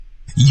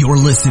You're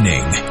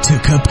listening to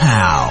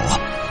Kapow,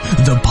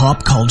 the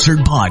pop culture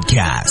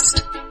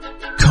podcast.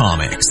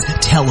 Comics,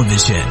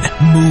 television,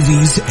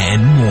 movies,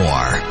 and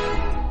more.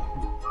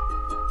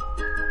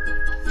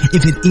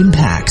 If it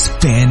impacts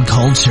fan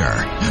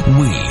culture,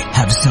 we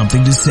have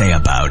something to say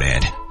about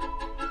it.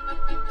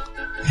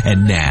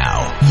 And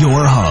now,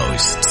 your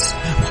hosts,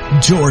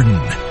 Jordan,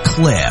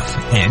 Cliff,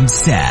 and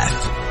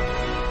Seth.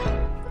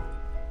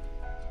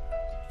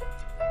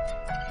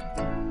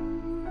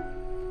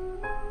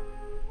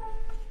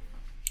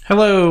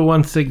 Hello,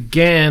 once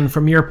again,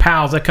 from your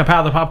pals at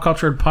Kapow, the Pop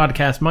Culture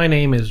Podcast. My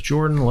name is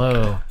Jordan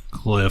Lowe.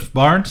 Cliff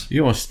Barnes.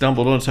 You almost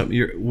stumbled on something.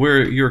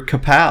 You're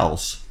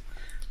Kapals.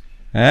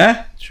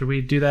 Eh? Should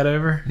we do that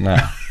over? No.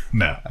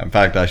 No. In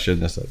fact, I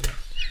shouldn't have said that.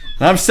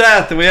 I'm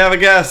Seth, and we have a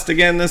guest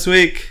again this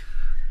week.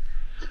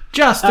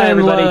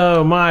 Justin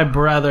Lowe, my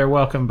brother.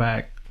 Welcome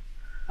back.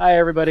 Hi,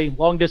 everybody.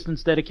 Long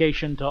distance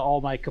dedication to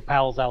all my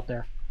Kapals out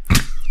there.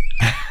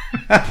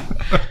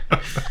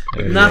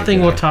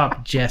 Nothing will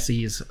top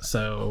Jesse's,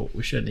 so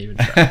we shouldn't even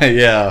try.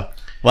 Yeah.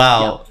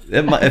 Wow.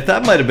 Yep. If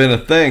that might have been a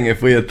thing,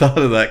 if we had thought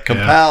of that,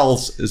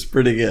 Kapals is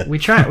pretty good. We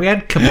tried. We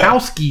had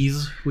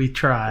Kapowskis. We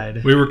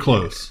tried. We were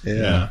close.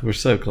 Yeah. We're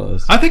so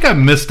close. I think I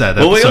missed that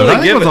episode.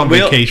 I think I was on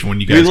vacation when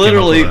you guys We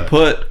literally came up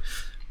with that. put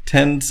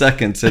 10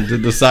 seconds into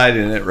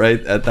deciding it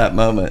right at that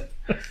moment.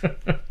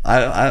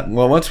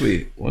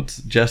 Once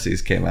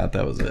Jesse's came out,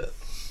 that was it.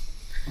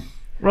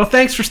 Well,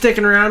 thanks for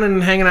sticking around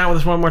and hanging out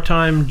with us one more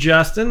time,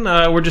 Justin.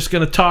 We're just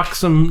going to talk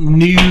some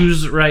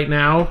news right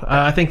now.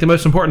 I think the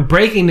most important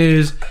breaking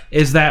news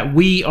is that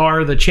we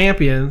are the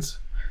champions.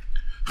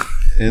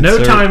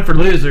 No time for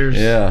losers.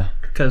 Yeah.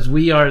 Because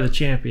we are the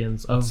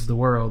champions of the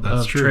world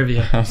of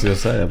trivia. I was going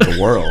to say, of the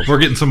world. We're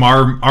getting some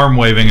arm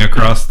waving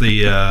across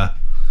the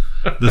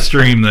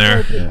stream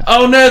there. Yeah.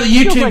 Oh no, the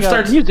Feels YouTube like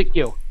starts a music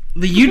cue.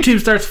 the YouTube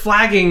starts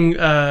flagging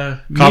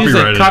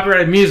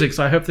copyrighted music,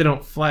 so I hope they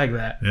don't flag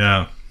that.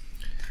 Yeah.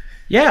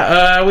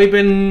 Yeah,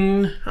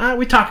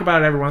 we talk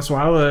about it every once in a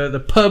while. The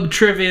pub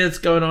trivia that's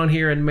going on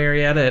here in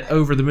Marietta at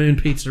Over the Moon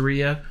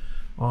Pizzeria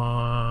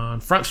on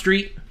Front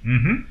Street.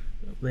 Mm-hmm.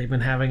 They've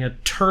been having a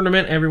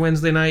tournament every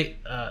Wednesday night.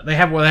 They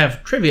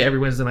have trivia every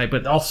Wednesday night,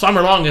 but all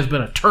summer long has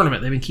been a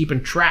tournament. They've been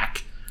keeping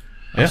track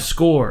of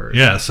scores.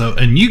 Yeah,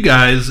 and you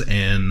guys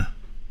and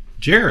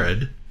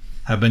Jared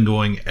have been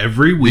going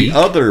every week. The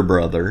other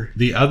brother.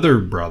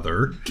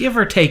 Give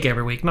or take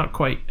every week, not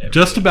quite every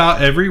Just week.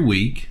 about every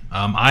week.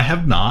 I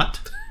have not.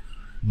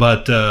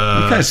 But You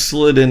kind of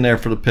slid in there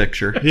for the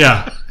picture.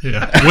 yeah.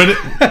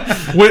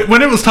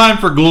 When it was time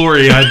for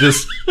glory,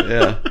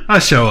 Yeah. I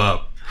show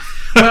up.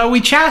 Well,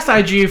 we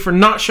chastised you for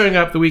not showing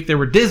up the week there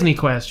were Disney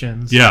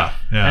questions. Yeah.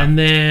 And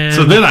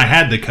then I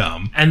had to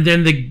come. And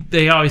then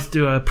they always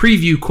do a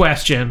preview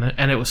question,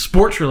 and it was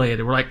sports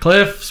related. We're like,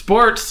 Cliff,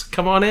 sports,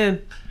 come on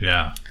in.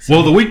 Yeah.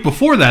 Well, the week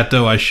before that,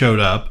 though, I showed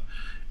up,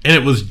 and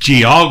it was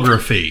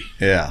geography.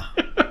 Yeah.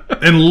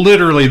 And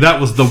literally, that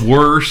was the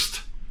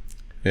worst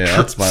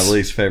That's my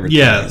least favorite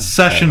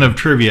session of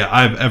trivia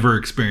I've ever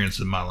experienced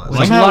in my life.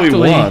 Like, somehow we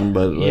won,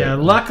 but...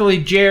 luckily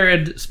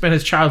Jared spent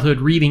his childhood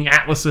reading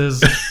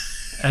atlases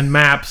and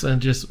maps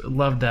and just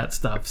loved that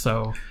stuff.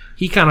 So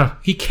he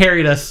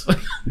carried us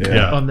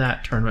on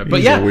that tournament. But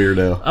He's a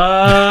weirdo.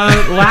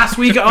 Last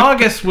week,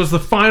 August, was the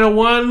final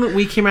one.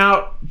 We came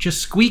out,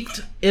 just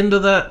squeaked into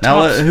the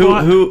top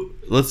spot.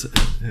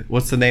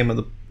 What's the name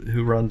of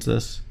who runs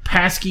this?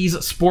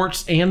 Paskey's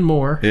Sports and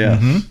More. Yeah.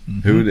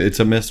 Mm-hmm. It's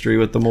a mystery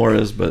what the more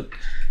is, but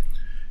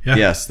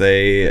yes,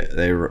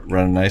 they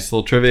run a nice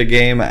little trivia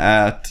game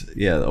at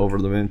Over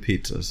the Moon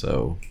Pizza.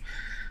 So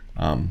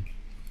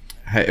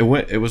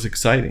it was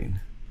exciting.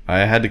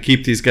 I had to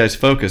keep these guys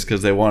focused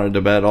because they wanted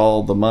to bet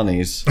all the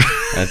monies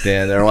at the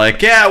end. They're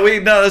like,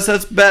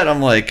 let's bet.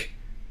 I'm like,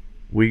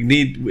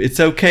 it's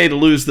okay to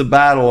lose the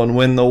battle and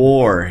win the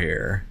war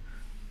here.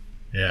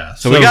 Yeah.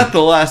 So we got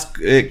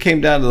it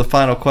came down to the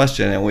final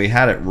question, and we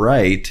had it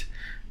right,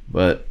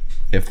 but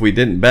if we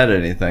didn't bet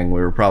anything, we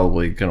were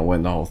probably going to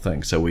win the whole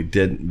thing. So we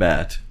didn't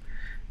bet,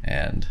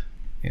 and,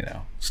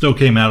 Still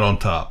came out on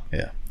top.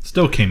 Yeah.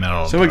 Still came out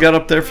on top. So we got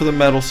up there for the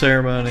medal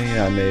ceremony.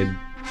 I made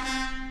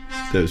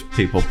those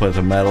people put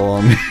a medal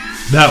on me.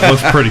 That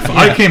was pretty fun.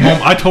 I came home.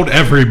 I told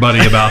everybody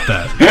about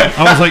that.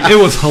 I was like, it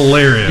was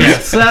hilarious. Yeah,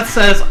 so that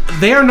says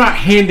they are not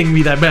handing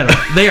me that medal.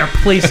 They are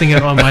placing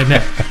it on my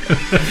neck.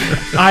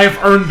 I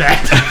have earned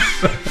that.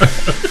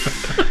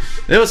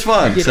 It was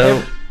fun.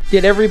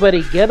 Did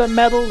everybody get a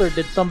medal, or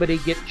did somebody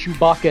get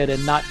Chewbacca'd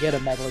and not get a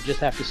medal, or just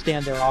have to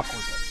stand there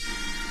awkwardly?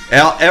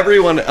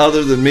 Everyone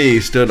other than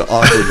me stood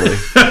awkwardly.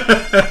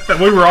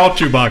 We were all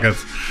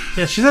Chewbacca's.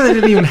 Yeah, she said they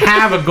didn't even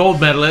have a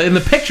gold medal. In the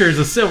picture is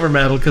a silver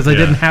medal because they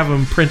didn't have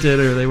them printed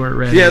or they weren't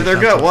ready. Yeah, they're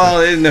good. Well,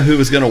 they didn't know who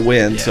was going to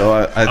win, so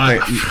I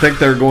think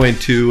they're going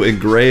to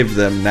engrave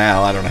them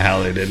now. I don't know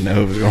how they didn't know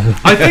who was going to win.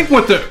 I think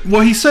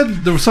he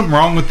said there was something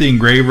wrong with the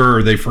engraver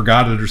or they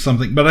forgot it or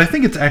something, but I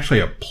think it's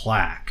actually a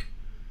plaque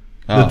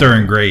that they're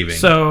engraving.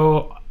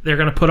 So they're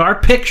going to put our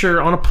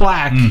picture on a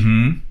plaque.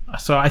 Mm-hmm.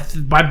 So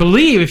I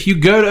believe if you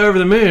go to Over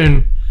the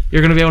Moon,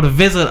 you're going to be able to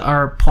visit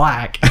our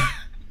plaque.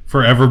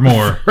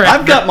 Forevermore.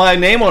 I've got my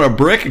name on a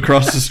brick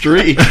across the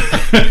street.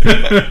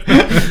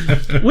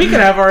 We could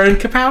have our own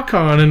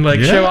KapowCon and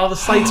Yeah. show all the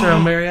sites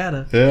around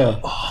Marietta.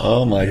 Yeah.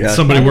 Oh my god.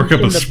 Somebody work up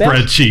a In the best-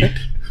 spreadsheet.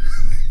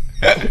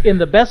 In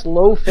the best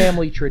Lowe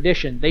family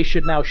tradition, they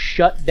should now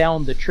shut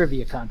down the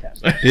trivia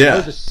contest. Yeah. I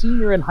was a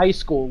senior in high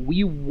school.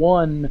 We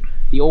won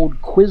the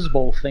old Quiz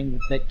Bowl thing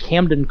that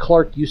Camden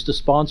Clark used to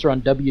sponsor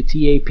on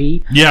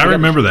WTAP. Yeah, I We got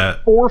remember this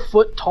that.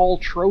 4-foot tall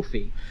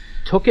trophy,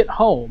 took it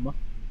home,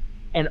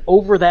 and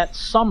over that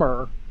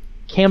summer,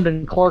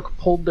 Camden Clark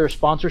pulled their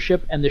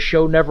sponsorship, and the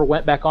show never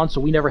went back on,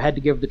 so we never had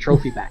to give the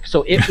trophy back.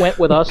 So it went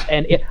with us,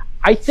 and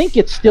I think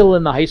it's still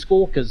in the high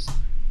school because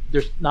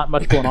there's not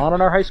much going on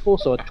in our high school,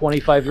 so a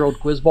 25-year-old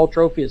Quiz Bowl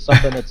trophy is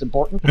something that's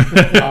important.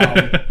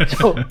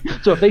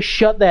 So if they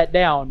shut that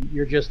down,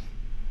 you're just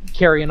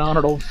carrying on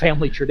an old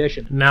family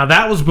tradition. Now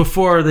that was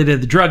before they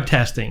did the drug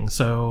testing.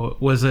 So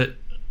was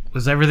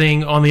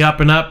everything on the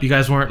up and up? You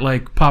guys weren't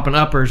like popping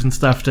uppers and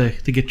stuff to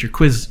get your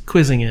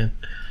quizzing in.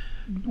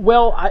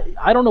 Well,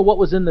 I don't know what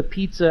was in the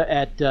pizza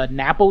at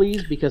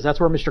Napoli's because that's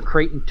where Mr.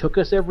 Creighton took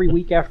us every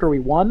week after we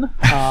won.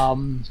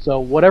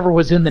 So whatever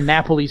was in the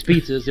Napoli's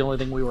pizza is the only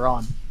thing we were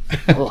on.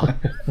 Ugh.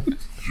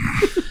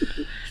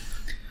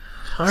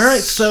 All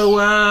right, so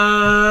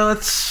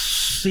let's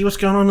see what's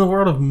going on in the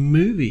world of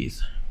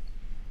movies.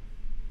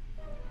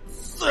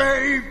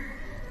 Save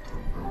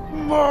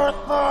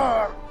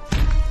Martha!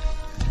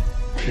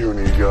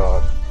 Puny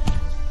God.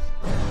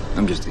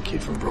 I'm just a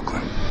kid from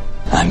Brooklyn.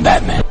 I'm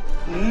Batman.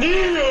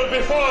 Kneel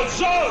before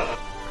Zod!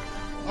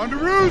 On the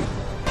roof!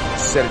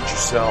 Said it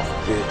yourself,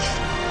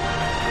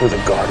 bitch. We're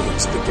the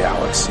Guardians of the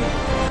Galaxy.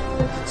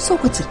 So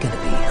what's it gonna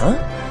be,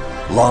 huh?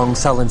 Long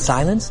sullen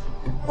silence?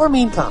 Or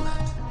mean comment?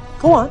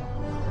 Go on.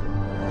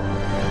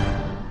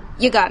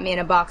 You got me in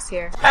a box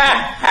here.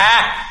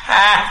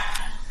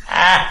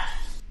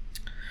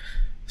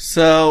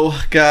 So,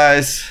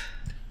 guys,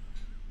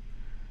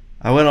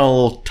 I went on a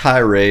little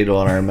tirade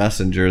on our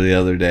messenger the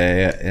other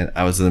day, and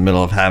I was in the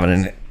middle of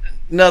having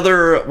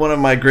another one of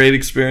my great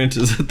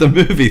experiences at the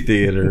movie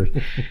theater.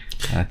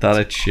 I thought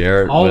I'd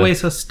share it.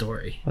 Always a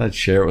story. I'd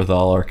share it with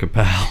all our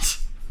Kapals.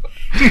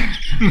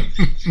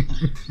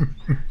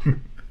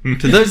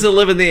 To those that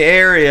live in the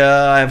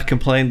area, I've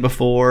complained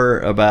before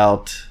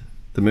about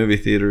the movie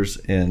theaters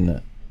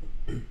in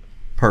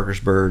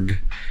Parkersburg,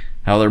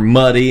 how they're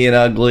muddy and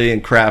ugly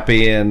and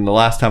crappy. And the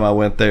last time I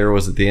went there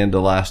was at the end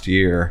of last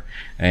year,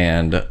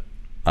 and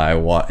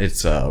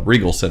it's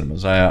Regal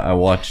Cinemas. I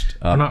watched.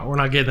 We're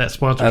not getting that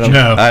sponsorship.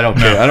 I don't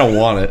care. I don't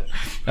want it.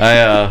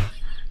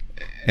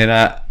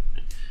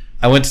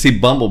 I went to see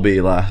Bumblebee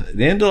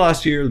the end of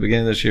last year, the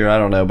beginning of this year, I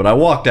don't know, but I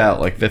walked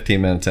out like 15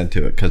 minutes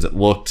into it because it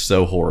looked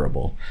so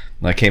horrible.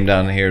 And I came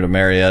down here to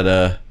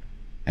Marietta,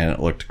 and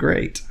it looked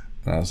great.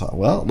 And I was like,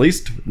 well, at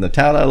least the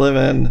town I live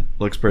in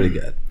looks pretty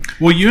good.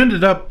 Well, you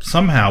ended up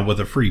somehow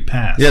with a free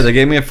pass. Yeah, they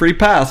gave me a free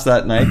pass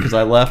that night because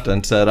I left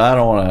and said, I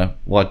don't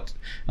want to,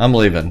 I'm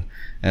leaving.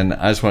 And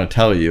I just want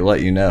to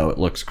let you know, it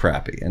looks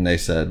crappy. And they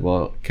said,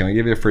 well, can we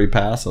give you a free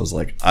pass? I was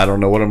like, I don't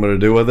know what I'm going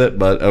to do with it,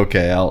 but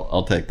okay,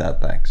 I'll take that,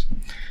 thanks.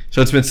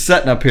 So it's been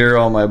sitting up here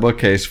on my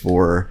bookcase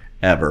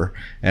forever.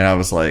 And I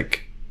was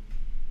like,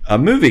 a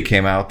movie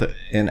came out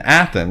in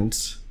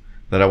Athens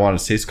that I wanted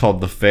to see. It's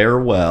called The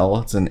Farewell.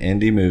 It's an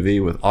indie movie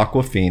with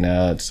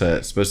Awkwafina.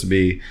 It's supposed to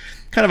be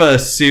kind of a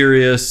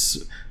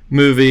serious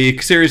movie,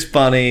 serious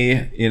funny,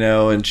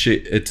 and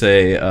it's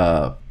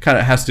a kind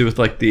of has to do with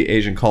like the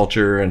Asian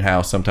culture and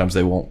how sometimes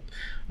they won't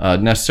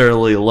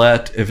necessarily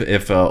let,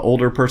 if an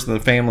older person in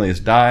the family is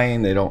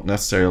dying, they don't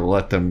necessarily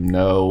let them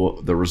know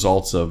the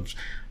results of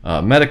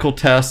medical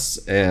tests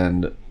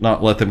and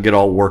not let them get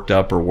all worked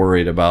up or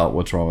worried about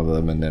what's wrong with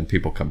them, and then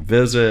people come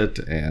visit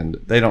and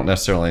they don't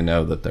necessarily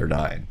know that they're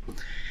dying.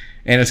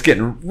 And it's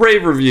getting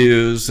rave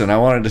reviews, and I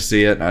wanted to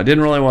see it, and I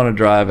didn't really want to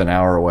drive an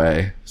hour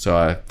away, so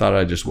I thought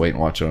I'd just wait and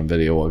watch it on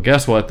video. Well,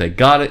 guess what? They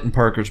got it in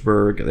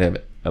Parkersburg. They have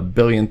a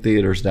billion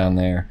theaters down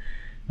there.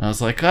 And I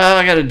was like,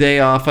 I got a day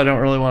off. I don't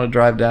really want to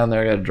drive down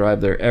there. I got to drive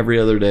there every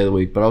other day of the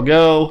week, but I'll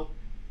go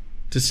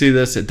to see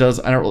this.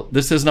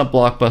 This isn't a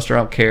blockbuster. I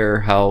don't care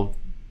how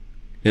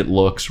it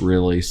looks,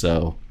 really,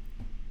 so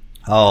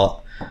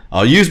I'll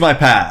use my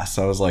pass.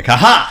 I was like,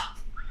 haha!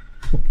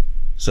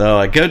 So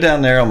I go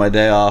down there on my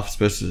day off,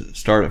 supposed to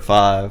start at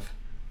 5,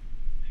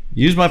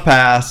 use my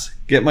pass,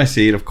 get my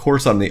seat. Of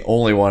course, I'm the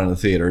only one in the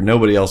theater.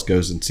 Nobody else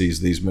goes and sees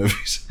these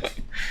movies.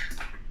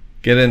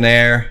 Get in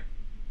there,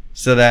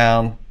 sit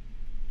down.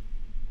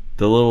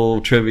 The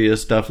little trivia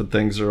stuff and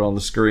things are on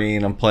the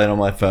screen. I'm playing on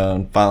my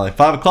phone. Finally,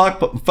 5 o'clock,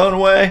 put my phone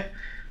away.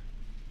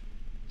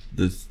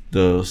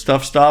 The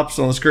stuff stops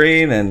on the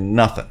screen and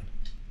nothing.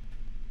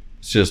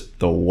 It's just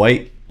the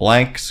white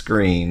blank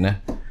screen.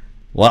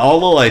 All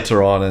the lights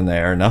are on in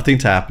there.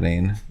 Nothing's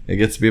happening. It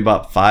gets to be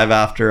about 5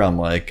 after. I'm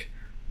like,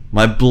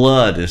 my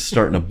blood is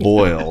starting to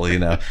boil,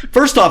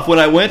 First off, when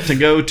I went to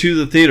go to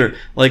the theater,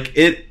 like,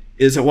 it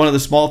is at one of the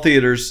small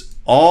theaters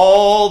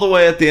all the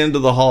way at the end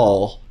of the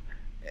hall.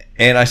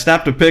 And I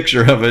snapped a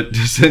picture of it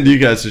to send you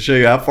guys to show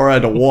you how far I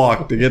had to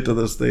walk to get to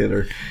this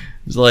theater.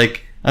 It's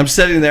like, I'm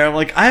sitting there. I'm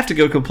like, I have to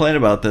go complain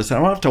about this. I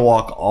don't have to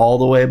walk all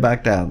the way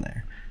back down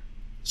there.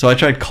 So I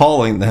tried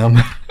calling them.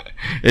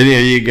 And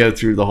you go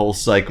through the whole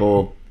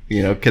cycle,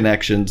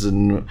 connections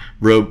and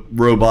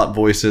robot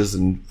voices,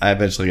 and I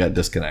eventually got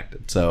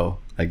disconnected. So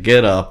I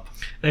get up.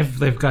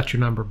 They've got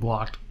your number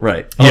blocked.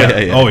 Right.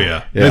 Oh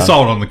yeah. They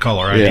saw it on the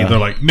caller ID. Yeah. They're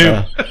like,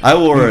 no. I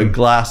wore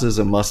glasses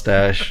and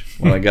mustache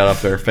when I got up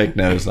there, fake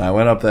nose, and I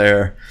went up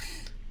there.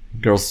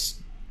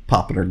 Girl's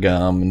popping her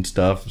gum and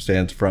stuff,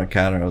 stands front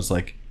counter. I was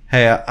like,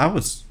 hey, I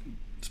was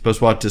supposed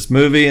to watch this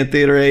movie in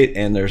Theater 8,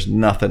 and there's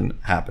nothing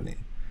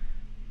happening.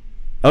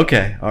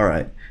 Okay, all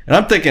right. And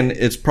I'm thinking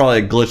it's probably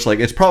a glitch, like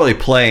it's probably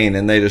playing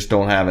and they just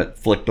don't have it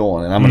flicked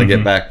on. And I'm going to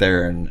get back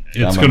there and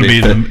it's going to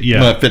be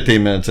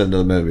 15 minutes into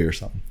the movie or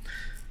something.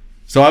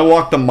 So I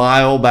walked a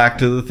mile back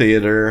to the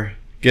theater,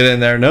 get in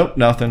there. Nope,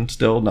 nothing.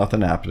 Still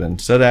nothing happening.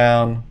 Sit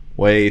down,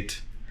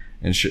 wait.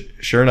 And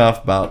sure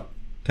enough, about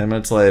 10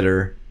 minutes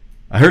later,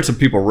 I heard some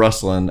people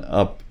rustling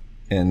up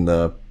in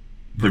the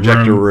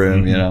projector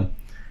room.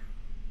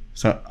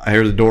 So I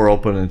hear the door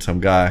open and some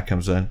guy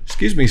comes in.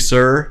 Excuse me,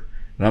 sir.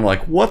 And I'm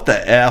like, what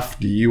the F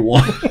do you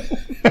want?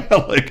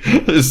 Like,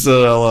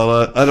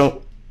 I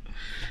don't.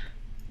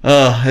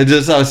 I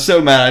was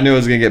so mad. I knew I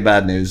was going to get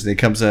bad news. And he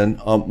comes in.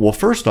 Well,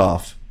 first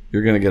off,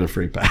 you're going to get a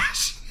free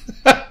pass.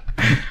 I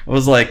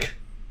was like,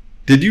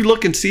 did you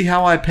look and see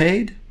how I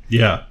paid?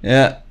 Yeah.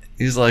 Yeah.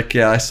 He's like,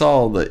 yeah, I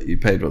saw that you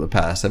paid with a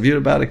pass. Have you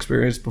had a bad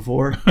experience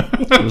before?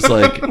 I was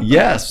like,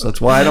 yes.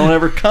 That's why I don't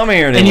ever come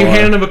here anymore. And you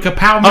handed him a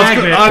Kapow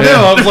magnet. I know.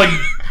 I was like,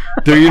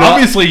 do you not?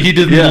 Obviously, he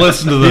didn't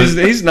listen to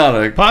the He's not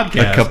a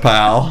podcast. A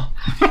Kapow.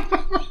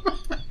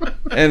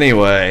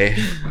 Anyway,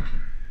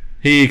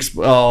 it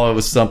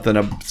was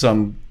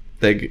something.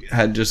 They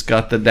had just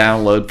got the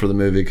download for the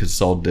movie because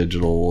it's all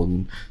digital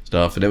and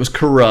stuff, and it was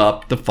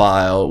corrupt. The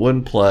file, it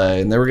wouldn't play,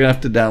 and they were gonna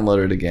have to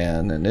download it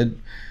again. And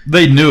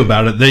they knew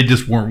about it. They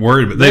just weren't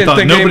worried. But they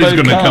thought nobody's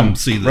going to come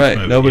see this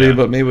movie. Nobody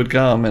but me would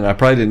come, and I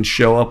probably didn't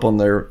show up on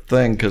their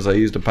thing because I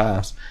used a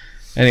pass.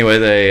 Anyway,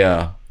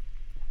 they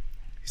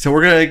so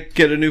we're gonna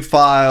get a new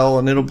file,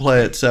 and it'll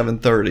play at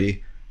 7:30.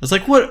 I was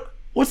like,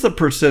 what's the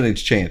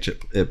percentage chance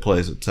it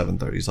plays at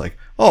 7:30? He's like,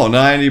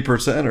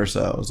 90% or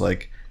so. I was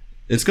like,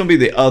 it's gonna be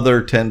the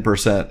other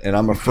 10%, and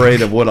I'm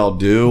afraid of what I'll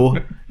do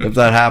if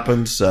that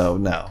happens. So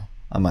no,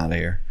 I'm out of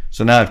here.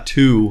 So now I have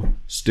 2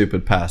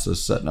 stupid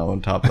passes sitting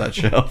on top of that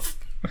shelf.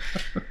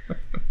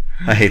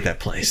 I hate that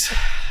place.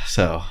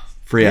 So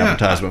free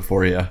advertisement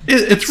for you.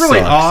 It's really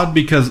odd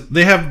because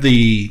they have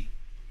the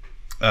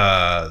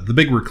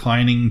big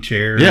reclining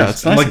chairs. Yeah,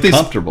 it's nice and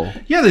comfortable.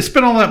 Yeah, they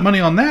spend all that money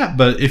on that,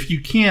 but if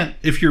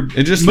your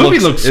movie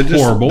looks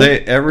horrible.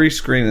 Every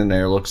screen in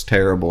there looks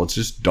terrible. It's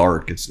just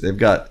dark. They've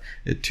got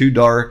it too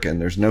dark, and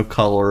there's no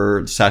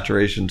color.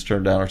 Saturation's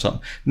turned down or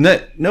something.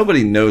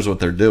 Nobody knows what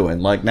they're doing.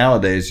 Like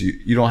nowadays,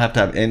 you don't have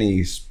to have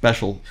any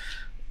special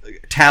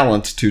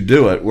talents to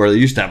do it. Where they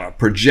used to have a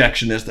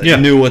projectionist that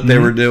knew what they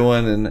were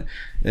doing, and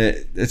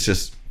it's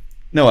just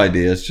no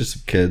idea. It's just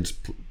some kids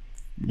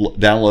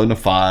downloading a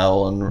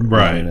file and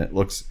running it.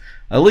 Looks,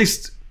 at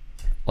least,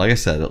 like I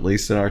said, at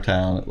least in our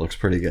town, it looks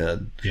pretty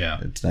good. Yeah,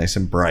 it's nice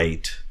and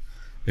bright.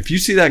 If you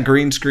see that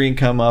green screen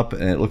come up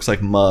and it looks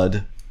like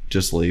mud,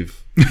 just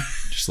leave.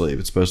 Just leave.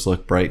 It's supposed to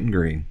look bright and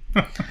green.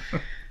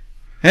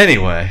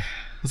 Anyway,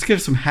 let's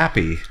give some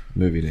happy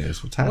movie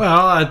news. What's happening?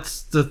 Well,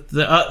 it's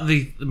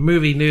the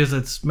movie news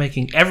that's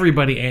making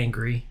everybody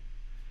angry.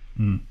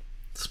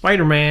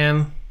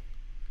 Spider-Man.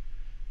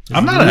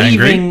 I'm not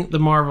leaving angry. The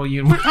Marvel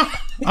universe.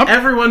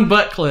 Everyone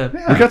but Cliff.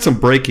 Yeah. We got some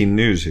breaking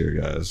news here,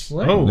 guys.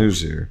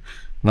 News here.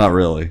 Not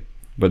really,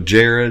 but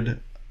Jared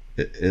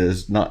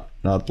is not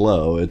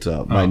low. It's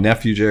my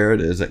nephew Jared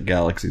is at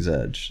Galaxy's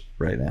Edge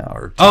right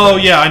now.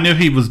 Yeah, I knew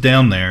he was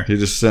down there. He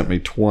just sent me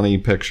 20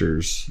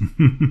 pictures.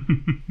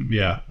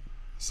 Yeah.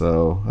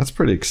 So that's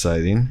pretty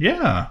exciting.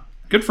 Yeah,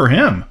 good for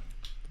him.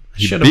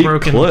 Should have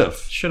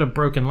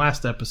broken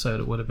last episode.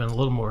 It would have been a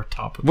little more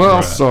topical.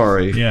 Well,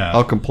 sorry. Yeah,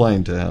 I'll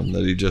complain to him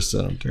that he just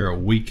sent them to. You're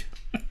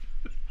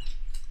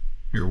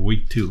a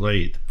week too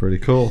late. Pretty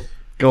cool.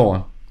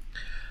 Go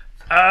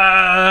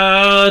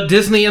on.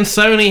 Disney and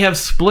Sony have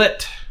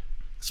split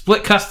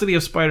custody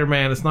of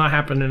Spider-Man. It's not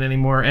happening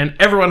anymore, and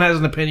everyone has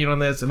an opinion on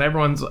this, and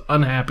everyone's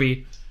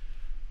unhappy.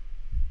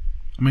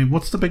 I mean,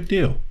 what's the big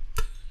deal?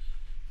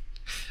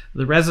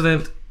 The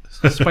resident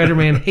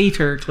Spider-Man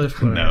hater, Cliff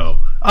Clark. No.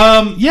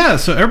 Yeah,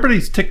 so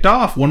everybody's ticked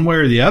off one way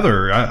or the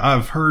other.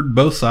 I've heard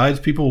both sides.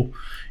 People,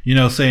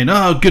 saying,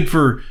 "Oh, good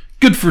for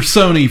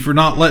Sony for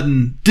not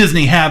letting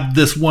Disney have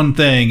this one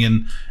thing,"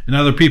 and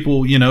other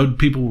people,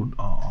 people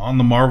on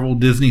the Marvel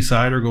Disney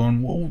side are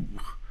going, "Well,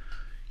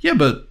 yeah,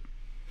 but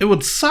it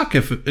would suck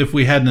if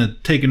we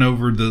hadn't taken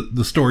over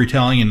the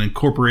storytelling and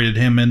incorporated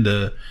him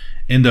into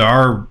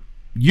our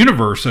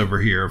universe over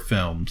here of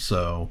films."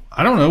 So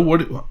I don't know,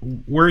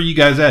 where are you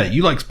guys at?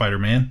 You like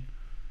Spider-Man?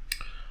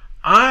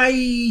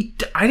 I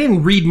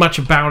didn't read much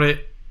about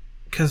it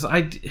because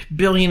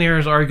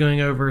billionaires arguing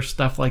over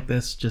stuff like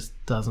this just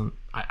doesn't.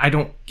 I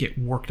don't get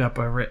worked up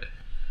over it.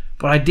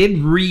 But I did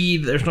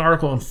read. There's an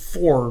article in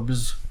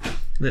Forbes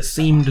that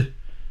seemed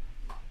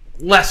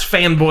less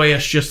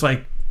fanboyish, just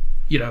like,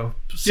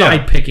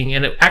 side picking,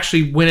 and it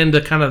actually went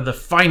into kind of the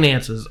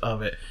finances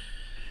of it.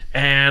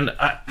 And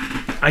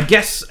I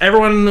guess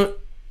everyone,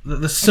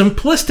 the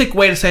simplistic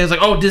way to say it is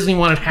like, oh, Disney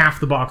wanted half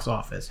the box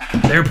office.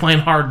 They were playing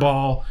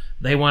hardball.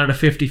 They wanted a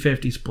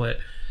 50-50 split.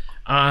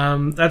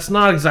 That's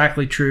not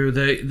exactly true.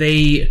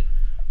 They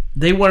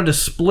wanted to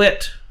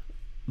split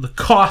the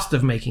cost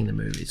of making the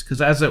movies,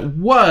 because as it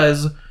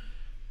was,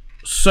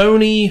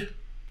 Sony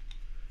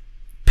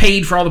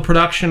paid for all the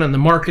production and the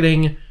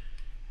marketing,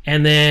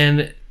 and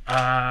then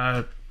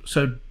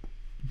so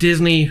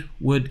Disney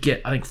would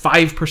get, I think,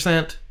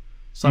 5%,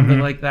 something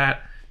like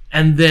that,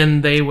 and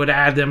then they would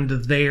add them to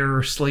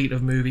their slate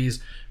of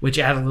movies, which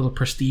add a little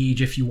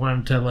prestige if you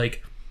wanted to,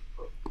 like,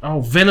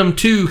 Venom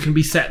 2 can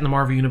be set in the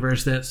Marvel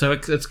Universe. So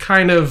it's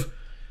kind of,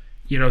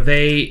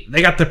 they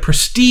got the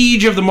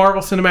prestige of the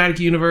Marvel Cinematic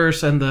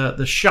Universe and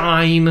the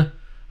shine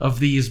of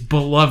these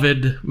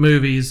beloved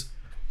movies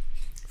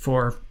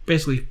for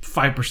basically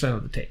 5%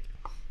 of the take.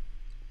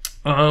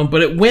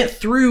 But it went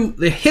through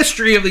the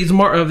history of these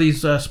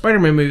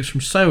Spider-Man movies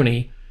from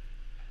Sony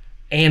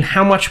and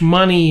how much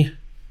money.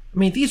 I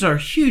mean, these are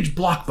huge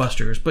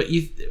blockbusters, but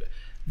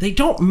they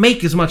don't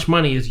make as much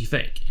money as you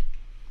think.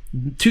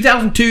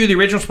 2002, the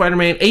original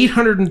Spider-Man,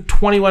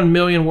 $821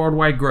 million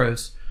worldwide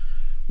gross,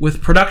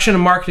 with production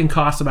and marketing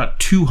costs about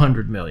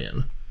 $200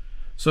 million.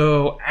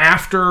 So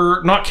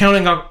after not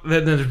counting up,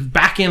 there's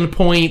back-end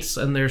points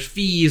and there's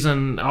fees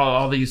and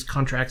all these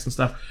contracts and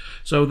stuff.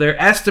 So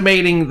they're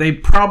estimating they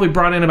probably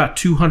brought in about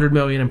 $200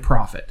 million in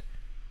profit.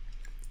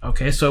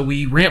 Okay, so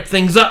we ramp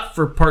things up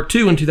for part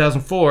 2 in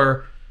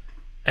 2004,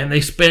 and they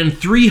spend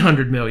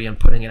 $300 million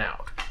putting it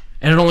out,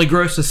 and it only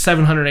grosses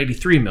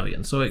 $783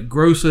 million. So it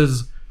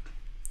grosses,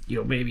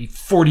 maybe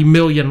 $40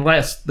 million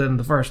less than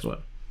the first one.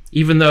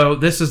 Even though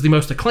this is the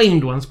most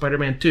acclaimed one,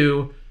 Spider-Man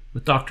 2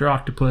 with Dr.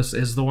 Octopus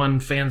is the one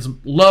fans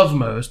love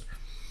most.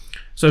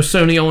 So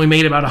Sony only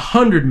made about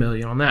 $100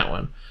 million on that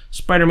one.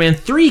 Spider-Man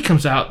 3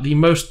 comes out, the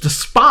most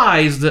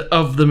despised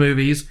of the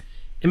movies.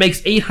 It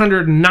makes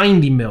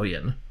 $890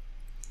 million.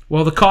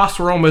 Well, the costs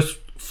were almost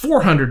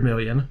 $400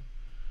 million.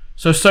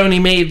 So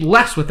Sony made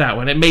less with that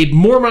one. It made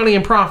more money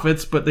in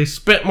profits, but they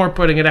spent more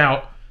putting it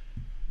out.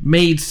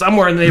 Made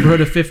somewhere in the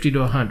neighborhood of 50 to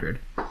 100.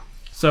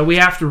 So we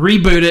have to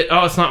reboot it.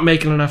 Oh, it's not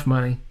making enough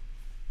money.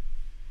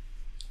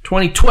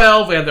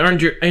 2012, we have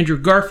the Andrew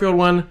Garfield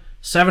one,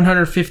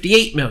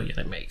 $758 million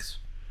it makes.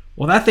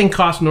 Well, that thing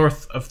cost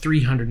north of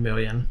 $300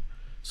 million.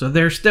 So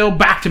they're still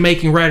back to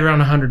making right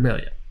around $100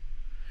 million.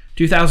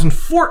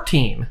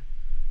 2014,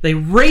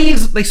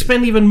 they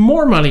spend even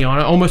more money on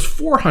it, almost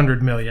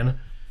 $400 million,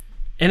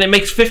 and it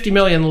makes $50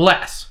 million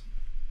less.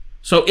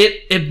 So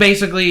it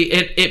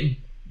basically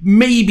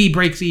maybe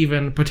breaks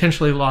even,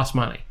 potentially lost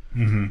money.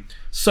 Mm-hmm.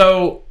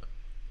 So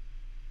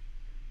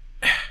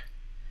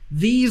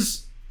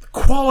these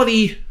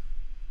quality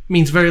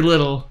means very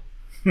little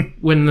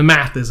when the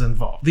math is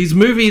involved. These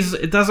movies,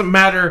 it doesn't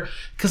matter,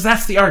 because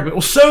that's the argument.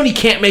 Well, Sony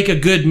can't make a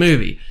good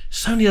movie.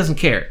 Sony doesn't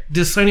care.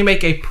 Does Sony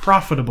make a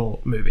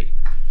profitable movie?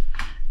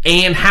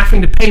 And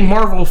having to pay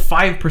Marvel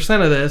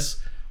 5% of this,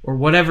 or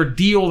whatever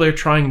deal they're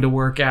trying to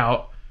work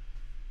out,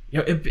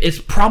 it's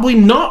probably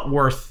not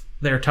worth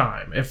their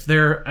time if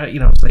they're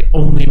they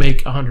only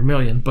make $100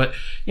 million. But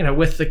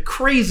with the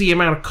crazy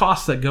amount of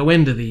costs that go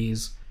into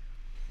these,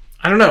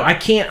 I don't know, I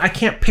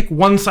can't pick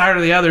one side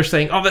or the other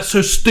saying, oh, that's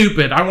so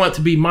stupid, I want it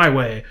to be my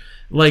way.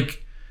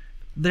 Like,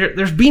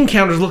 there's bean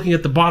counters looking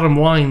at the bottom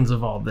lines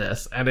of all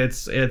this, and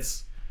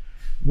it's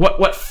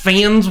what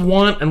fans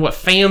want and what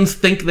fans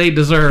think they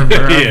deserve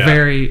are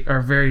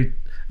very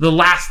the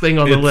last thing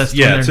on the list.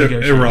 Yeah, it's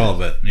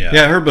irrelevant. Yeah,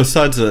 I heard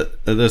besides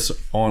this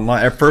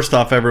online, first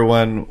off,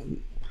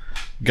 everyone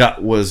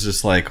was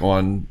just like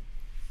on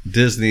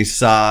Disney's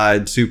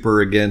side,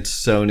 super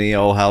against Sony.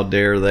 Oh, how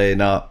dare they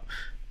not,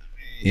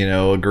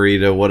 agree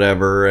to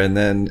whatever. And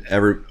then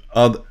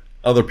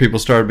other people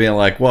started being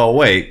like, well,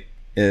 wait,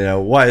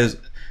 why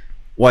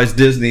is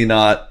Disney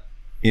not,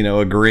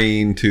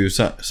 agreeing to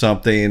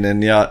something?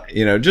 And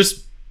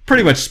just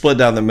pretty much split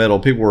down the middle.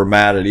 People were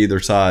mad at either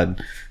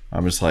side.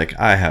 I'm just like,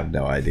 I have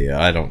no idea.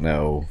 I don't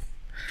know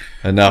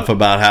enough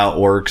about how it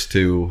works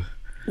to.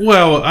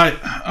 Well,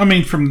 I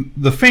mean, from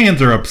the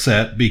fans are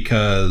upset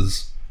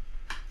because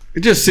it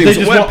just seems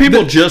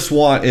people just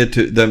want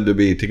them to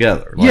be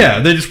together.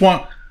 Like, they just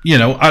want,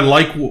 I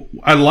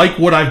like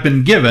what I've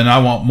been given. I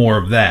want more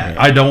of that.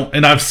 Yeah. I don't,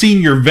 and I've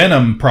seen your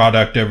Venom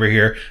product over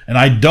here, and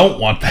I don't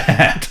want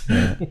that.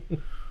 Yeah.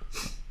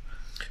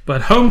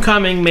 But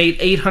Homecoming made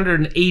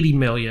 $880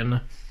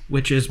 million,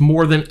 which is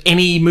more than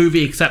any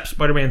movie except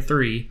Spider-Man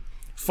 3.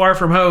 Far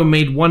From Home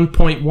made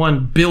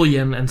 $1.1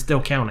 billion and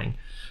still counting.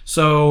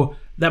 So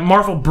that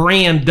Marvel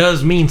brand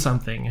does mean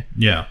something.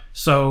 Yeah.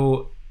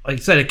 So, like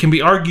I said, it can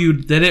be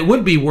argued that it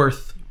would be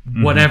worth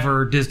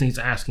whatever Disney's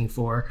asking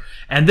for.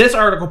 And this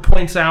article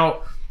points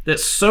out that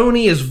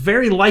Sony is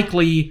very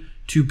likely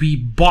to be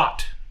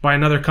bought by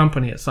another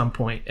company at some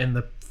point in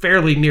the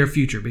fairly near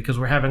future, because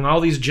we're having all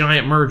these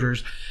giant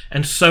mergers,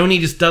 and Sony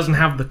just doesn't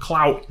have the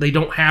clout. They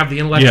don't have the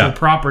intellectual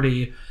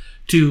property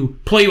to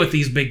play with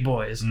these big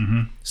boys.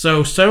 Mm-hmm.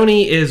 So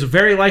Sony is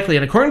very likely,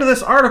 and according to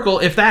this article,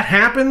 if that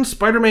happens,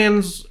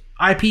 Spider-Man's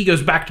IP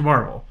goes back to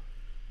Marvel.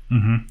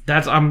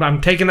 Mm-hmm.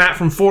 I'm taking that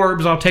from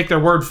Forbes. I'll take their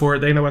word for it.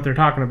 They know what they're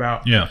talking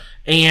about. Yeah.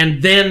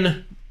 And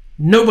then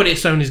nobody at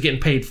Sony's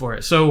getting paid for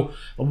it. So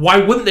why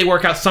wouldn't they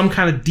work out some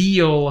kind of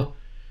deal?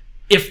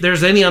 If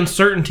there's any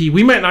uncertainty,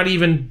 we might not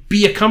even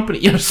be a company.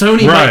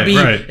 Sony might be.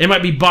 Right. It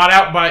might be bought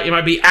out by. It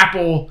might be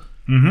Apple.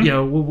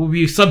 Mm-hmm. We'll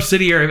be a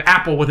subsidiary of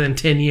Apple within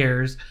 10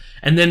 years,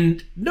 and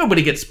then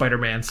nobody gets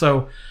Spider-Man.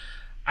 So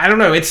I don't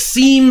know. It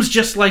seems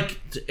just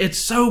like it's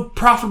so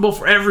profitable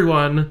for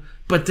everyone,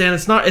 but then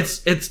it's not.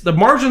 It's the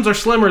margins are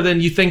slimmer than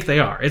you think they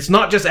are. It's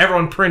not just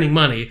everyone printing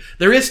money.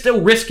 There is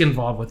still risk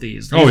involved with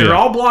these. They're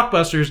all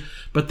blockbusters,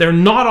 but they're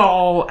not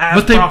all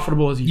as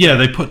profitable as you think. Yeah,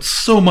 they put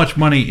so much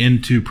money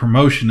into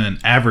promotion and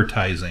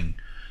advertising,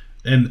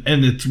 and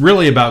it's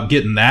really about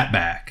getting that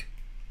back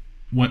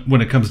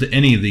when it comes to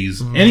any of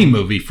these, any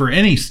movie for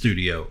any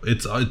studio.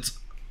 It's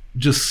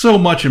just so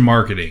much in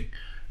marketing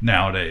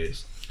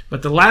nowadays.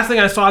 But the last thing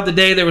I saw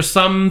today, there was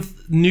some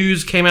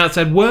news came out that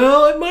said,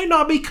 well, it might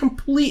not be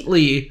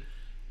completely.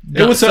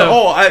 It was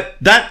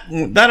that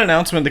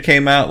announcement that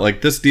came out,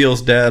 like this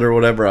deal's dead or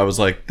whatever. I was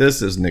like,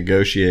 this is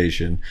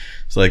negotiation.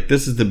 It's like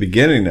this is the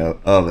beginning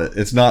of it.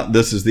 It's not.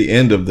 This is the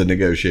end of the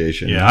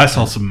negotiation. Yeah, I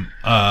saw some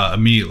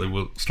immediately.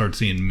 We'll start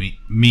seeing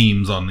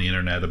memes on the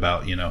internet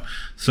about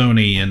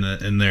Sony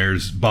and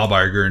there's Bob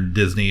Iger and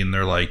Disney, and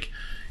they're like,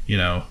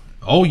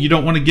 oh, you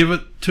don't want to give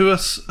it to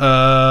us?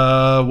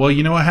 Well,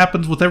 you know what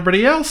happens with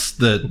everybody else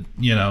that,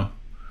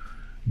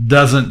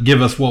 doesn't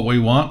give us what we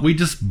want? We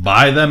just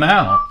buy them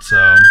out.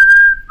 So,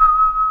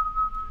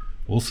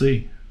 we'll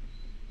see.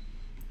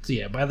 So,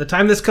 yeah, by the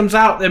time this comes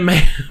out, we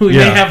may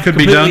have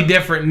completely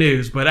different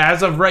news. But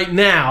as of right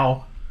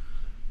now,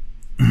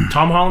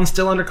 Tom Holland's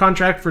still under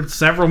contract for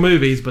several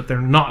movies, but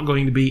they're not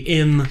going to be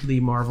in the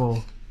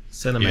Marvel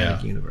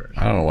Cinematic Universe.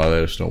 I don't know why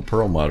they just don't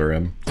Perlmutter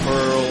him.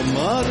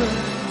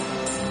 Perlmutter.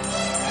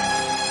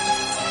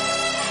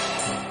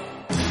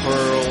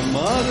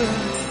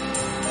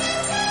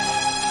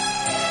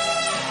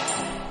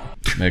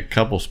 Make a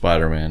couple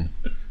Spider-Man.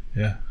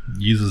 Yeah,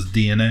 uses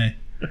DNA.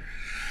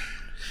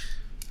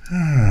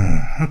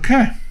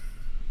 Okay.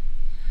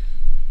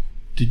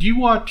 Did you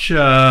watch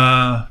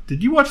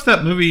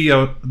that movie,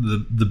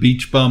 the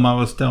Beach Bum I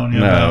was telling you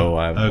about? No,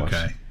 I haven't.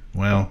 Okay.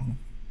 Well,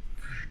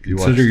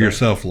 consider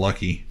yourself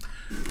lucky.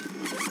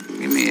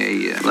 Give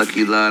me a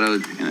Lucky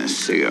Lotto and a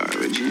cigar,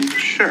 would you?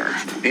 Sure.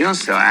 You don't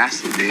sell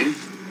acid, do you?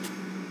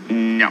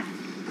 No.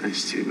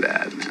 That's too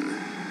bad, man.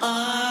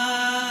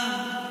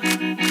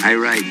 I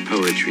write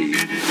poetry.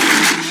 And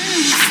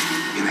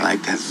I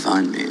like that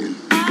fun, man.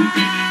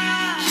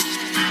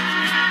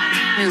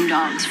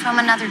 Moondogs from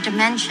another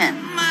dimension.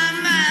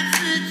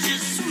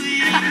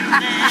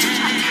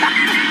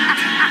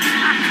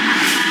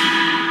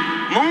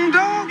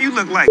 Moondog? You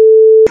look like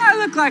I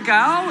look like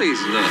I always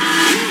look.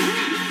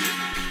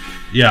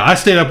 Yeah, I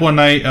stayed up one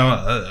night.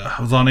 I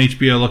was on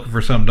HBO looking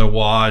for something to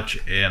watch,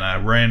 and I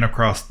ran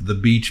across The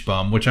Beach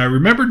Bum, which I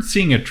remembered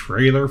seeing a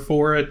trailer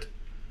for it.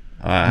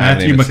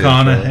 Matthew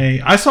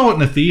McConaughey. I saw it in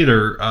the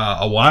theater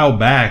a while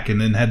back,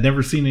 and then had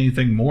never seen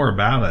anything more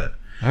about it.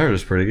 I heard it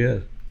was pretty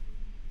good.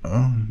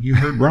 Oh, you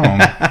heard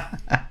wrong.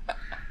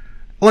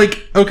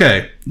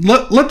 Okay,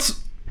 let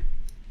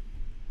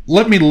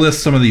me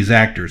list some of these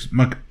actors.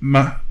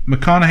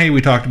 McConaughey,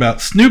 we talked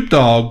about. Snoop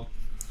Dogg.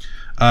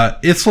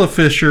 Isla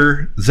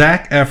Fisher,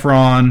 Zac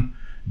Efron,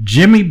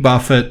 Jimmy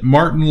Buffett,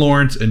 Martin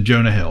Lawrence, and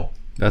Jonah Hill.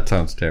 That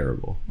sounds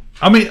terrible.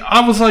 I mean,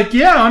 I was like,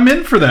 yeah, I'm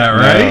in for that,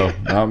 right?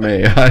 No, not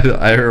me.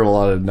 I heard a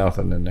lot of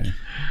nothing in there.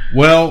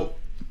 Well,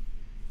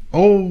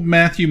 old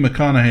Matthew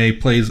McConaughey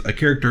plays a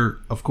character,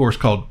 of course,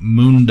 called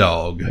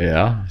Moondog.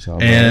 Yeah.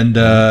 And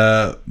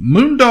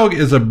Moondog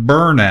is a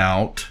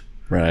burnout.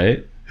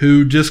 Right.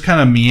 Who just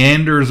kind of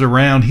meanders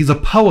around. He's a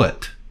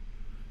poet.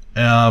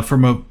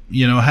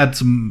 Had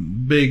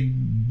some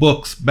big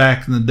books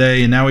back in the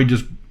day, and now he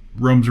just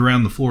roams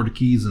around the Florida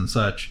Keys and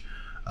such,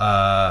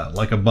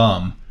 like a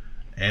bum.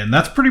 And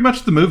that's pretty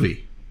much the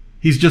movie.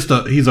 He's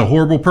a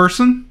horrible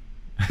person.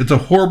 It's a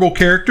horrible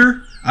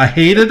character. I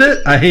hated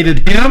it. I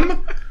hated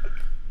him.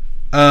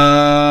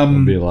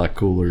 It'd be a lot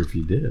cooler if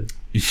you did.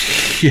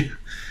 Yeah.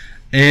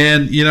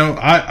 And,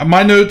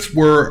 my notes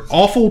were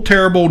awful,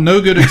 terrible,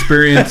 no good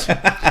experience.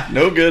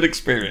 No good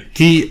experience.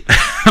 He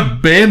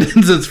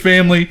abandons his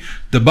family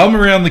to bum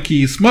around the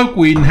Keys, smoke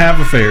weed, and have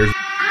affairs.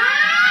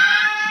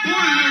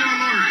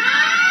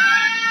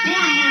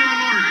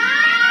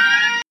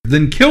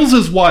 Then kills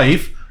his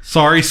wife.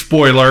 Sorry,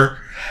 spoiler.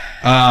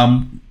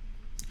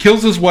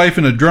 Kills his wife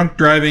in a drunk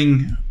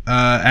driving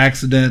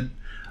accident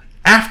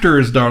after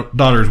his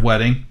daughter's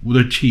wedding,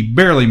 which he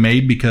barely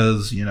made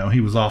because, he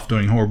was off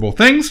doing horrible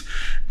things.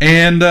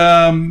 And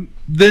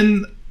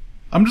then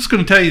I'm just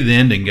going to tell you the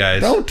ending,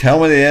 guys. Don't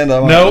tell me the end.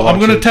 I'm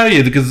going to tell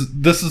you because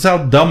this is how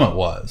dumb it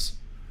was.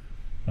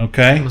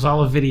 Okay? It was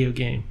all a video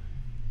game.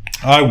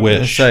 I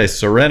wish. Say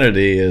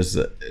Serenity is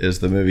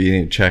the movie you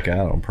need to check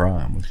out on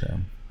Prime with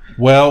him.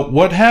 Well,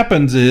 what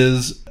happens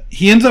is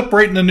he ends up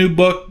writing a new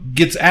book,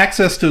 gets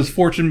access to his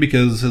fortune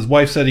because his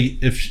wife said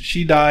if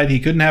she died, he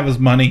couldn't have his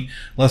money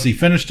unless he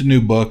finished a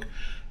new book.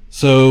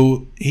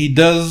 So he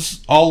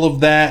does all of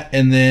that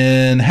and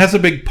then has a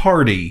big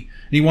party.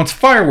 And he wants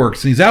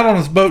fireworks. And he's out on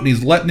his boat and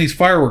he's letting these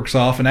fireworks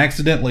off and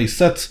accidentally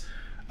sets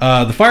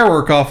the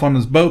firework off on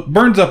his boat,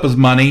 burns up his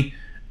money,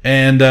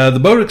 and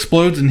the boat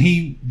explodes and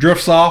he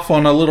drifts off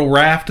on a little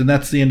raft, and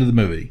that's the end of the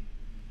movie.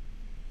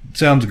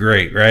 Sounds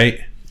great,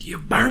 right? You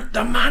burnt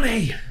the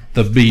money.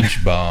 The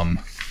beach bum.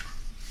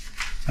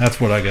 That's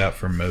what I got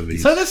from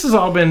movies. So this has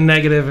all been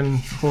negative and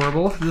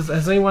horrible.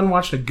 Has anyone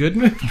watched a good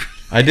movie?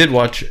 I did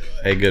watch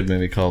a good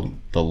movie called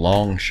The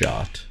Long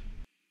Shot.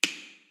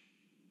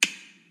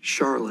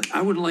 Charlotte,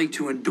 I would like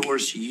to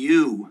endorse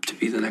you to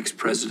be the next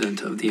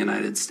president of the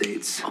United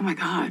States. Oh my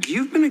God.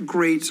 You've been a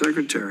great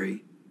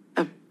secretary.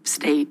 A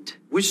state.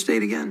 Which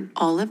state again?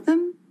 All of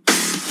them?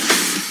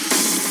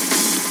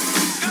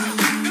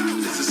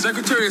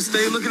 Secretary of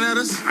State looking at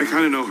us? I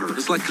kind of know her.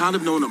 It's like kind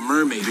of knowing a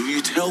mermaid. Do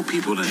you tell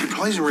people that? She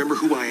probably doesn't remember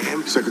who I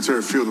am. Secretary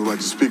of Field would like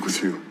to speak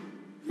with you.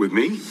 With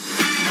me?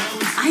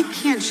 I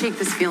can't shake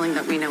this feeling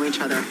that we know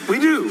each other. We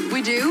do.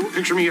 We do?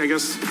 Picture me, I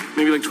guess,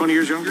 maybe like 20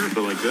 years younger,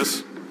 but like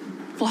this.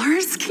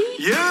 Flarsky?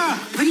 Yeah.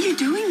 What are you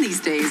doing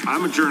these days?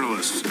 I'm a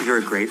journalist. You're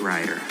a great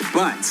writer,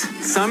 but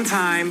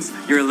sometimes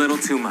you're a little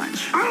too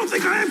much. I don't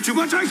think I am too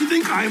much. I actually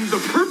think I'm the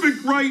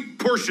perfect right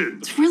portion.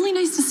 It's really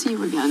nice to see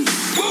you again.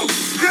 Whoa,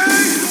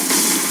 guys!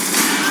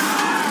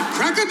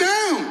 Cracker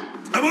down!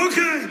 I'm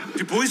okay.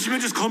 Do boys even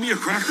just call me a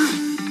cracker?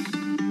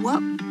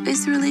 What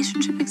is the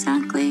relationship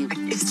exactly? I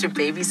used to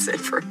babysit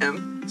for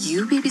him.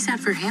 You babysat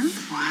for him?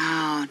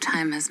 Wow,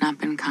 time has not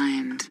been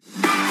kind.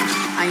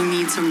 I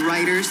need some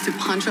writers to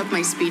punch up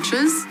my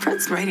speeches.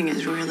 Fred's writing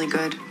is really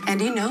good, and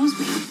he knows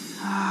me. Oh,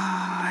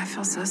 I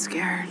feel so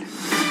scared.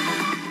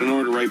 In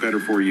order to write better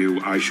for you,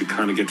 I should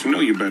kind of get to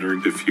know you better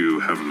if you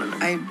have a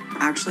minute. I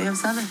actually have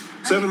 7.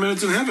 7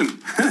 minutes in heaven.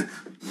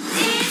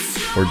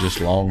 Or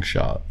just Long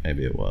Shot,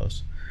 maybe it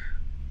was.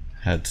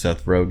 Had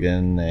Seth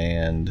Rogen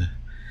and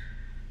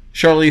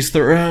Charlize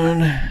Theron,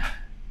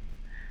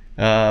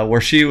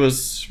 where she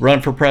was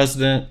run for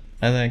president,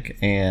 I think,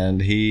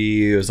 and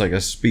he was like a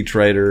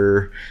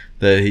speechwriter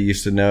that he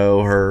used to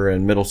know her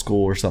in middle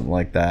school or something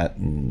like that.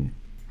 And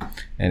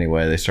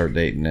anyway, they start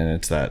dating, and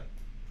it's that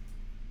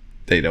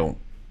they don't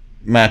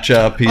match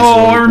up. He's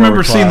I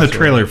remember seeing the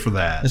trailer for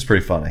that. It's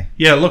pretty funny.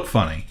 Yeah, it looked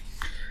funny.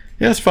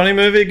 Yeah, it's a funny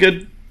movie.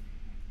 Good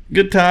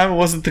time. It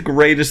wasn't the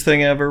greatest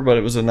thing ever, but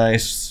it was a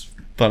nice,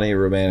 funny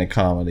romantic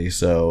comedy.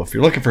 So if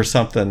you're looking for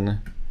something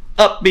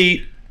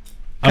upbeat,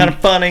 kind of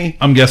funny.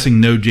 I'm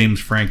guessing no James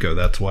Franco.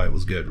 That's why it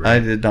was good, right? I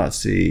did not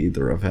see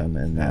either of him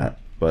in that,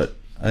 but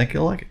I think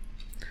you'll like it.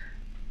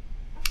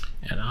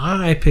 And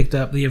I picked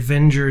up the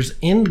Avengers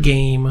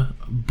Endgame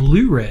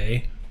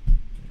Blu-ray.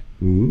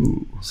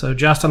 Ooh. So,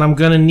 Justin, I'm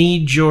going to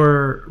need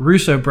your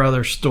Russo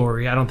brothers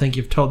story. I don't think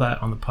you've told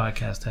that on the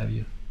podcast, have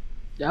you?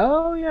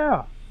 Oh,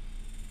 yeah.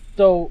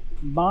 So,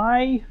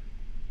 my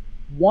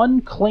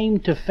one claim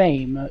to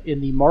fame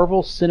in the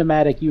Marvel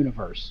Cinematic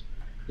Universe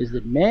is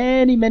that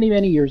many, many,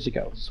 many years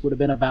ago, this would have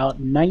been about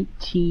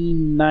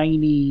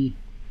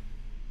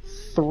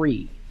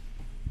 1993,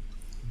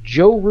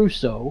 Joe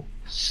Russo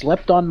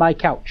slept on my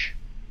couch.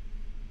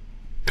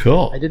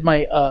 Cool. I did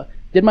my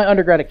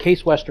undergrad at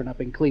Case Western up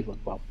in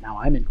Cleveland. Well, now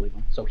I'm in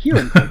Cleveland, so here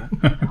in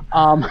Cleveland.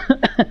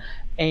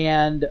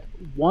 And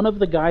one of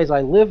the guys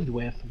I lived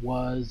with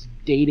was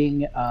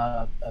dating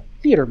a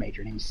theater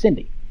major named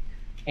Cindy.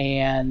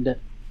 And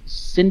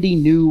Cindy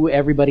knew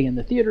everybody in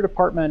the theater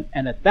department,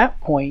 and at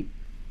that point,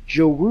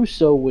 Joe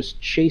Russo was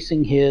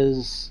chasing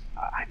his,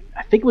 I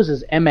think it was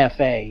his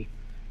MFA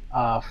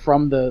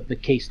from the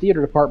Case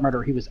Theater Department,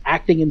 or he was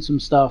acting in some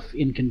stuff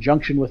in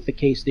conjunction with the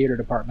Case Theater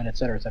Department, et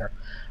cetera, et cetera.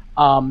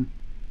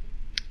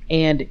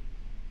 And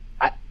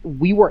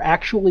we were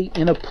actually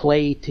in a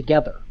play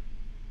together,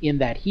 in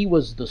that he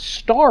was the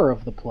star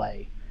of the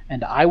play,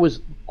 and I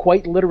was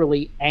quite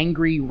literally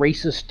angry,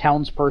 racist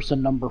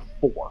townsperson number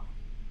 4.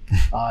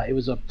 It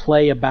was a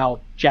play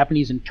about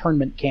Japanese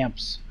internment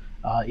camps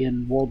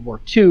in World War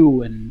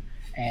II,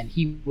 and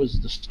he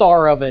was the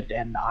star of it,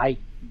 and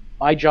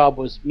my job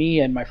was, me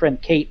and my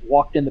friend Kate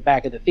walked in the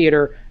back of the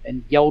theater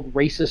and yelled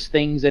racist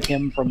things at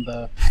him from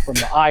the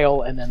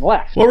aisle, and then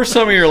left. What were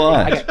some of your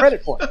lines? I got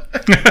credit for it.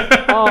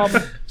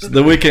 So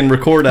that we can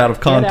record out of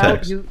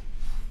context.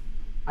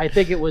 I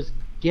think it was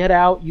 "Get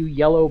out, you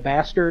yellow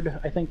bastard."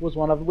 I think was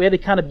one of them. We had to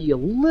kind of be a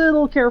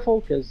little careful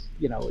because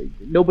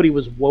nobody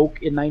was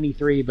woke in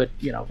 '93, but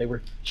they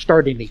were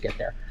starting to get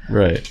there.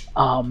 Right.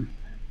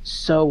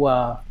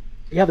 So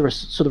there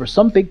was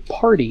some big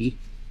party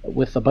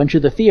with a bunch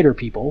of the theater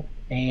people,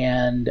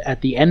 and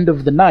at the end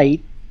of the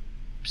night,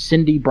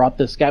 Cindy brought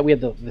this guy. We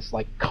had this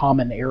like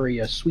common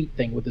area suite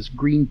thing with this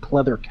green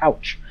pleather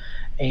couch,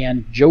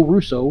 and Joe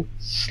Russo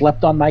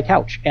slept on my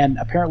couch and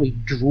apparently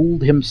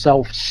drooled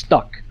himself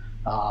stuck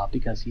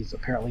because he's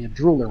apparently a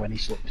drooler when he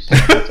sleeps.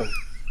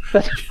 So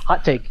That's a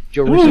hot take.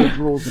 Joe Russo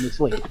drools in his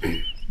sleep.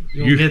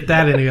 You don't get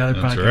that any other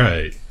That's podcast.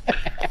 right.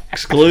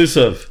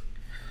 Exclusive.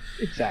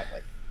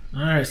 Exactly.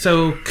 All right,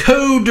 so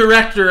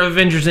co-director of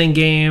Avengers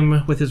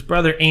Endgame with his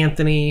brother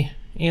Anthony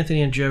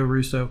and Joe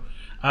Russo.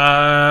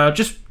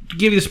 Just to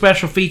give you the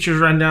special features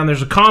rundown,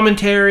 there's a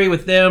commentary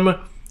with them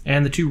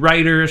and the two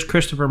writers,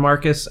 Christopher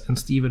Marcus and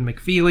Stephen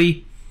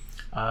McFeely.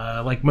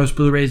 Like most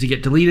Blu-rays, you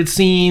get deleted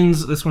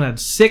scenes. This one had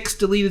 6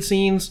 deleted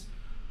scenes.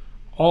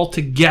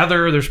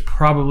 Altogether, there's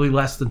probably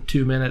less than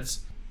 2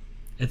 minutes.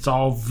 It's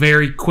all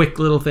very quick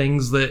little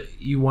things that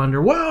you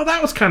wonder, well,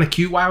 that was kind of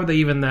cute. Why would they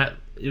even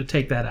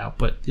take that out?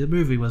 But the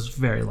movie was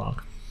very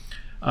long.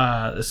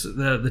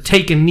 The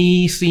take a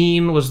knee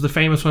scene was the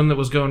famous one that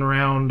was going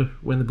around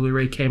when the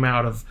Blu-ray came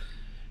out of,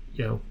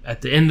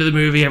 at the end of the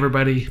movie,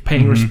 everybody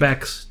paying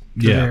respects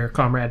to their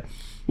comrade.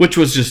 Which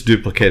was just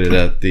duplicated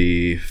at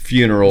the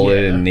funeral.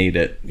 They didn't need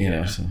it,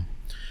 So.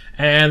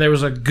 And there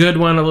was a good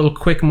one, a little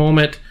quick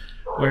moment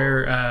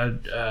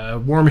where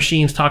War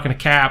Machine's talking to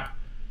Cap,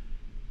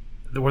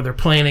 where they're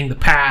planning the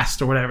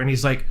past or whatever, and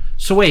he's like,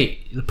 "So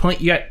wait,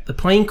 the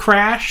plane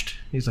crashed?"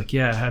 He's like,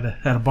 "Yeah, it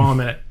had a bomb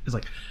in it." He's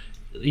like,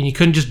 "And you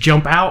couldn't just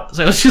jump out?"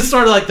 So it's just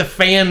sort of like the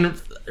fan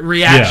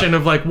reaction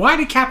of like, "Why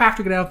did Cap have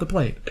to get out of the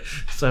plane?"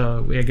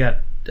 So we got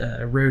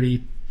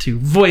Rhodey to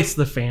voice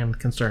the fan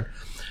concern.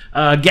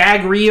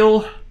 Gag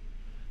reel,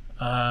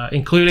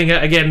 including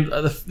again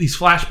these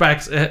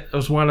flashbacks. It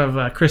was one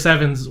of Chris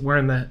Evans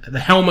wearing the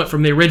helmet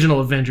from the original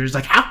Avengers.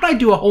 Like, how could I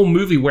do a whole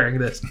movie wearing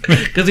this?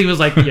 Because he was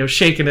like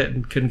shaking it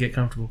and couldn't get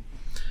comfortable.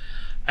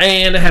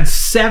 And it had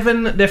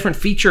 7 different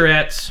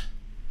featurettes,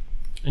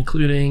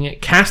 including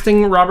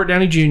casting Robert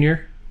Downey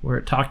Jr., where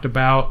it talked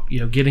about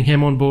getting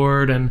him on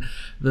board, and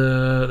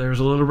there was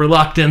a little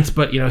reluctance,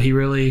 but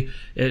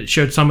it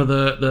showed some of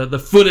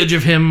the footage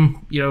of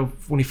him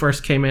when he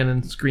first came in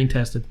and screen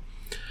tested.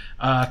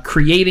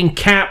 Creating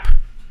Cap,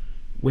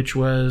 which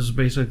was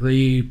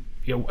basically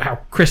how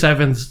Chris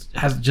Evans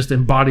has just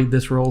embodied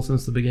this role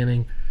since the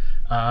beginning.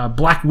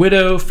 Black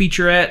Widow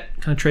featurette,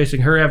 kind of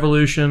tracing her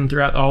evolution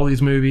throughout all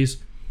these movies.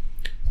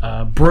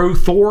 Bro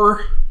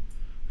Thor,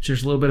 which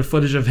there's a little bit of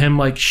footage of him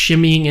like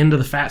shimmying into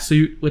the fat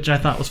suit, which I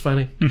thought was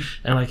funny,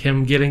 and like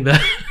him getting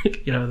the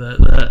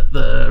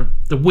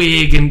the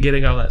wig and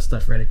getting all that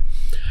stuff ready.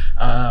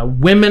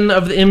 Women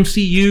of the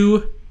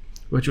MCU,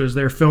 which was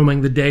they're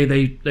filming the day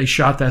they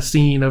shot that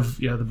scene of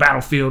the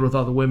battlefield with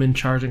all the women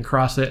charging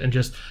across it and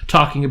just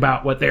talking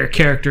about what their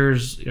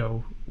characters,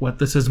 what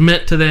this has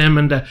meant to them,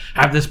 and to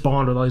have this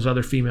bond with all these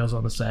other females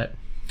on the set.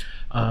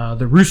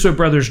 The Russo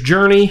brothers'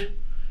 journey,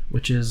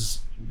 which is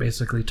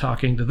basically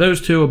talking to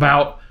those two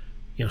about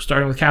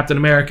starting with Captain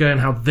America and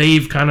how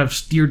they've kind of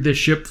steered this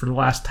ship for the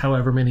last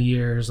however many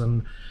years,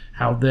 and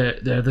how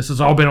this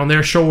has all been on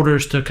their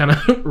shoulders to kind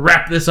of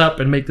wrap this up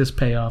and make this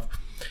pay off.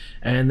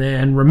 And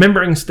then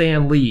Remembering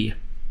Stan Lee,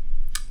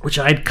 which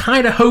I'd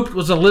kind of hoped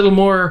was a little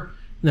more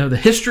the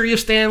history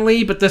of Stan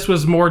Lee, but this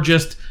was more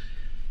just,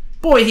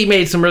 boy, he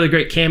made some really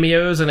great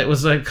cameos, and it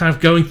was like kind of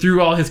going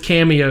through all his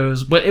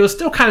cameos, but it was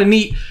still kind of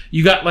neat.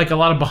 You got like a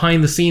lot of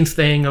behind the scenes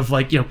thing of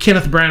like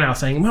Kenneth Branagh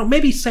saying, well,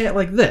 maybe say it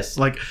like this,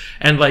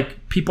 and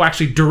people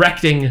actually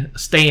directing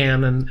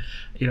Stan, and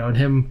and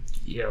him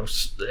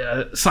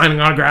signing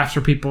autographs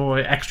for people,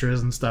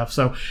 extras and stuff.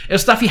 So it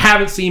was stuff you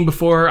haven't seen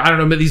before. I don't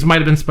know, but these might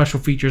have been special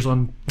features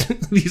on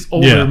these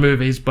older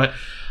movies, but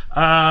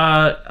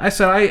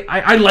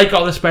I like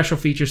all the special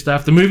feature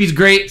stuff. The movie's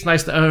great, it's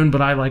nice to own,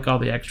 but I like all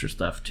the extra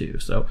stuff too.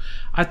 So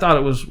I thought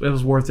it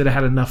was worth it. It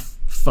had enough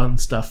fun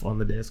stuff on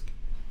the disc.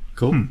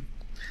 Cool.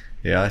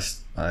 Yeah,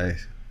 I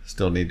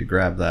still need to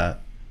grab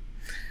that.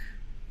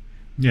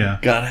 Yeah,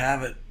 gotta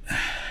have it.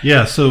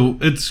 Yeah, so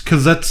it's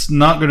because that's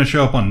not going to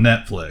show up on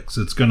Netflix.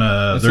 They're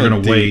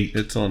going to wait.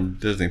 It's on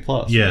Disney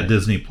Plus. Yeah, right?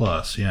 Disney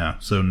Plus. Yeah,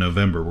 so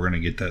November we're going to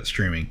get that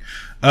streaming.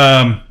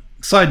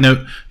 Side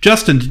note,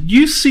 Justin, did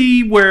you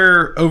see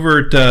where over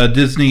at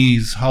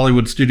Disney's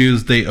Hollywood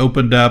Studios they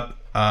opened up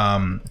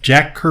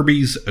Jack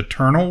Kirby's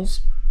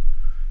Eternals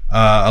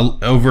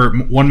over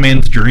One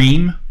Man's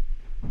Dream?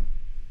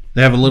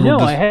 They have a little.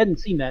 No, I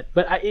hadn't seen that,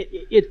 but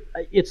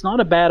it's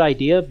not a bad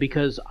idea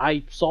because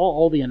I saw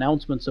all the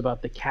announcements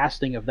about the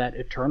casting of that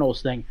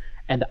Eternals thing,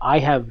 and I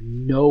have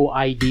no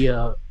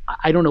idea.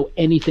 I don't know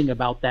anything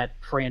about that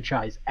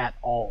franchise at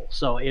all.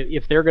 So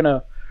if they're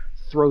gonna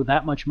throw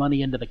that much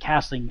money into the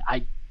casting,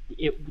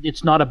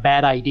 it's not a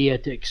bad idea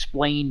to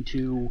explain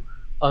to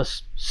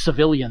us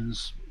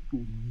civilians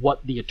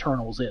what the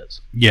Eternals is.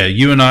 Yeah,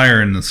 you and I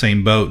are in the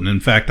same boat, and in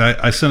fact,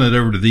 I sent it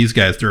over to these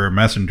guys through a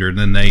messenger, and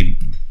then they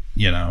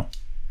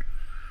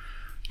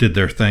did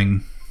their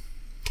thing.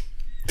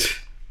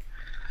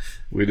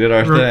 We did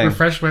our thing.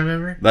 Refresh my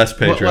memory. That's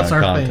Patreon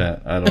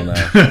content. Thing? I don't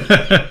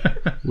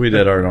know. We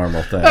did our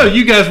normal thing. Oh,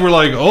 you guys were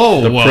like,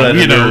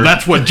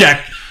 that's what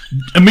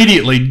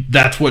immediately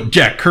that's what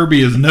Jack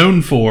Kirby is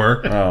known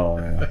for. Oh,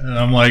 yeah. And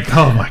I'm like,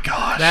 oh my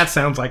gosh. That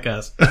sounds like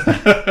us.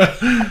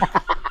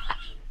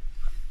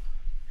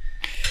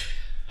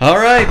 All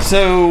right,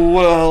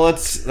 so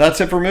that's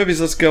it for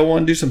movies. Let's go on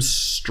and do some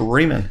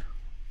streaming.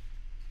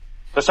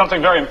 There's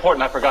something very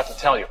important I forgot to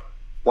tell you.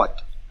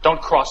 What?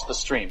 Don't cross the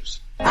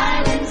streams.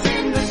 Islands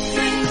in the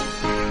stream,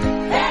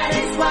 that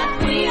is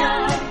what we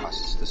are.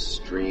 Cross the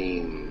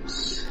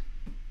streams.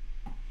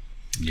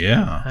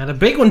 Yeah. And a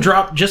big one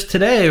dropped just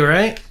today,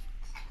 right?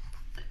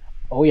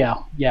 Oh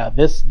yeah.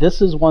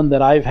 This is one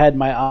that I've had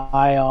my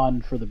eye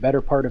on for the better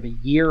part of a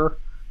year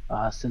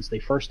since they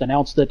first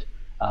announced it.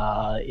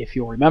 If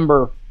you'll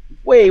remember,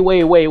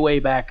 way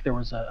back, there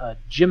was a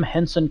Jim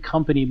Henson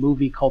Company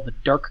movie called The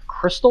Dark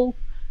Crystal,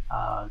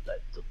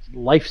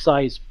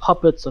 life-size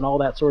puppets and all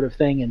that sort of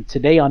thing. And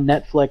today on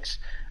Netflix,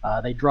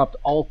 they dropped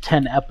all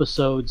 10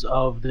 episodes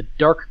of The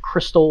Dark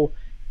Crystal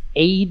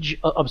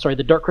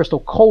The Dark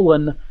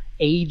Crystal :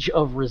 Age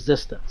of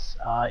Resistance.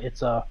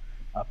 It's a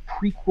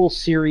prequel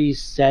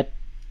series set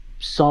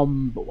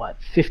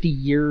 50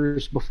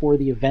 years before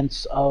the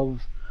events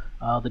of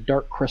the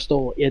Dark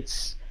Crystal.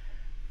 It's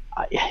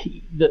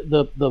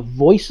the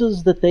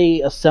voices that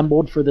they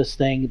assembled for this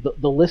thing.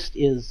 The list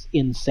is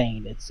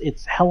insane.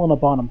 It's Helena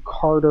Bonham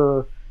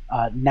Carter,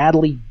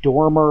 Natalie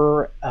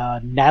Dormer,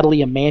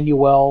 Natalie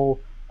Emanuel,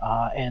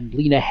 and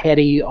Lena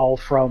Headey, all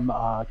from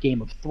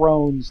Game of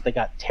Thrones. They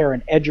got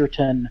Taron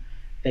Egerton.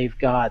 They've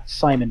got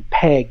Simon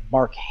Pegg,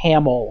 Mark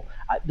Hamill.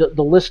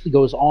 The list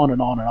goes on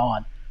and on and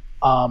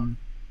on.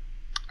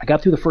 I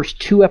got through the first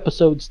 2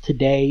 episodes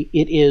today.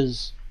 It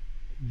is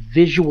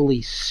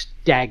visually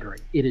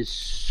staggering. It is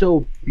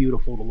so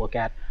beautiful to look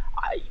at.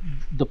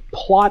 The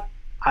plot,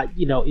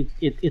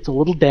 it's a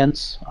little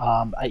dense.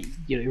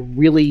 It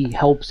really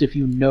helps if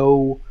you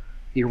know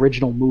the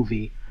original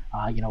movie.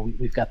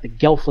 We've got the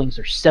Gelflings.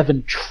 There's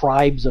 7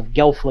 tribes of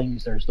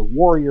Gelflings. There's the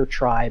warrior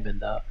tribe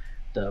and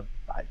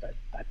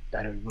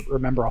I don't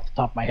remember off the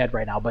top of my head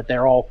right now, but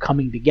they're all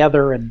coming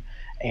together, and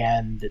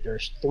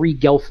there's 3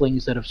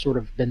 Gelflings that have sort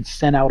of been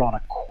sent out on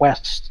a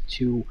quest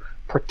to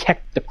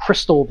protect the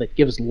crystal that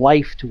gives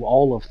life to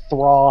all of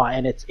Thra,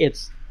 and it's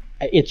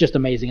just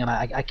amazing, and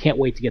I can't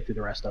wait to get through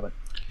the rest of it.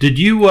 Did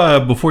you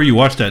before you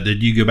watched that?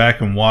 Did you go back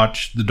and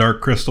watch The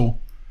Dark Crystal,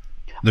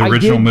 the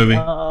original movie?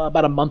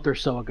 About a month or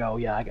so ago.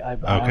 Yeah, I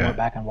went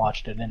back and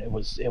watched it, and it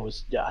was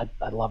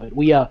I love it.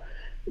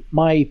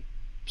 My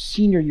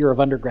senior year of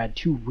undergrad,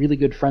 2 really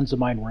good friends of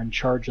mine were in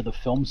charge of the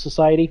film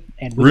society,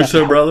 and we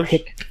Russo brothers.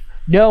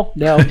 No,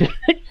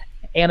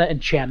 Anna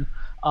and Chen.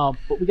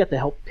 But we got to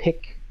help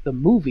pick the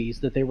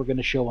movies that they were going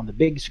to show on the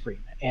big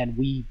screen, and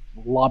we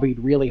lobbied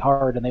really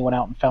hard, and they went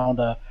out and found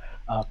a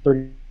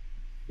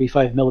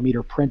 35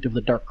 millimeter print of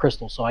The Dark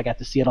Crystal, so I got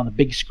to see it on the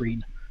big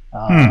screen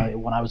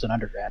when I was an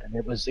undergrad, and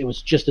it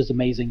was just as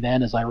amazing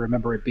then as I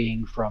remember it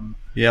being from.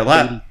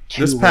 Yeah,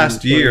 this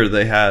past year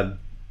they had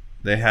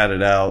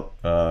it out.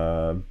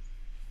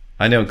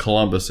 I know in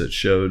Columbus it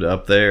showed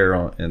up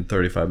there in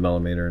 35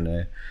 millimeter,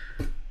 and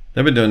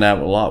they've been doing that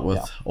a lot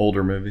with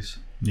older movies.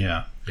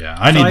 Yeah.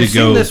 I need to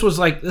go. This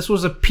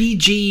was a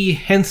PG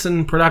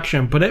Henson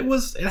production, but it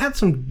had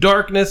some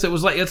darkness.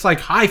 It's like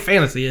high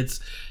fantasy. It's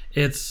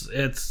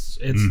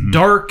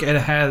dark. It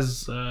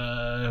has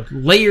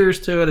layers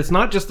to it. It's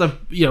not just a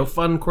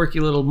fun, quirky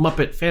little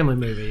Muppet family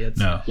movie.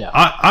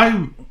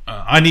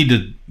 I need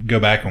to go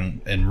back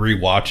and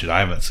rewatch it. I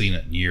haven't seen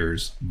it in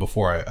years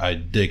before I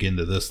dig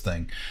into this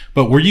thing.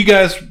 But were you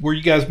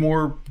guys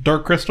more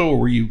Dark Crystal, or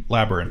were you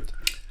Labyrinth?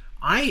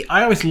 I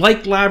always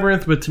liked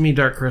Labyrinth, but to me,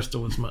 Dark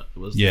Crystal was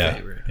the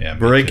favorite. Yeah.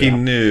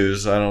 Breaking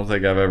news: I don't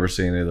think I've ever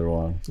seen either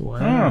one.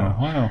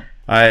 Wow.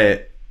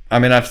 I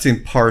mean, I've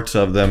seen parts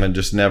of them and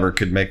just never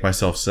could make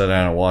myself sit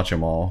down and watch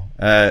them all.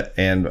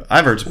 And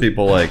I've heard some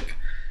people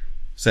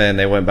saying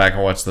they went back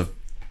and watched the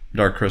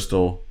Dark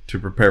Crystal to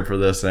prepare for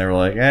this, and they were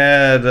like,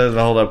 it doesn't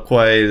hold up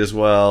quite as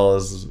well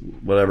as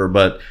whatever.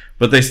 But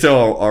they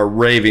still are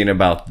raving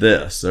about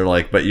this. They're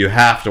like, but you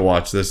have to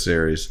watch this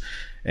series.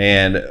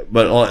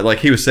 But like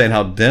he was saying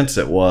how dense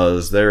it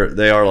was,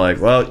 they are like,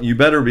 well, you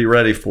better be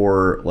ready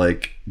for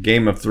like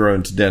Game of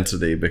Thrones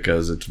density,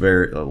 because it's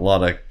a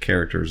lot of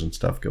characters and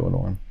stuff going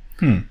on.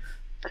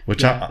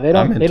 Which they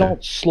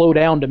don't slow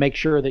down to make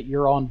sure that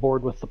you're on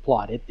board with the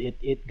plot.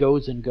 It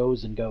goes and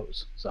goes and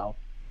goes. So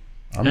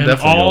I'm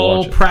definitely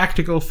all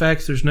practical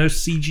effects. There's no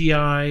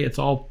CGI. It's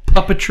all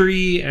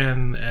puppetry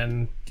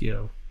and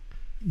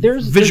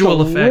There's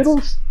visual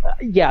effects.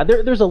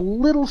 There's a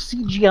little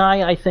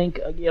CGI. I think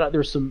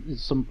there's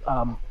some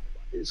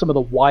of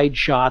the wide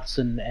shots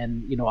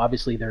and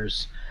obviously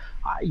there's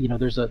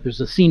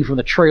a scene from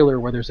the trailer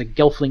where there's a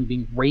Gelfling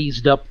being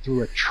raised up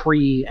through a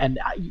tree, and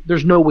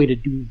there's no way to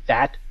do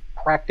that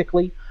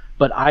practically.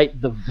 But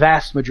the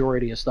vast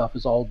majority of stuff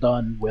is all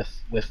done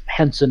with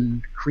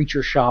Henson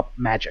Creature Shop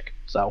magic.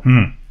 So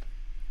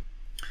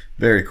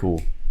very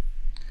cool.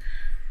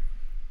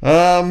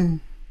 I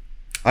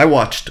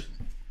watched.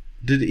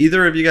 Did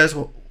either of you guys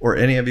or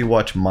any of you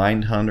watch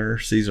Mindhunter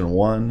season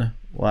 1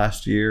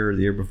 last year or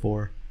the year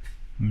before?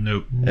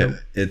 Nope.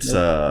 It's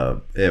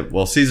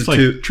season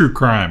 2, like true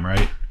crime,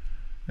 right?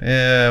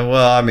 Yeah.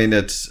 Well, I mean,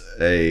 it's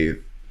a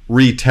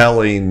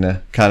retelling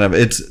kind of.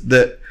 It's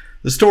the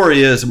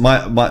story is the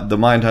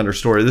Mindhunter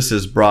story. This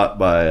is brought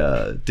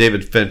by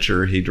David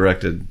Fincher. He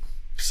directed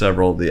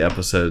several of the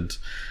episodes.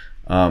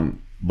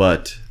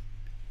 But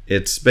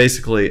it's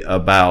basically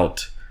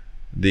about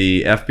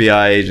the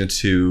FBI agents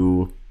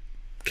who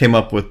came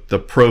up with the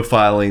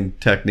profiling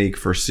technique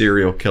for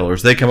serial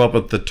killers. They come up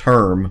with the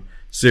term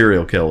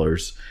serial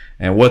killers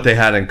and what they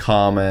had in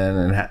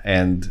common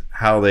and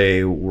how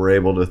they were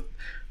able to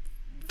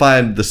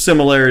find the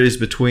similarities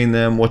between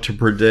them, what to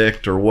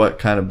predict or what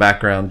kind of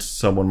background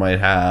someone might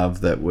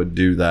have that would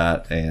do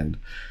that. And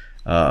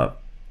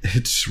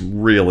it's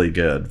really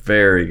good,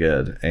 very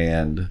good.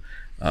 And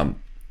I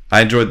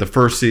enjoyed the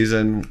first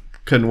season.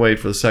 Couldn't wait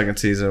for the second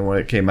season. When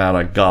it came out,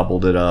 I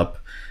gobbled it up.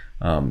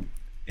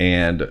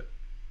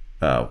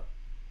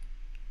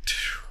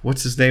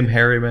 What's his name?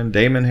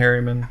 Damon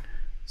Harriman.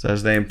 Is that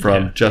his name?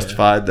 From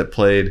Justified. That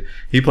played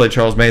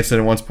Charles Manson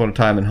at once upon a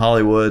time in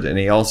Hollywood, and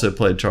he also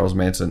played Charles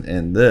Manson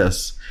in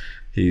this.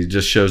 He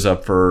just shows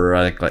up for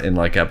in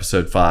like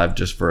episode 5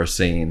 just for a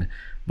scene,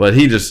 but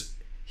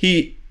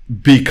he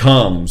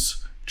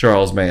becomes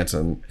Charles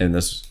Manson in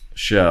this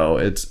show.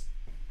 It's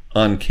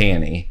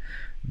uncanny,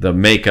 the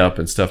makeup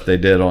and stuff they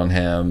did on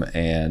him,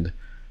 and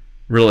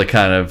really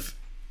kind of,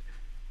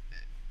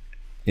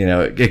 you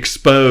know,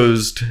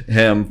 exposed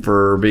him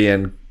for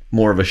being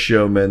more of a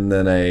showman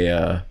than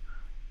a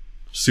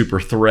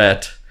super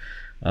threat.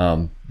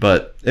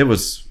 But it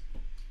was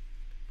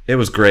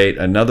great.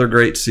 Another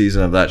great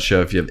season of that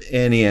show. If you have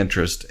any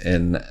interest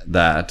in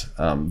that,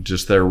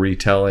 just their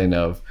retelling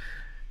of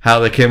how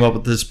they came up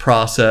with this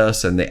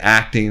process, and the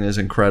acting is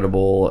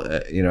incredible.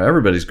 You know,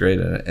 everybody's great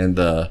in it,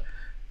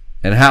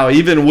 and how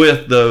even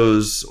with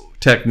those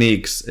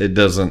techniques, it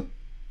doesn't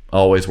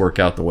always work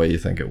out the way you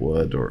think it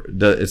would, or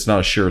it's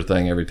not a sure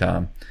thing every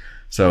time.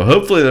 So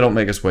hopefully they don't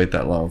make us wait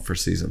that long for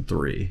season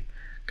 3,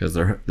 because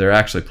they're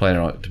actually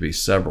planning on it to be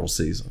several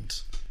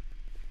seasons.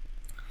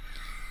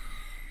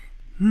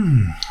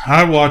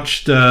 I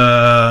watched,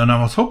 and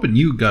I was hoping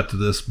you got to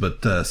this,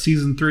 but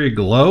season 3 of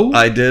Glow?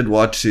 I did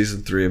watch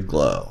season 3 of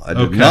Glow. I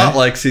did not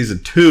like season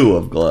 2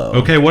 of Glow.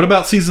 Okay, what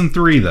about season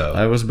 3, though?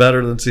 It was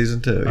better than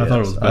season 2. I thought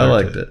it was better. I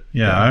liked it.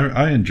 Yeah,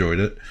 I enjoyed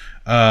it.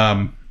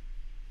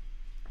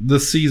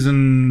 This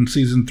season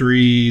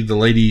 3, the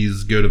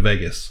ladies go to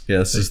Vegas. Yeah,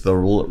 this is the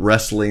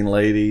wrestling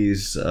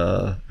ladies.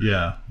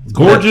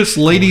 Gorgeous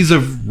ladies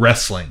of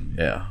wrestling.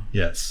 Yeah.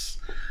 Yes.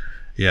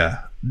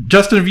 Yeah.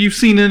 Justin, have you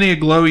seen any of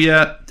Glow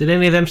yet? Did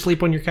any of them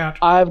sleep on your couch?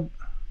 I've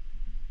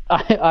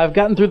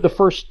gotten through the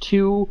first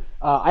 2.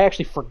 I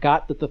actually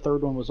forgot that the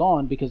third one was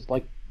on because,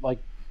 like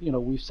you know,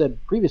 we've said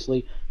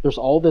previously, there's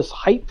all this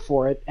hype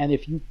for it, and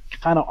if you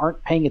kind of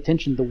aren't paying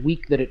attention the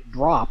week that it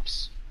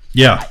drops,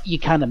 you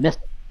kind of miss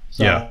it.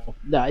 So,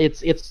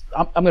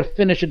 I'm going to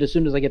finish it as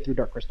soon as I get through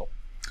Dark Crystal.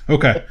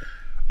 Okay.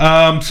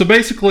 So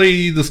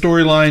basically, the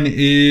storyline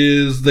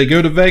is they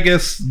go to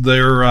Vegas.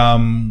 They're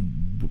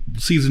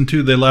season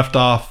 2. They left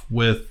off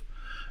with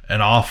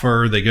an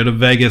offer. They go to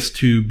Vegas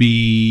to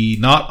be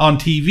not on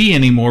TV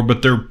anymore,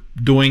 but they're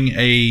doing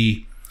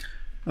a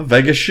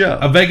Vegas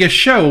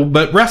show,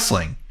 but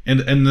wrestling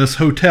in this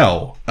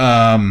hotel.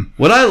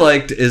 What I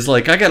liked is,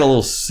 like, I got a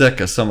little sick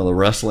of some of the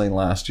wrestling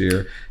last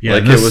year. Yeah,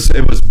 like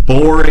it was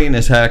boring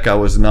as heck. I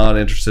was not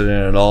interested in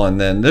it at all. And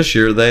then this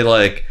year they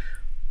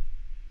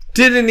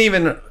didn't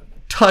even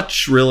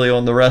touch really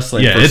on the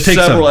wrestling for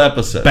several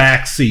episodes.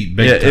 Backseat,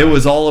 big time. It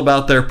was all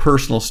about their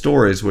personal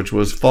stories, which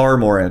was far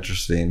more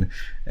interesting.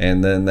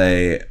 And then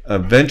they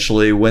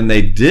eventually, when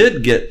they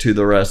did get to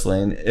the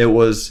wrestling, it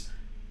was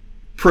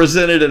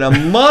presented in a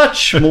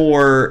much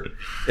more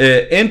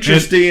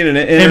interesting and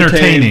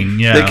entertaining.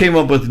 Yeah, they came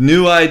up with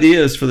new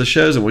ideas for the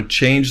shows and would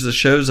change the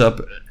shows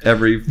up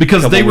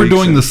because they were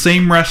doing the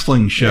same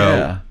wrestling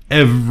show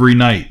every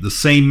night, the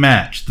same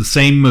match, the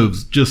same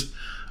moves. Just,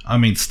 I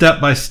mean, step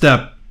by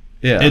step.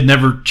 Yeah, it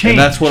never changed. And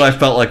that's what I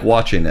felt like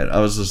watching it. I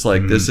was just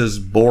like, this is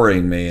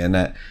boring me, and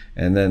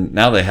then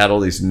now they had all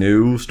these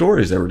new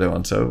stories they were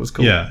doing, so it was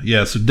cool.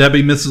 Yeah. So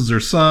Debbie misses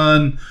her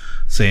son.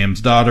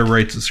 Sam's daughter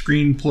writes a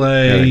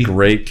screenplay. And a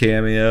great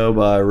cameo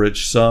by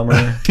Rich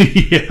Sommer.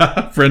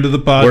 Friend of the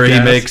podcast. Where he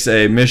makes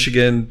a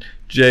Michigan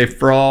J.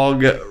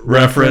 Frog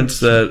reference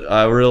that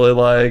I really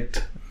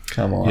liked.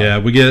 Come on. Yeah,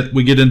 we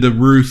get into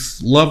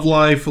Ruth's love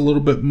life a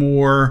little bit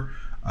more.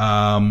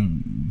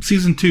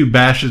 Season 2,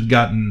 Bash has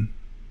gotten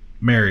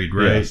married,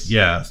 right? Yes.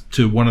 Yeah,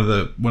 to one of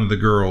the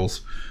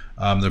girls.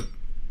 The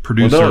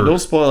producer. Well, don't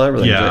spoil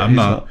everything. Yeah, I'm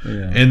not.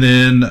 And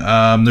then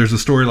there's a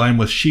storyline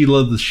with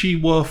Sheila the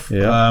She-Wolf.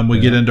 We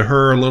get into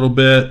her a little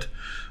bit,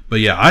 but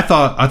yeah, I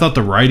thought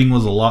the writing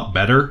was a lot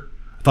better.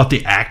 I thought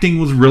the acting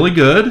was really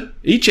good.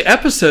 Each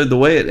episode, the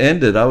way it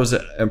ended, I was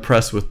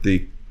impressed with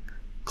the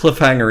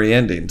cliffhangery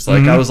endings.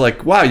 Like, I was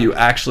like, wow, you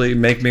actually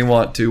make me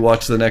want to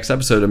watch the next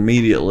episode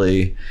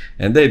immediately,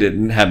 and they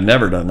have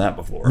never done that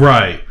before.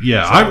 Right.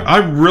 Yeah. So, I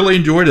really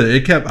enjoyed it.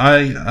 It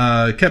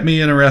kept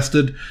me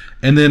interested.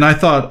 And then I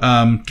thought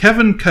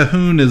Kevin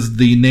Cahoon is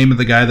the name of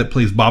the guy that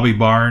plays Bobby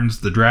Barnes,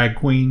 the drag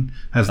queen,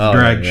 has the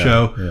drag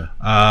show. Yeah.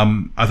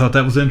 I thought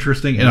that was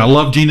interesting. And I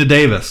love Gina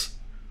Davis.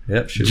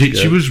 Yep,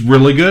 she was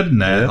really good in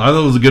that. Yep. I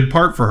thought it was a good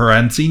part for her. I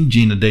hadn't seen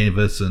Gina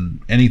Davis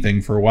in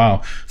anything for a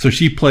while. So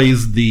she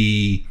plays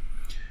the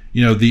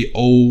the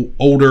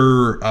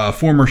older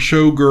former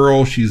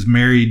showgirl. She's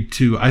married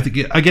to, I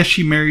guess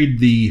she married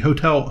the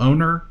hotel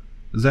owner.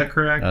 Is that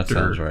correct? That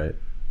sounds right.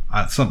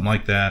 Something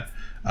like that.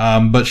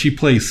 But she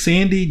plays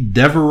Sandy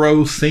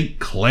Devereaux St.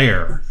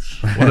 Clair.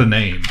 What a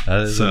name.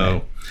 That is a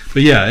name.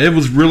 But yeah, it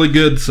was really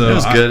good. So it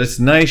was good. It's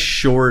nice,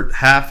 short,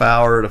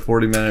 half-hour to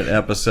 40-minute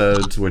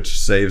episodes, which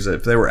saves it.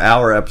 If they were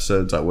hour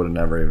episodes, I would have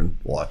never even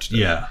watched it.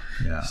 Yeah.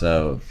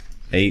 So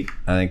 8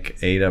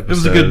 episodes. It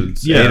was a good,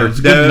 it was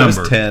a good number.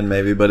 It was 10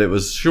 maybe, but it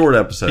was short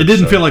episodes. It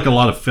didn't feel like a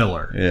lot of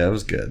filler. Yeah, it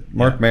was good.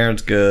 Mark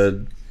Maron's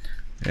good.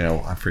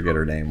 I forget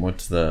her name.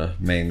 What's the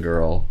main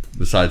girl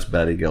besides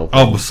Betty Gilpin?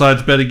 Oh,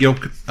 besides Betty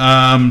Gilpin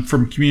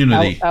from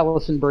Community.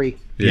 Alison Brie.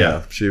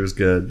 Yeah, she was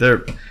good.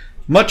 They're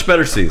much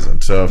better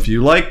season. So if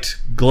you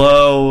liked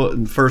Glow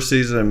in the first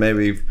season and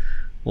maybe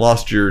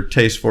lost your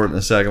taste for it in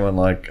the second one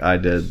like I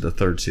did, the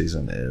third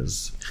season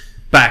is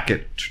back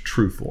at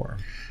true form.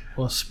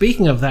 Well,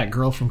 speaking of that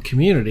girl from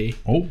Community,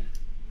 one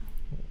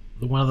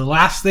of the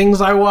last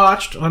things I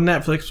watched on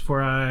Netflix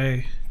before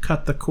I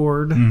cut the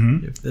cord,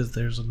 if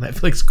there's a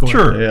Netflix cord.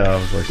 Sure. Yeah, I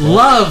was like,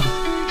 Love.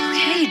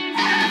 Okay.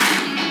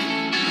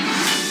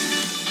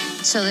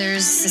 So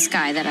there's this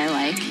guy that I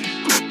like.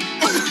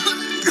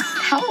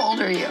 How old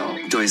are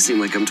you? Do I seem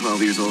like I'm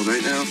 12 years old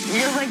right now?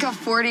 You're like a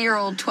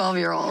 40-year-old,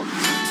 12-year-old.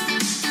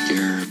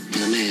 You're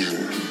a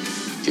man.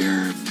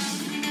 You're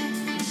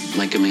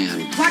like a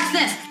man. Watch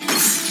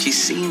this. She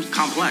seemed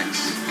complex.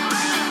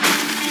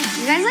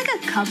 You guys like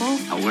a couple?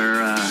 We're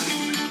a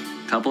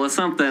couple of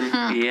something.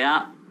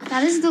 Yeah.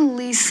 That is the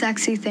least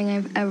sexy thing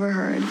I've ever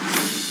heard.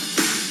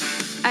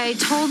 I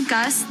told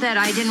Gus that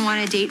I didn't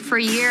want to date for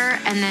a year,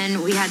 and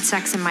then we had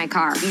sex in my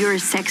car. You're a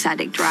sex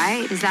addict,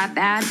 right? Is that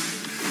bad?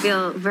 I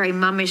feel very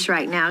mummish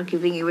right now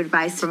giving you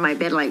advice from my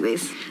bed like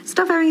this.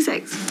 Stop having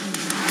sex.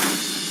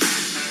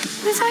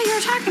 That's how you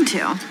were talking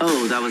to.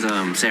 Oh, that was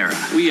Sarah.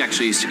 We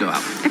actually used to go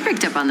out. I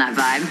picked up on that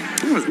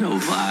vibe. There was no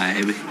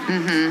vibe.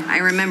 I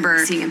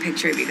remember seeing a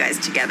picture of you guys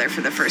together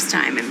for the first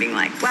time and being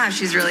like, wow,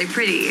 she's really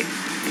pretty.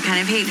 I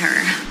kind of hate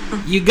her.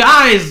 You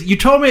guys, you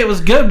told me it was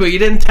good, but you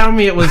didn't tell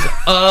me it was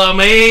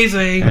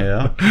amazing.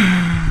 Yeah.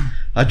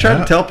 I try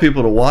to tell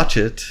people to watch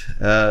it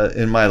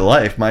in my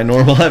life, my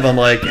normal life. I'm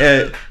like,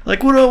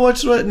 what do I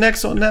watch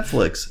next on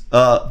Netflix?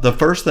 The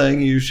first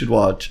thing you should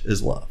watch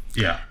is Love.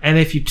 Yeah. And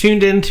if you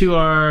tuned into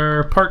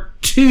our part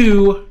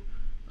 2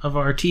 of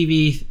our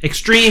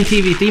Extreme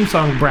TV theme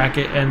song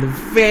bracket, and the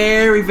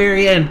very,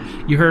 very end,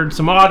 you heard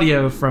some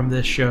audio from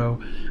this show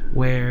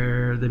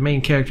where the main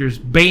character's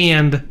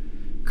band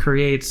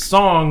creates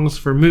songs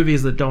for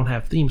movies that don't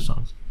have theme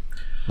songs.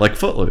 Like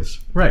Footloose.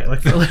 Right,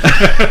 like Footloose.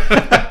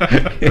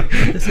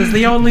 This is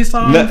the only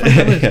song.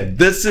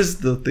 This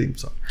is the theme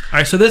song. All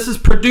right, so this is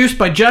produced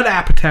by Judd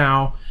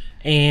Apatow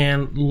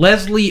and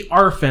Leslie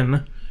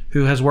Arfin,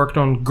 who has worked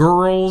on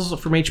Girls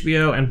from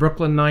HBO and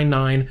Brooklyn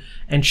Nine-Nine,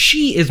 and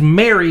she is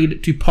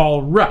married to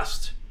Paul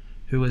Rust,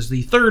 who is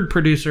the third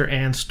producer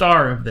and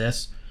star of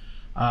this.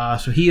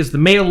 So he is the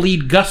male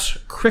lead, Gus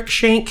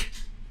Cruikshank,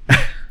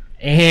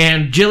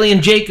 and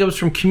Jillian Jacobs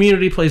from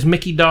Community plays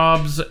Mickey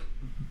Dobbs,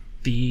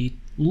 the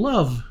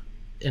love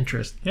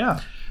interest. Yeah.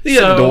 The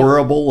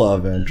adorable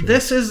love interest.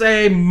 This is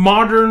a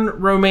modern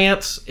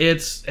romance.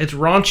 It's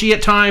raunchy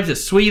at times,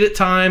 it's sweet at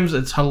times,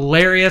 it's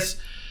hilarious.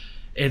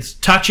 It's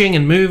touching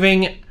and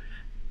moving,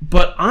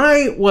 but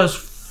I was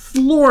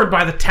floored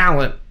by the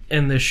talent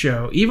in this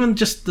show. Even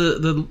just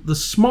the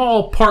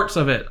small parts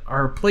of it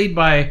are played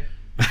by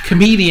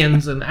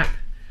comedians and. I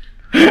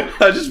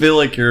just feel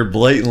like you're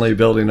blatantly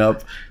building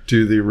up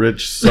to the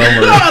Rich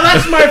Sommer. No,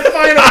 that's my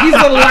final. He's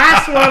the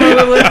last one on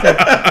the list.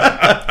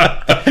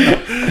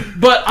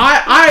 But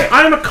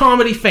I'm a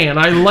comedy fan.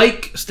 I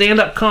like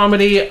stand-up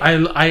comedy.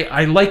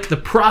 I like the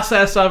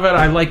process of it.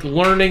 I like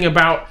learning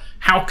about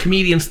how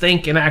comedians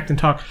think and act and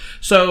talk.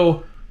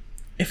 So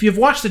if you've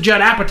watched the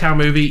Judd Apatow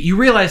movie, you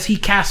realize he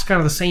casts kind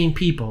of the same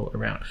people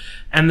around.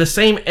 And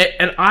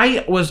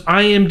I was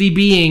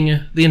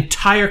IMDbing the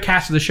entire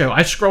cast of the show.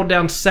 I scrolled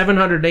down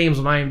 700 names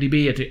on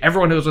IMDb to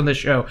everyone who was on this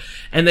show,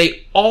 and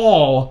they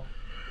all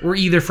were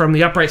either from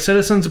the Upright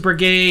Citizens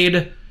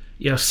Brigade,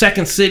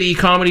 Second City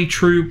Comedy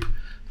Troupe,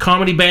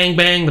 Comedy Bang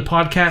Bang, the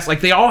podcast. Like,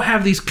 they all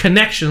have these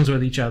connections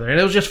with each other. And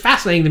it was just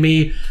fascinating to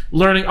me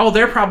learning,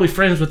 they're probably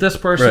friends with this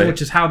person, right,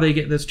 which is how they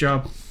get this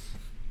job.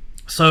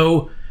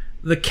 So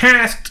the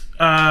cast,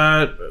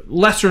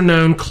 lesser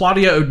known,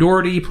 Claudia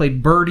O'Doherty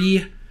played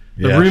Birdie,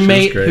 the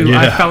roommate who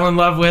I fell in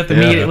love with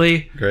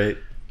immediately. Great.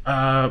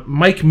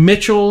 Mike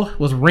Mitchell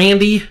was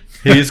Randy.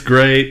 He's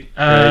great.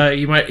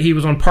 He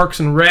was on Parks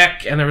and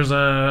Rec, and there was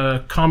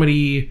a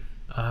comedy,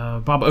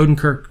 Bob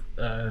Odenkirk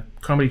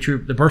comedy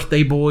troupe, The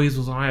Birthday Boys,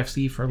 was on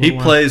IFC for a little while.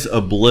 He plays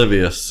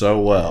oblivious so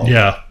well.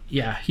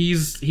 Yeah,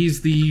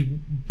 he's the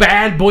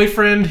bad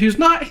boyfriend who's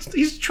not.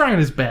 He's trying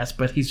his best,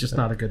 but he's just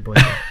not a good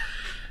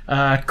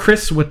boyfriend.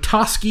 Chris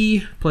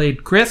Witowski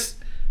played Chris.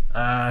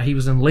 He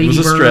was in Lady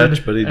Bird,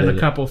 stretch, but he did and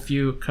a couple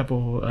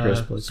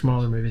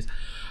smaller movies.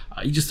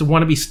 You just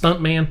want to be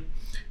stuntman.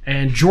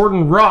 And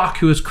Jordan Rock,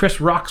 who is Chris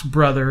Rock's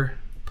brother,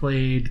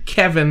 played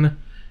Kevin,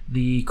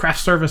 the craft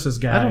services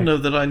guy. I don't know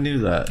that I knew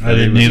that. I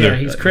didn't either. Yeah,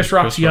 he's Chris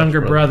Rock's younger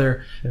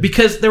brother.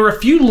 Because there were a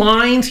few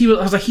lines I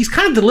was like, he's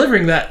kind of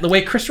delivering that the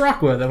way Chris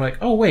Rock would. I'm like,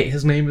 oh wait,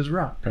 his name is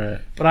Rock. Right.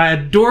 But I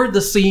adored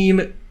the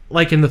scene,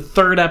 like in the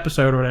 3rd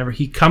episode or whatever.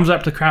 He comes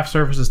up to craft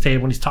services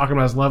table when he's talking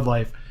about his love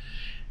life,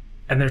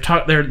 and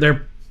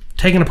they're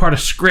taking apart a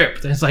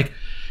script, and it's like,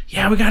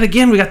 yeah, we got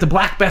the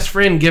black best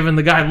friend giving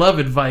the guy love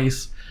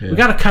advice. Yeah. We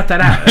got to cut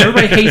that out.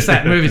 Everybody hates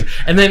that in movies.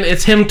 And then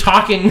it's him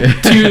talking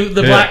to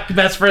the black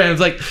best friend.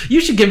 It's like, you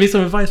should give me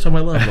some advice on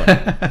my love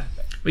life.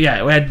 But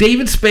yeah, we had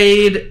David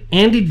Spade,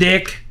 Andy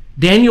Dick,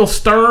 Daniel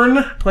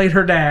Stern played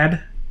her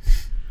dad,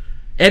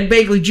 Ed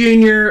Begley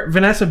Jr.,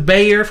 Vanessa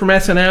Bayer from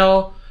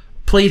SNL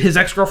played his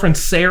ex-girlfriend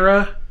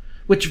Sarah,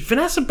 which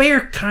Vanessa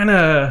Bayer kind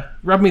of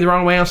rubbed me the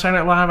wrong way on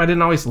Saturday Night Live. I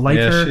didn't always like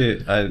her.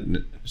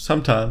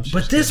 Sometimes.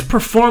 But this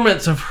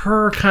performance of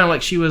her, kind of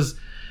like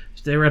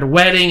they were at a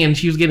wedding and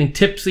she was getting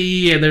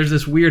tipsy and there's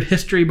this weird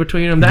history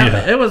between them.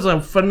 It was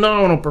a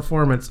phenomenal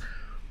performance.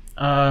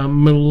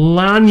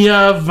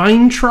 Melania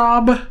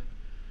Weintraub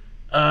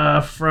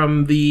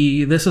from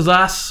the This Is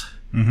Us.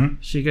 Mm-hmm.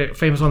 She got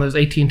famous on those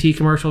AT&T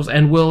commercials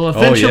and will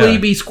eventually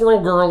be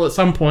Squirrel Girl at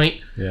some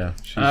point. Yeah.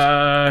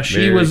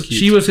 She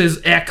was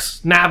his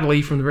ex,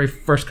 Natalie, from the very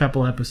first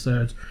couple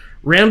episodes.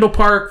 Randall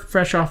Park,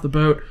 fresh off the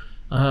boat.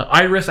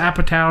 Iris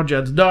Apatow,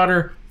 Judd's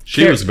daughter.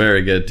 She was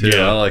very good too.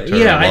 Yeah. I liked her a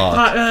lot. I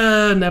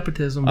thought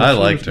nepotism. I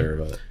liked her,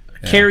 but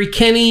Carrie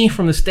Kenny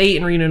from The State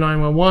and Reno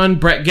 911.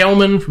 Brett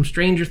Gelman from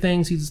Stranger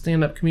Things. He's a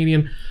stand-up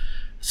comedian.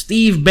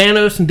 Steve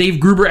Banos and Dave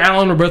Gruber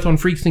Allen were both on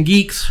Freaks and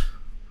Geeks,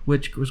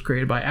 which was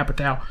created by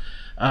Apatow.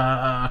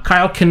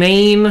 Kyle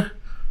Kinane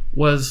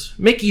was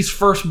Mickey's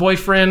first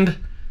boyfriend.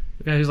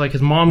 The guy who's like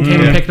his mom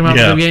came and picked him up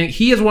at the beginning.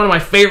 He is one of my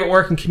favorite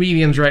working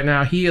comedians right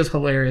now. He is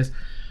hilarious.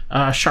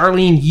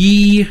 Charlene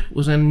Yee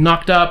was in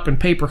Knocked Up and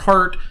Paper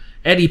Heart.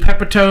 Eddie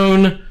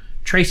Pepitone,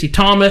 Tracy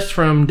Thomas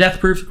from Death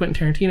Proof, the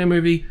Quentin Tarantino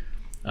movie.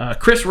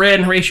 Chris Redd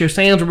and Horatio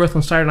Sands were both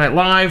on Saturday Night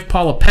Live.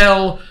 Paula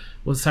Pell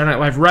was a Saturday Night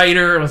Live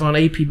writer, was on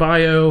AP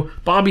Bio.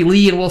 Bobby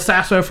Lee and Will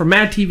Sasso from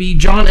Mad TV.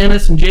 John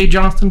Ennis and Jay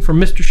Johnston from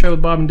Mr. Show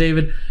with Bob and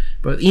David.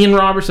 Both Ian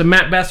Roberts and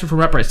Matt Besser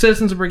from Upright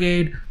Citizens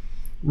Brigade.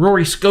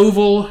 Rory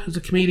Scovel is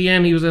a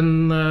comedian. He was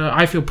in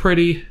I Feel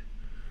Pretty.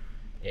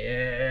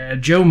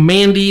 Joe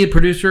Mandy, the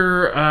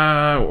producer,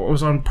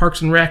 was on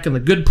Parks and Rec and The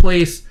Good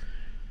Place.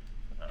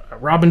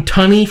 Robin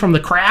Tunney from The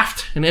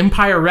Craft and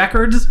Empire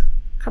Records.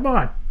 Come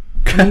on.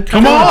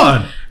 Come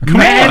on.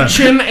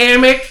 Madchen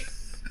Amick.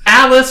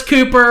 Alice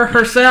Cooper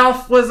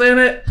herself was in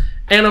it.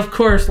 And of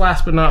course,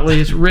 last but not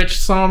least, Rich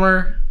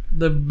Sommer,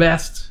 the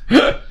best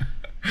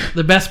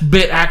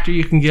bit actor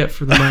you can get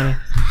for the money.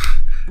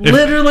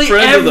 Literally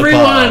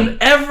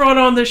everyone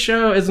on this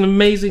show is an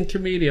amazing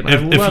comedian.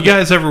 If you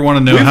guys ever want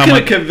to know how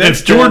much,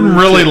 if Jordan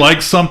really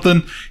likes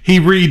something, he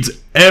reads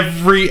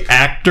every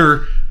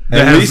actor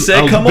that and we has say,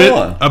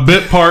 a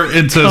bit part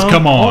and says,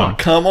 "Come on."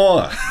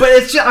 But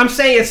it's just, I'm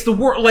saying it's the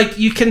word. Like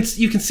you can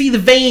see the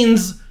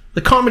veins,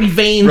 the comedy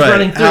veins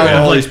running through it.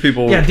 All these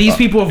people. Yeah, these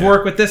people have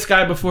worked with this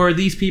guy before.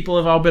 These people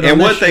have all been. And on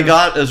what this they show.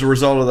 got as a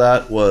result of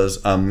that was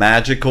a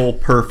magical,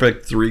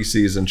 perfect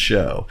 3-season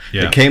show.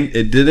 Yeah.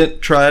 It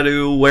didn't try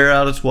to wear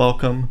out its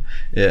welcome.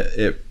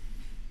 It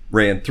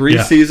ran 3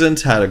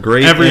 seasons, had a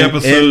great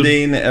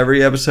ending.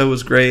 Every episode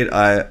was great.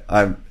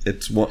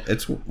 It's one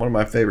of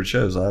my favorite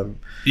shows. I'm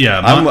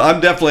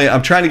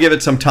trying to give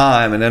it some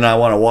time, and then I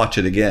want to watch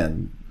it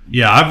again.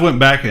 Yeah, I've went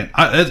back and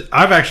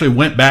I've actually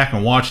went back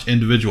and watched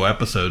individual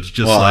episodes.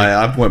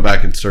 I've went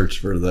back and searched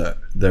for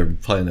they're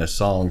playing their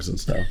songs and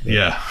stuff.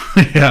 Yeah,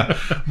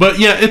 but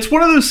yeah, it's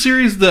one of those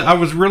series that I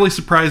was really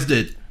surprised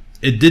it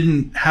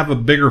didn't have a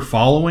bigger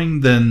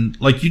following than,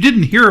 like, you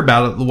didn't hear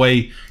about it the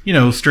way,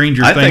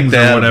 Stranger Things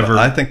or whatever.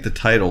 I think the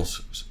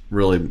titles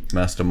really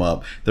messed them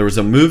up. There was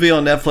a movie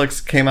on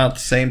Netflix that came out at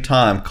the same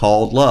time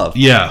called Love.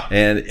 Yeah,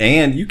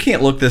 and you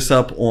can't look this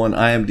up on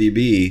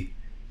IMDb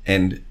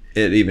and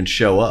it even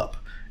show up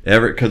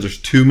because there's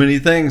too many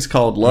things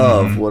called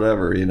Love,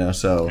 whatever,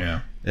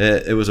 so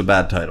it was a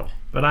bad title.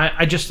 But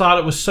I just thought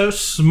it was so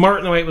smart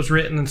in the way it was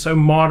written and so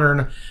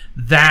modern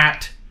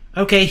that,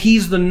 okay,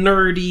 he's the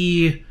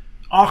nerdy,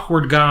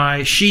 awkward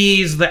guy,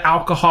 she's the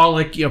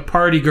alcoholic,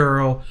 party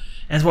girl,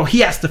 as well. He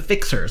has to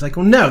fix her. It's like,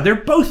 well, no, they're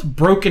both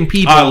broken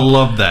people. I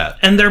love that.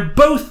 And they're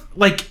both,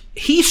 like,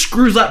 he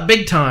screws up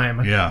big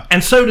time. Yeah.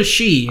 And so does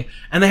she.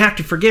 And they have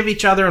to forgive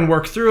each other and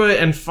work through it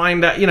and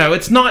find out,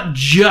 it's not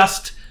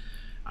just,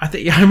 I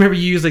remember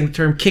you using the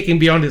term kicking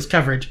beyond his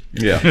coverage.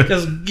 Yeah.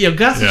 Because,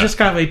 Gus is just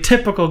kind of a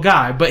typical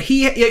guy. But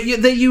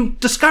you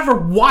discover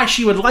why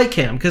she would like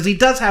him, because he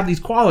does have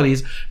these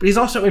qualities, but he's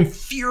also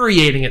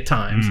infuriating at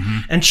times. Mm-hmm.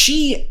 And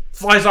she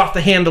flies off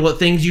the handle at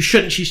things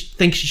she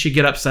thinks she should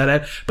get upset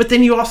at. But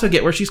then you also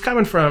get where she's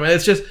coming from. And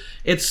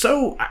it's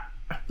so...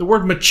 The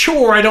word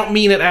mature, I don't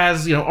mean it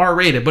as,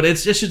 R-rated, but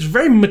it's just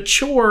very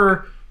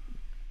mature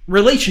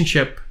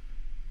relationship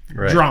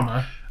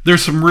drama.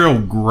 There's some real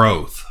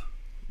growth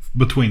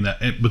between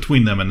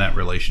them and that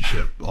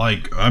relationship.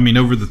 Like,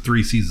 over the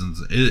 3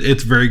 seasons,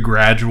 it's very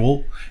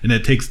gradual and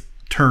it takes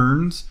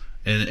turns,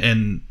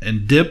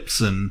 and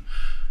dips and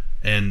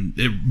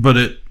it, but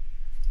it.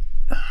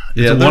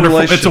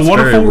 It's a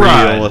wonderful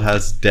ride. It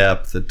has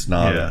depth. It's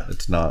not. Yeah.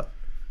 It's not.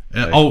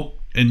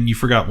 And you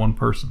forgot one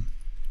person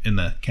in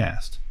the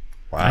cast.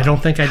 Wow. I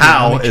don't think I did.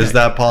 How is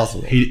that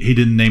possible? He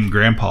didn't name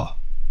Grandpa,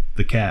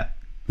 the cat.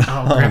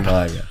 Oh, Grandpa.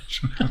 My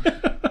gosh.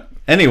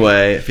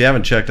 Anyway, if you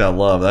haven't checked out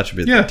Love, that should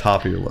be at the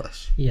top of your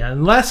list. Yeah,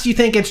 unless you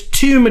think it's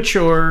too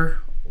mature.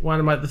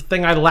 The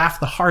thing I laughed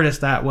the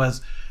hardest at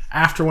was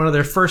after one of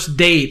their first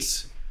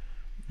dates.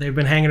 They've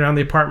been hanging around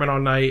the apartment all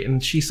night,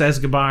 and she says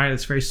goodbye, and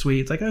it's very sweet.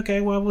 It's like, okay,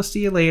 well, we'll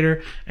see you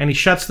later. And he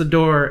shuts the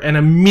door and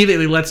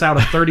immediately lets out a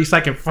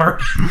 30-second fart.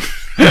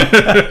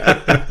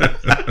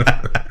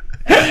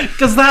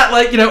 Because that,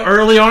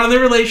 early on in the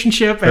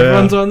relationship,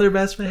 everyone's on their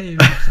best behavior.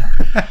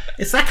 So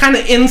it's that kind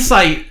of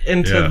insight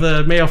into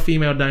the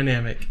male-female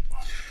dynamic.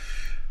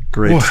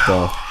 Great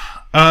stuff.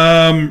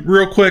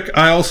 Real quick,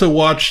 I also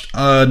watched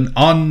on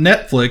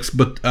Netflix,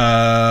 but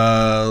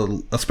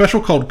a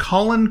special called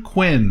Colin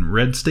Quinn,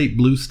 Red State,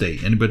 Blue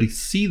State. Anybody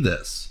see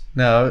this?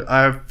 No,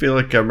 I feel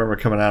like I remember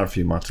coming out a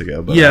few months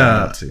ago, but I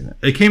have not seen it.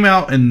 It came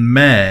out in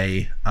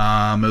May. It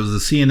was a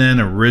CNN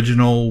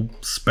original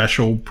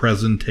special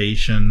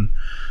presentation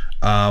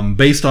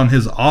based on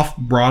his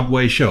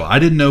off-Broadway show. I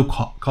didn't know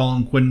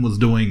Colin Quinn was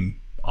doing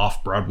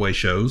off-Broadway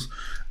shows,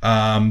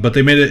 but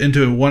they made it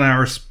into a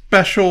 1-hour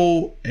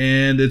special,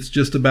 and it's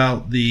just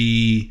about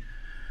the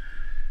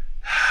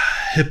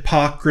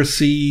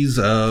hypocrisies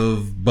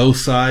of both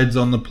sides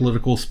on the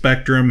political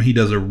spectrum. He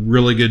does a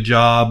really good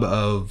job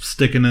of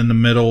sticking in the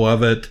middle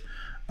of it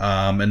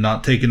and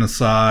not taking a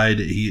side.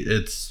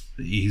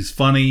 He's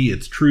funny,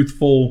 it's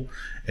truthful,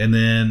 and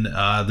then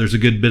there's a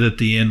good bit at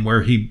the end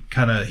where he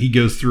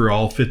goes through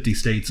all 50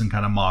 states and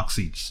kind of mocks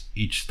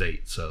each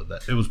state. So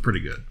that it was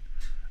pretty good.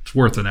 It's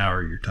worth an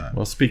hour of your time.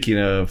 Well, speaking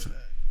of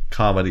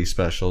comedy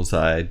specials,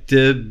 I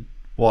did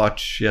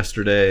watch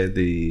yesterday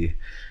the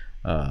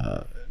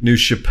new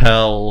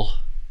Chappelle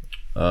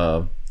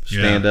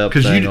stand-up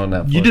thing on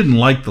Netflix. You didn't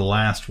like the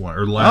last one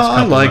or the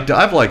last couple.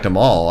 I've liked them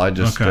all. I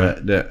just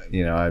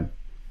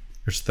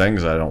there's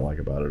things I don't like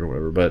about it or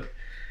whatever, but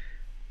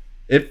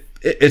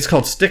it's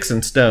called Sticks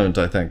and Stones.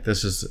 I think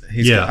this is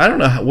I don't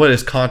know what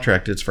his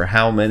contract is for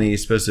how many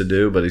he's supposed to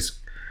do, but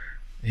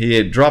he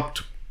had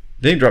dropped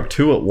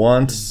 2 at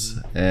once,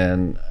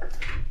 and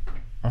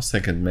I was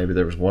thinking maybe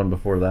there was one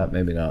before that,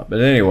 maybe not.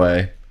 But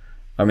anyway,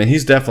 I mean,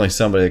 he's definitely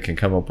somebody that can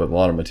come up with a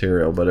lot of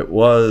material, but it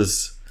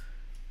was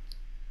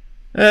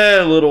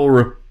a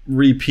little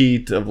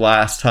repeat of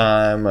last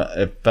time.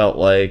 It felt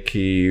like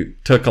he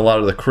took a lot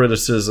of the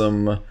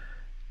criticism.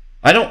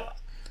 I don't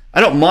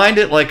mind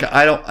it. Like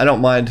I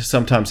don't mind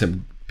sometimes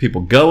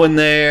people going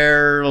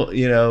there,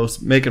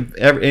 making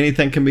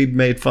anything can be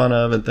made fun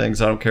of and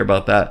things. I don't care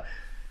about that.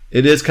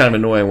 It is kind of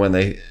annoying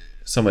when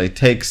somebody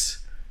takes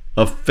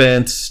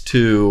offense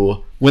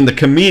to when the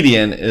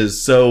comedian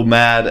is so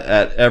mad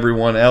at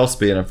everyone else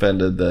being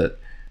offended that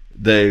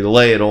they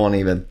lay it on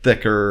even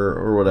thicker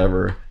or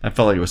whatever. I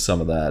felt like it was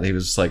some of that. He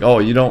was just like, oh,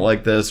 you don't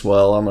like this?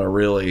 Well, I'm going to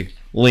really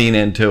lean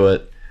into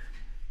it.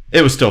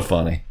 It was still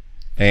funny.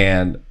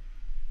 And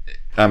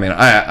I mean,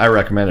 I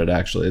recommend it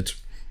actually.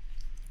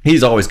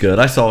 He's always good.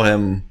 I saw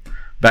him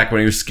back when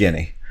he was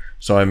skinny.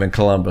 Saw him in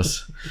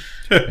Columbus.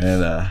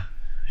 And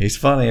he's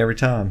funny every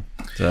time.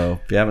 So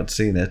if you haven't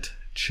seen it,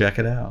 check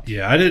it out.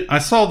 Yeah, I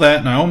saw that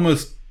and I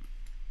almost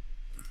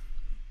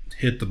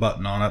hit the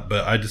button on it,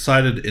 but I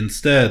decided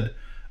instead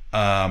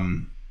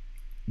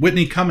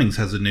Whitney Cummings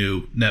has a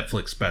new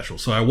Netflix special.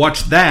 So I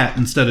watched that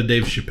instead of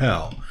Dave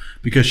Chappelle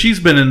because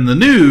she's been in the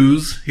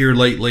news here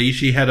lately.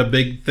 She had a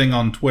big thing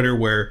on Twitter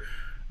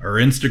or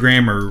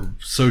Instagram or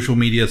social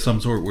media of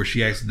some sort where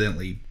she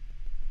accidentally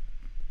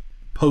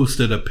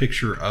posted a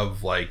picture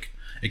of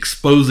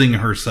exposing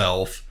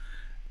herself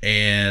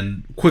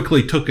and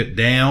quickly took it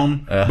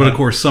down. But of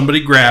course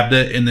somebody grabbed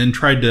it and then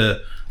tried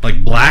to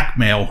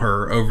blackmail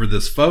her over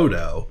this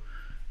photo,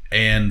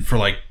 and for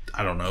I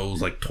don't know, it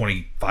was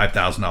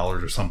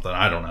 $25,000 or something,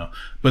 I don't know.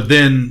 But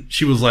then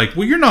she was like,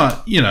 well, you're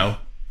not,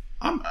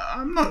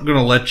 I'm not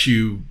gonna let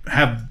you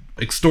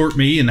extort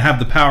me and have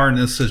the power in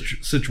this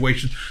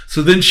situation.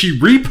 So then she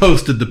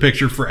reposted the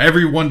picture for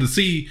everyone to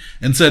see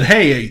and said,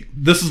 hey,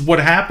 this is what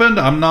happened.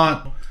 I'm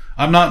not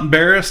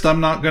embarrassed. I'm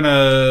not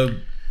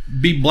gonna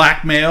be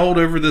blackmailed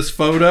over this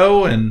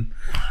photo. And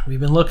we've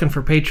been looking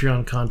for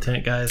Patreon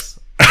content, guys.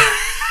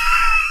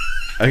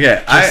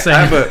 Okay,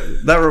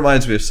 that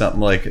reminds me of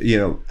something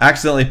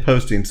accidentally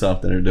posting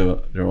something or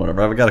doing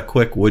whatever. I've got a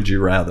quick would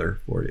you rather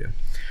for you,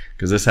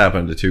 because this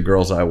happened to 2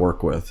 girls I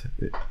work with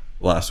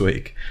last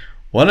week.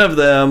 One of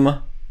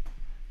them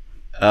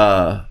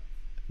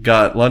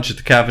got lunch at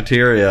the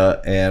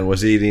cafeteria and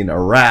was eating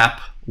a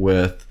wrap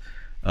with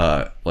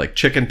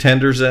chicken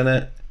tenders in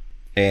it,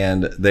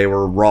 and they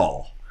were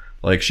raw.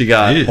 She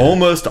got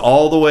almost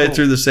all the way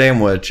through the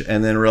sandwich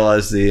and then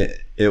realized it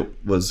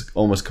was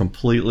almost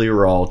completely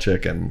raw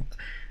chicken.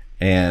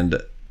 And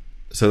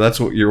so that's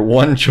what your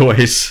one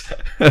choice.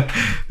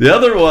 The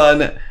other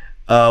one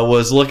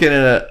was looking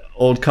at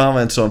old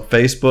comments on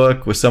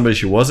Facebook with somebody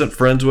she wasn't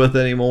friends with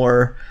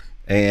anymore,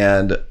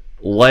 and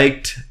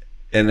liked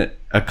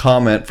a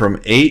comment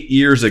from 8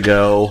 years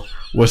ago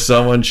with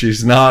someone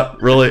she's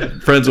not really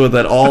friends with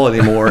at all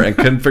anymore, and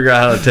couldn't figure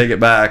out how to take it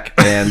back.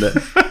 And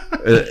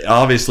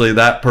obviously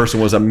that person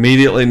was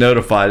immediately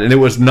notified, and it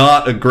was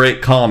not a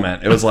great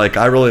comment. It was like,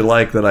 I really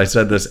like that I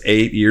said this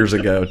 8 years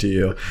ago to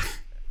you.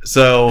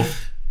 So,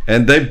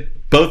 and they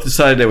both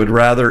decided they would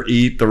rather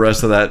eat the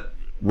rest of that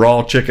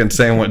raw chicken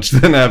sandwich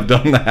than have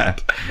done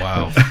that.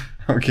 Wow.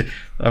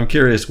 I'm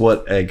curious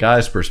what a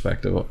guy's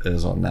perspective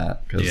is on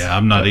that. Yeah,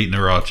 I'm not eating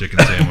a raw chicken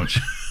sandwich.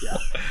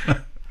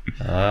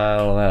 I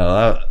don't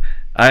know.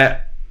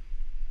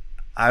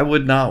 I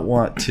would not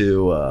want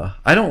to.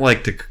 I don't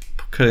like to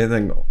put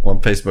anything on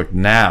Facebook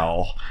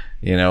now,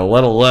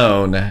 let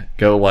alone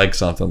go like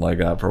something like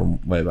that from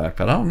way back.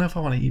 But I don't know if I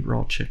want to eat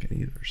raw chicken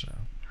either. So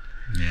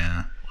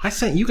yeah. I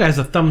sent you guys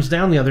a thumbs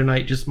down the other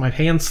night. Just my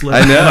hand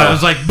slipped. I know. And I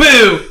was like,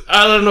 boo!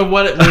 I don't know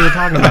what we were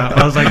talking about.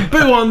 I was like,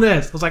 boo on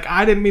this. I was like,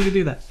 I didn't mean to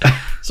do that.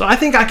 So I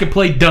think I could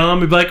play dumb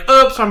and be like,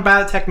 oops, I'm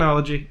bad at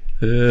technology.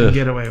 And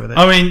get away with it.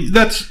 I mean,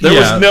 there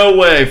was no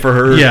way for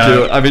her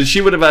to. I mean, she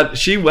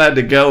had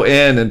to go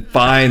in and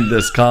find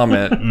this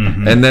comment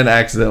and then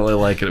accidentally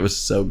like it. It was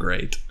so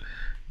great.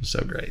 It was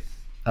so great.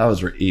 I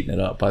was eating it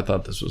up. I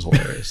thought this was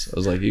hilarious. I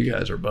was like, you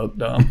guys are both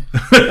dumb.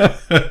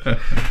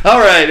 All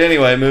right.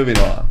 Anyway, moving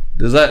on.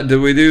 Did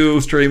we do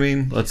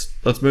streaming? Let's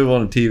move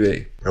on to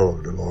TV.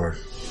 Oh, Dolores.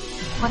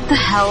 What the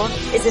hell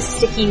is a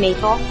sticky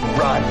maple?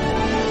 Run,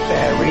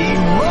 Barry,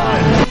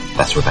 run!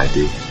 That's what I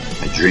do.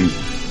 I drink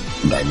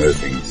and I know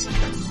things.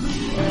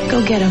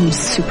 Go get him,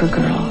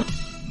 Supergirl.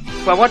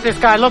 Well, what does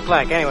this guy look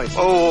like, anyway?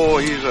 Oh,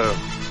 he's a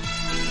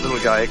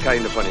little guy,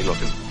 kind of funny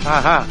looking.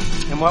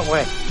 In what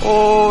way?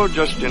 Oh,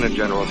 just in a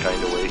general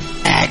kind of way.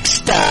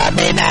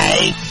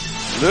 Exterminate!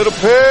 Little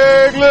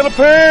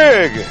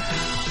pig!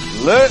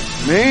 Let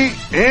me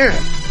in!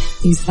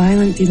 These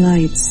violent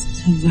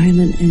delights have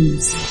violent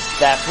ends.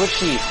 That's what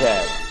she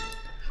said.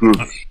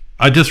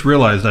 I just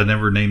realized I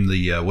never named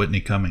the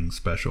Whitney Cummings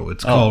special.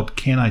 It's called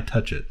Can I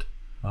Touch It?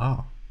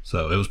 Oh.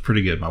 So it was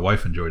pretty good. My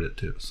wife enjoyed it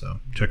too. So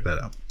check that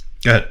out.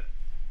 Go ahead.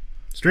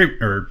 Stream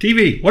or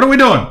TV. What are we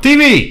doing?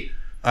 TV!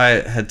 I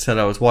had said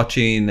I was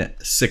watching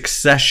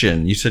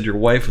Succession. You said your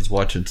wife was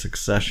watching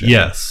Succession.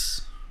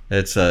 Yes.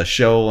 It's a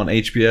show on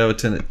HBO.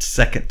 It's in its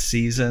second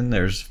season.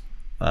 There's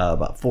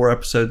about 4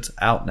 episodes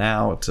out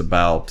now. It's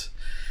about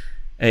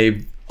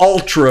a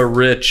ultra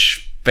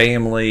rich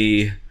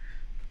family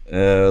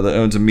that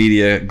owns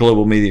a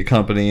global media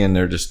company, and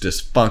they're just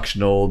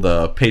dysfunctional.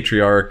 The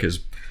patriarch is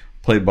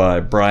played by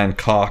Brian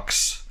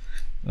Cox,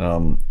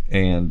 and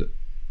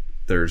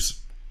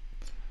he's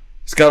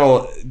got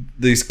all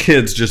these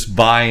kids just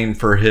vying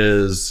for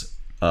his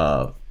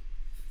love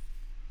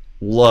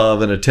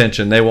and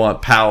attention. They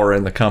want power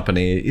in the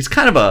company. He's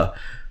kind of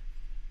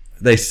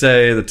they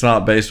say that's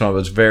not based on it, but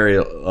it's very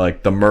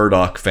like the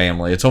Murdoch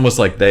family. It's almost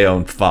like they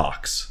own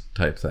Fox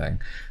type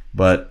thing,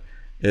 but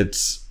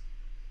it's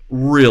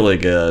really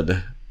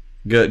good.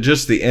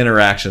 Just the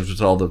interactions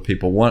with all the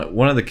people.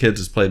 One of the kids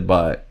is played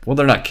by, well,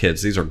 they're not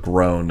kids. These are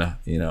grown,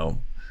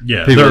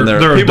 yeah, people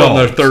they're people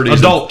adults, in their 30s,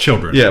 adult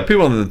children. Yeah,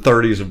 people in their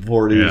 30s and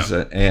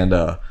 40s,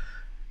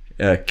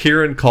 and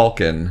Kieran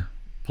Culkin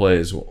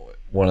plays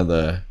one of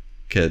the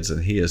kids,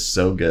 and he is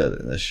so good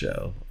in this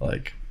show.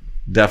 Like,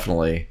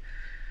 definitely,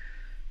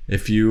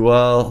 if you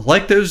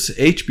like those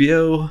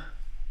HBO,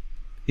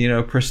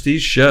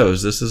 prestige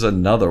shows, this is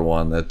another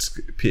one that's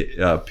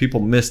people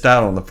missed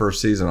out on the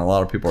first season. A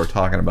lot of people are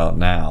talking about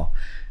now,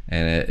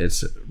 and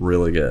it's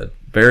really good.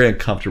 Very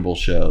uncomfortable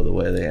show, the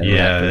way they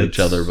interact with each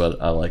other,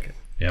 but I like it.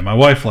 Yeah, my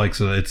wife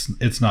likes it.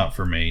 It's not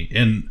for me.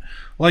 And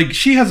like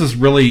she doesn't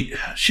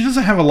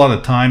have a lot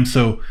of time,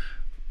 so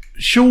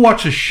she'll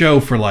watch a show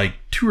for like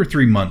 2 or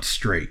 3 months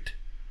straight.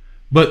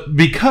 But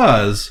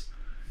because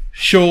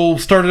she'll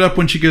start it up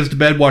when she goes to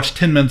bed, watch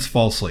 10 minutes,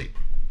 fall asleep.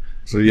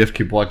 So you have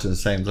to keep watching the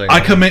same thing. I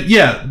come in,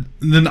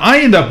 then I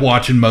end up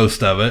watching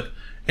most of it,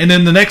 and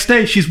then the next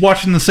day she's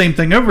watching the same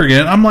thing over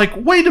again. I'm like,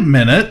 wait a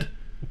minute.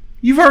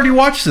 You've already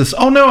watched this.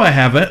 Oh, no, I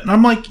haven't. And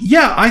I'm like,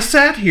 yeah, I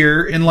sat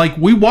here and like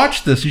we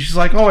watched this. And she's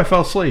like, oh, I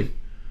fell asleep.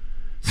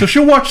 So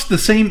she'll watch the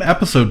same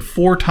episode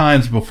 4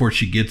 times before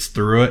she gets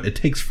through it. It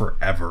takes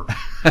forever.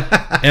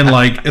 And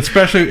like,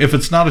 especially if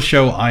it's not a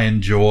show I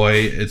enjoy,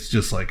 it's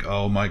just like,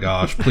 oh my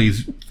gosh,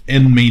 please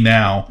end me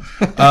now.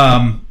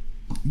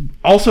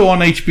 Also on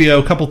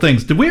HBO, a couple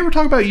things. Did we ever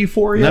talk about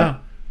Euphoria? No,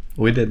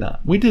 we did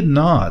not. We did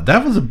not.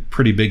 That was a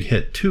pretty big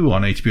hit too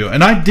on HBO,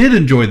 and I did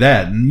enjoy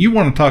that. And you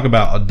want to talk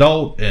about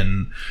adult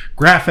and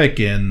graphic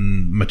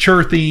and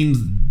mature themes?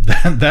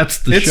 That's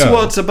the show.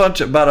 Well, it's about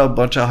a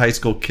bunch of high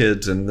school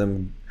kids and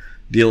them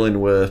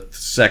dealing with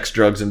sex,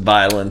 drugs, and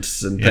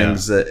violence and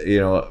things that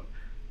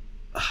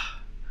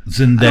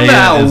Zendaya. I don't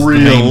know how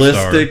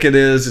realistic it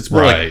is. It's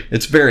more like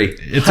it's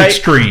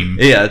extreme.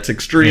 Yeah, it's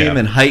extreme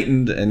and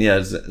heightened. And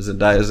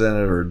Zendaya's in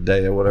it, or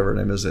Daya, whatever her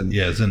name is. And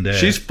Zendaya.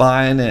 She's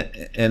fine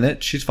in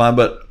it. She's fine,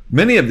 but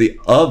many of the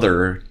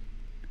other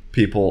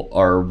people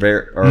are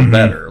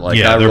better. Like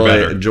I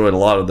really enjoyed a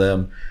lot of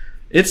them.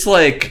 It's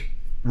like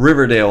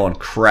Riverdale on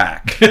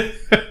crack.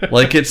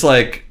 Like it's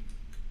like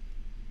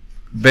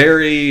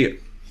very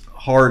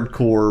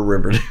hardcore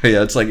Riverdale.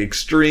 Yeah, it's like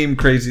extreme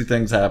crazy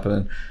things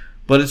happening.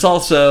 But it's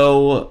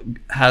also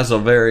has a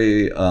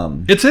very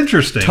it's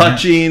interesting,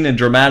 touching and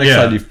dramatic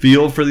side. You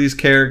feel for these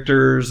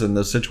characters and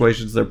the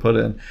situations they're put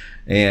in,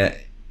 and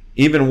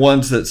even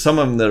ones that some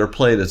of them that are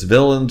played as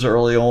villains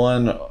early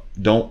on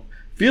don't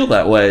feel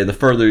that way. The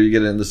further you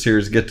get into the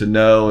series, get to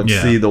know and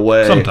see the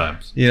way.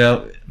 Sometimes,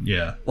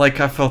 like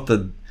I felt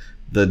the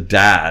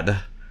dad.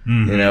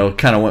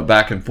 Kind of went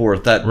back and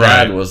forth. That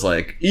dad was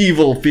like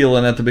evil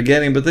feeling at the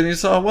beginning, but then you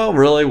saw, well,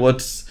 really,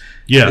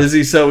 is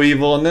he so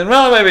evil? And then,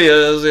 well, maybe he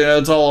is.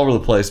 It's all over the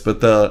place.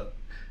 But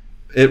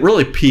it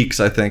really peaks,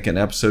 I think, in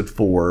episode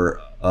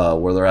 4,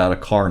 where they're at a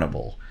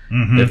carnival.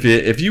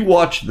 If you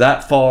watch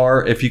that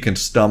far, if you can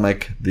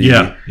stomach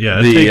the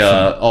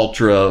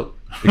ultra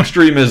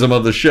extremism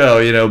of the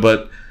show,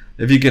 but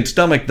if you can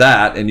stomach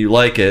that and you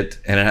like it,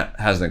 and it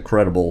has an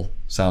incredible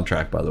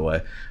soundtrack, by the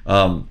way.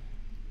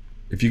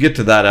 If you get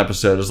to that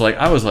episode,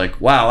 I was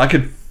like, wow, I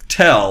could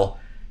tell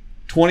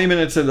 20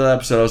 minutes into the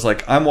episode, I was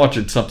like, I'm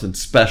watching something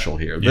special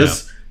here.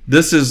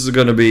 This is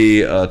going to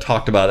be a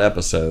talked about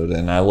episode.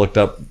 And I looked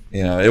up,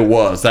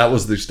 that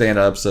was the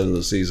standout episode of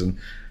the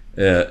season,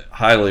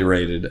 highly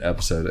rated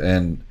episode.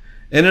 And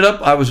ended up,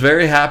 I was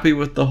very happy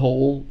with the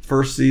whole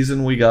first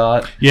season we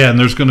got. Yeah, and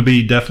there's going to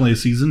be definitely a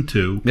season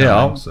 2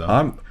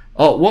 coming,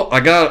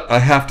 I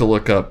have to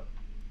look up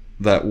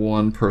that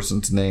one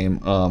person's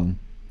name.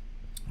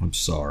 I'm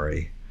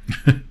sorry.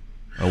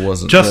 I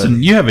wasn't Justin,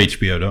 ready. You have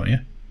HBO, don't you?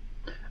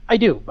 I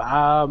do.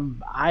 I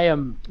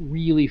am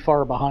really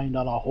far behind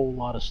on a whole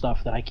lot of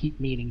stuff that I keep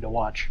meaning to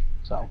watch.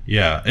 So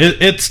yeah,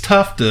 it's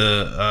tough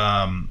to.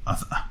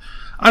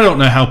 I don't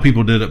know how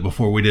people did it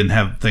before we didn't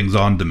have things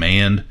on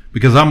demand,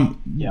 because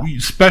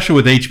especially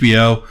with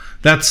HBO.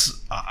 That's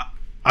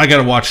I got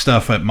to watch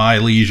stuff at my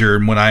leisure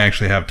and when I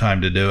actually have time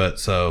to do it.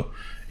 So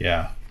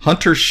yeah,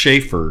 Hunter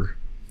Schafer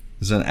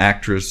is an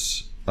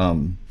actress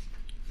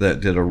that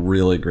did a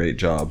really great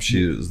job.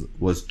 She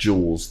was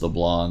Jules, the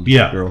blonde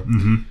girl.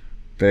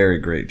 Very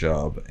great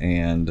job.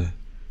 And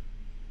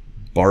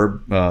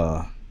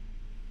I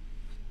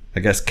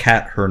guess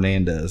Kat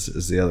Hernandez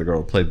is the other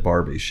girl who played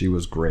Barbie. She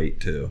was great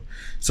too.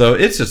 So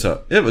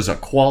it was a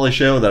quality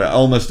show that I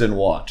almost didn't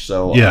watch.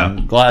 So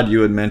I'm glad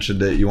you had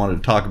mentioned it. You wanted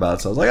to talk about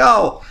it. So I was like,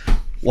 oh,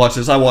 watch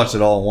this. I watched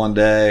it all in one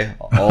day.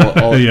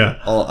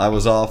 I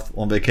was off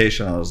on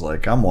vacation. I was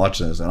like, I'm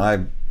watching this, and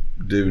I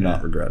do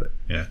not regret it.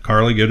 Yeah,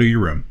 Carly, go to your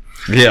room.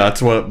 Yeah,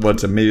 that's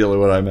what's immediately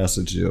what I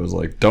messaged you. I was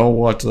like, don't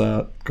watch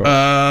that.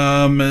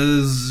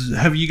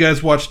 Have you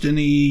guys watched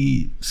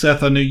any,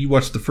 Seth? I know you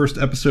watched the first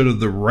episode of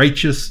The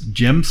Righteous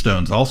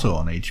Gemstones, also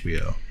on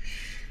HBO.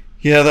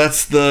 Yeah,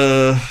 that's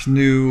the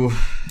new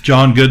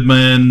John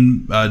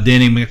Goodman,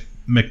 Danny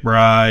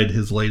McBride,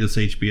 his latest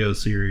HBO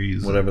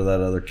series. Whatever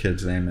that other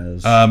kid's name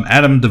is.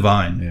 Adam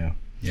Devine.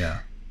 Yeah.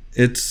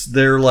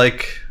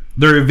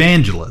 They're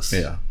evangelists.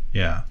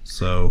 Yeah.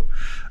 So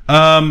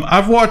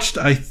I've watched,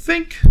 I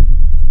think,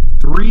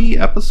 3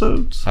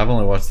 episodes. I've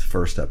only watched the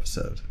first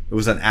episode. It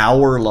was an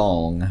hour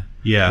long.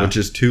 Yeah. Which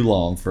is too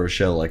long for a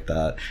show like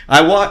that.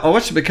 I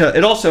watched it because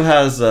it also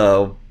has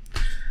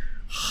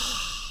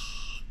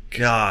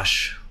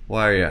gosh,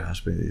 why are you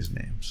asking me these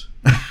names?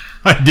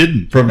 I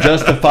didn't. From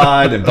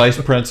Justified and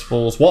Vice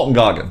Principals, Walton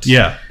Goggins.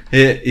 Yeah.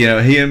 He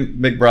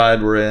and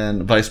McBride were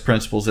in Vice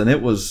Principals, and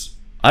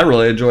I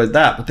really enjoyed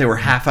that, but they were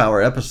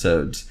half-hour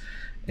episodes.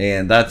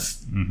 And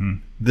that's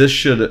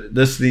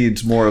this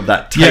needs more of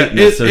that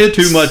tightness. There's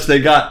too much.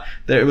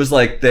 It was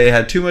like they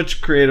had too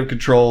much creative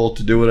control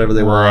to do whatever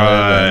they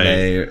wanted, and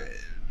they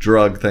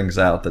drug things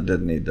out that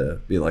didn't need to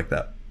be like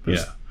that.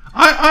 Yeah,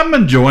 I'm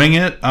enjoying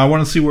it. I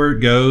want to see where it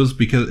goes,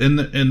 because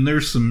and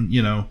there's some,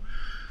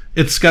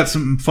 it's got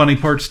some funny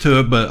parts to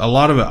it, but a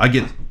lot of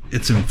it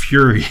it's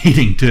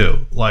infuriating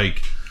too.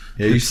 Like,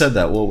 yeah, you said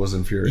that. What was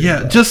infuriating?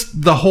 Yeah,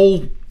 just the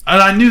whole. And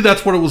I knew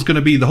that's what it was going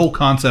to be. The whole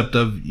concept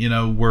of,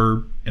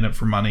 we're in it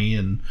for money,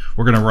 and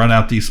we're going to run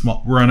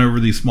over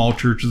these small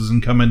churches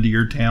and come into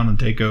your town and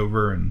take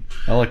over. And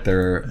I like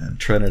their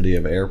trinity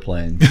of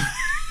airplanes.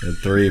 The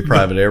 3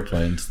 private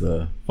airplanes: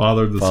 the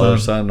Father,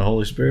 Son, and the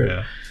Holy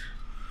Spirit.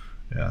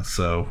 Yeah.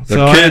 So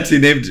their kids, he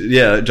named.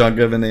 Yeah, John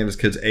Goodman named his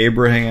kids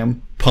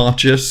Abraham,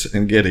 Pontius,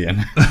 and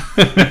Gideon.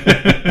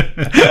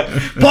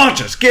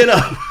 Pontius, get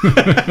up!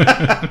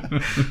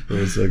 It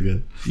was so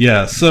good.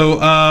 Yeah. So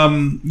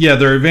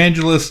they're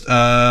evangelists.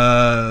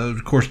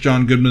 Of course,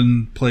 John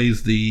Goodman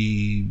plays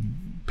the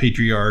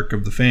patriarch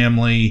of the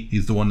family.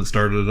 He's the one that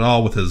started it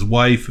all with his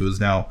wife, who is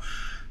now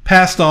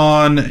passed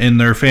on. In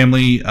their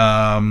family,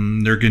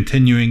 they're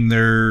continuing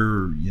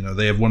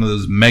they have one of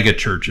those mega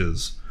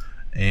churches.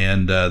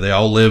 And they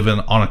all live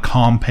on a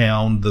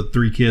compound. The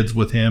 3 kids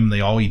with him,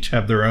 they all each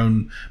have their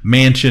own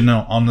mansion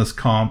in this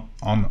compound.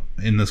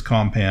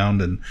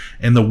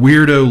 And the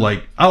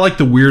weirdo, I like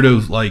the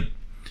weirdos,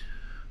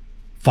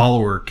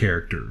 follower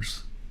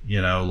characters.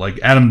 You know, like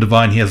Adam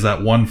Devine, he has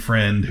that one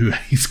friend who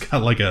he's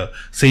got like a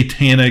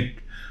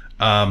satanic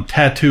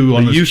tattoo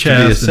on his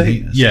chest.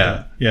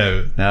 Yeah.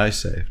 Now he's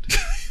saved.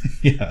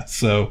 Yeah.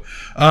 So,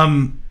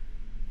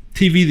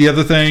 TV. The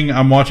other thing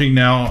I'm watching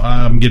now,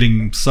 I'm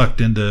getting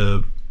sucked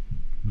into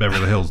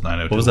Beverly Hills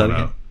 90210. What was that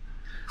again?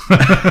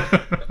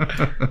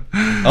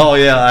 Oh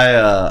yeah,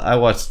 I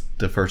watched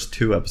the first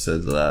 2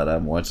 episodes of that. I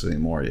haven't watched any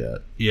more yet.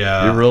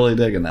 Yeah, you're really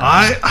digging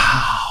that.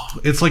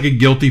 It's like a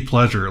guilty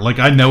pleasure. Like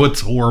I know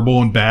it's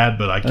horrible and bad,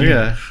 but I can't.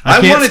 Okay.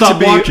 I can't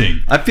stop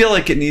watching. I feel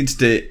like it needs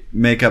to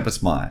make up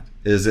its mind.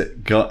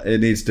 It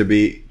needs to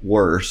be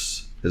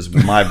worse? Is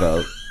my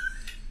vote.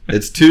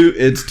 It's too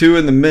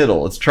in the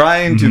middle. It's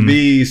trying to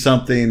be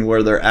something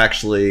where they're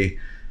actually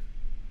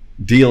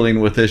dealing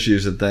with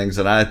issues and things,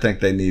 and I think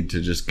they need to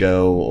just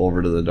go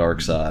over to the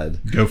dark side.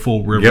 Go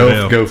full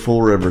Riverdale. Go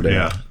full Riverdale.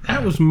 Yeah.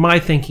 That was my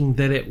thinking,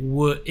 that it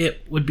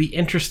would be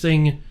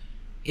interesting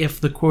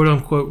if the quote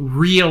unquote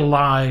real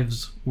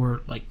lives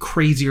were like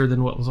crazier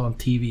than what was on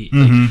TV.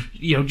 Like,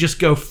 you know, just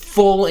go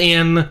full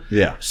in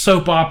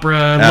soap opera,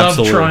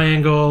 Absolutely. love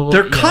triangle.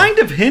 They're kind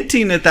of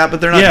hinting at that, but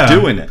they're not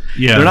doing it.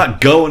 Yeah. They're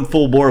not going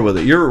full bore with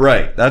it. You're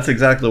right. That's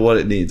exactly what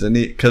it needs.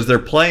 Because they're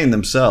playing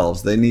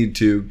themselves. They need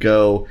to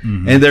go,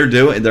 and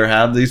they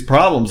have these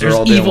problems. There's they're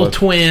all dealing evil with.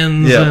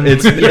 twins. Yeah, and,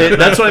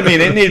 that's what I mean.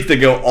 It needs to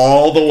go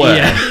all the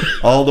way.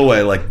 All the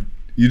way. Like,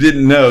 you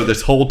didn't know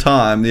this whole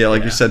time. Yeah,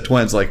 like you said,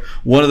 twins. Like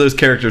one of those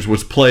characters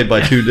was played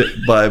by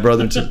by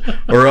brothers,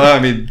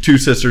 or two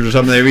sisters or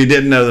something. We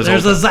didn't know this.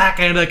 There's a Zach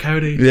and a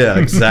Cody. Yeah,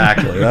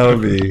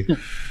 exactly.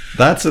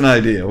 That's an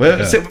idea.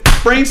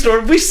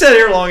 Brainstorm. We sat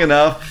here long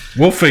enough.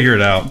 We'll figure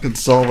it out. We can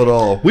solve it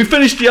all. We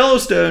finished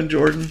Yellowstone,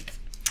 Jordan.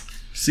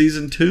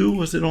 Season 2,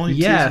 was it only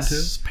season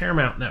 2?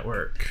 Paramount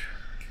Network.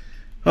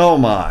 Oh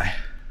my,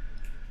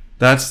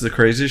 that's the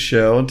craziest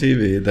show on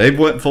TV. They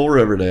went full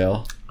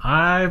Riverdale.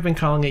 I've been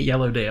calling it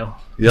Yellowdale.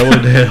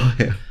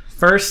 Yeah.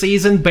 First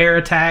season, bear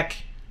attack.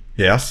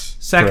 Yes.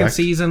 Second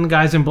season,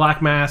 guys in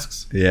black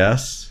masks.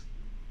 Yes.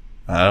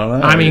 I don't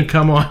know. I mean,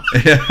 come on.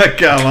 Yeah,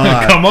 come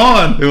on. Come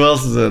on. Who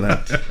else is in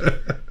it?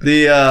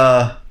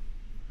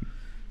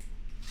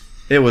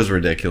 It was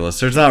ridiculous.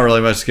 There's not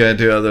really much to get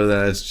into other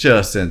than it's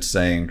just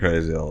insane,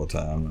 crazy all the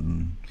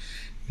time.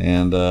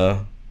 And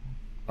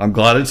I'm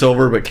glad it's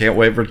over, but can't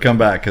wait for it to come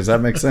back. Does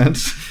that make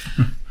sense?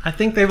 I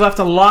think they've left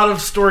a lot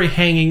of story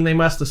hanging. They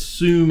must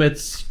assume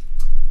it's,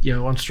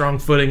 on strong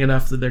footing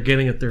enough that they're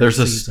getting it there. There's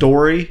a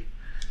story,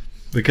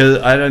 because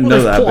I didn't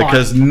know that plot.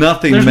 Because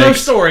nothing. There's no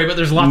story, but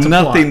there's lots of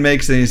plot. Nothing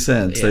makes any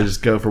sense. Yeah. They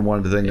just go from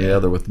one thing to the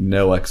other with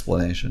no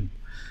explanation.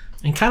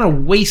 And kind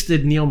of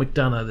wasted Neil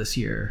McDonough this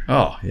year.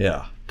 Oh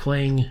yeah,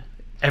 playing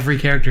every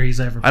character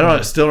he's ever played.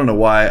 I still don't know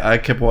why. I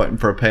kept waiting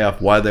for a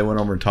payoff. Why they went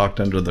over and talked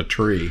under the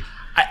tree.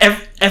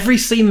 Every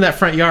scene in that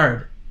front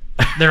yard.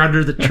 They're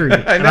under the tree.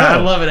 I know. I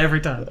love it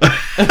every time.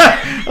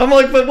 I'm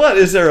like, but what?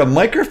 Is there a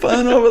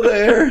microphone over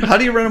there? How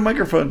do you run a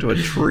microphone to a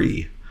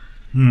tree?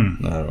 I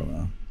don't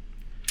know.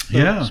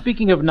 So,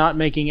 speaking of not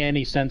making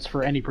any sense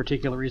for any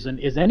particular reason,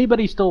 is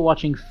anybody still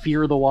watching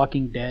Fear the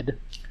Walking Dead?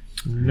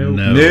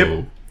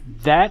 Nope.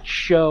 That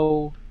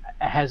show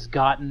has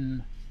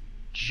gotten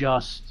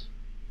just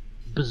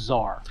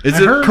bizarre. Is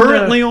it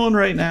currently on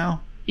right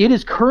now? It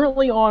is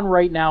currently on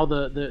right now.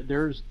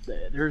 There's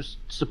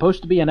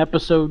supposed to be an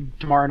episode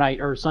tomorrow night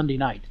or Sunday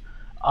night.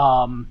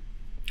 I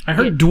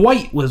heard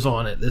Dwight was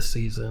on it this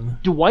season.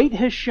 Dwight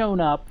has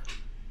shown up.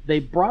 They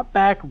brought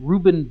back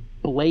Ruben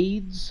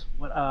Blades.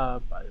 I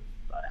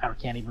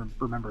can't even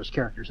remember his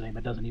character's name.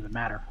 It doesn't even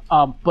matter.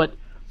 But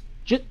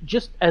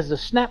just as a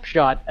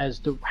snapshot as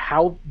to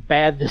how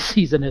bad this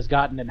season has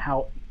gotten and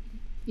how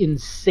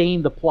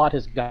insane the plot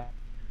has gotten.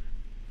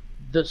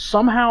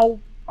 Somehow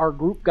our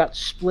group got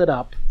split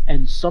up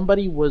and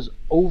somebody was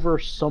over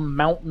some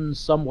mountain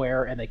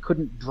somewhere and they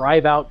couldn't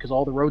drive out because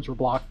all the roads were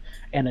blocked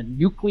and a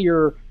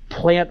nuclear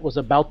plant was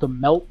about to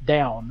melt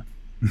down.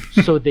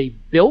 So they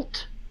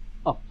built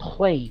a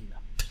plane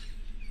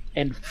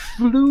and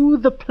flew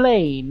the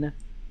plane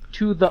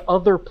to the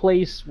other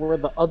place where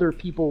the other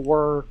people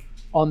were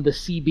on the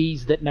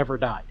CBs that never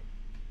died.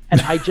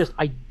 And I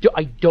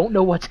don't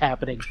know what's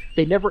happening.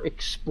 They never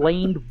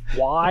explained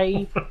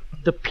why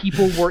the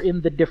people were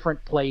in the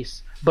different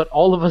place, but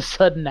all of a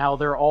sudden now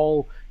they're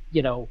all,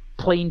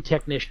 plane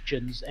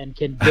technicians and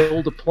can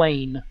build a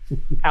plane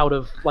out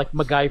of like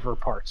MacGyver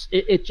parts.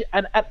 If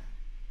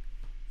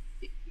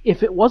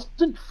it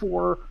wasn't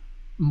for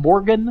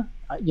Morgan,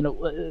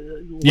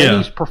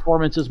 Lenny's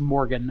performance as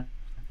Morgan,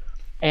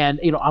 and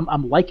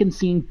I'm liking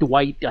seeing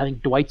Dwight. I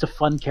think Dwight's a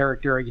fun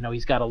character.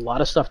 He's got a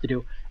lot of stuff to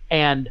do,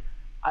 and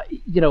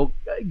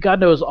God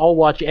knows I'll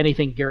watch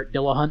anything Garrett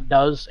Dillahunt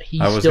does.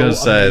 He's I was going to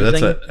say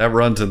amazing. that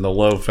runs in the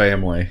Lowe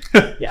family.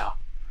 Yeah,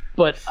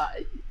 but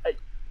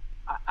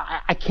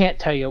I can't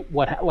tell you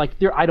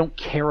I don't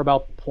care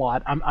about the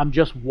plot. I'm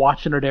just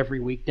watching it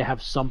every week to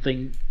have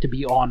something to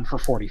be on for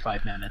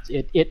 45 minutes.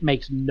 It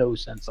makes no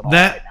sense at all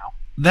right now.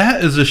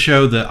 That is a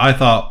show that I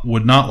thought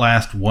would not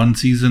last one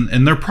season,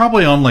 and they're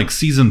probably on like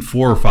season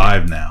 4 or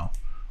 5 now.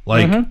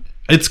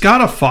 It's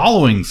got a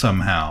following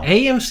somehow.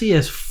 AMC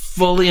is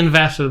fully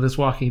invested in this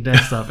Walking Dead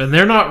stuff, and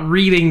they're not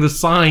reading the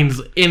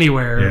signs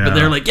anywhere, but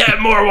they're like, yeah,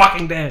 more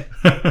Walking Dead.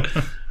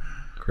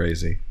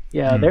 Crazy.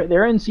 Yeah,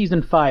 they're in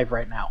season 5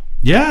 right now.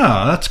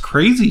 Yeah, that's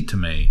crazy to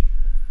me.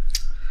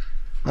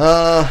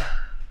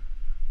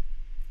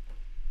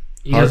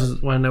 You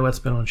guys want to know what's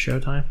been on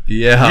Showtime?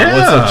 Yeah.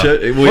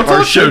 What's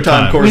our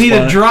Showtime correspondent? We need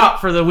a drop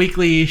for the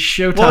weekly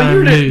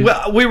Showtime news.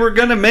 We were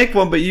going to make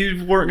one, but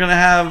you weren't going to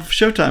have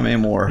Showtime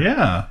anymore.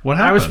 Yeah. What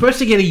happened? I was supposed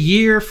to get a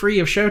year free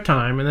of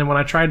Showtime, and then when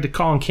I tried to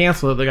call and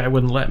cancel it, the guy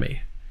wouldn't let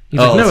me. He's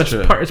like, no,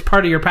 it's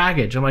part of your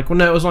package. I'm like, well,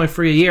 no, it was only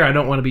free a year. I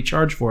don't want to be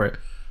charged for it.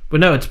 But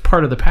no, it's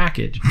part of the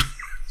package.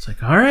 It's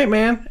like, all right,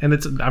 man. And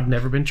I've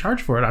never been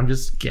charged for it. I'm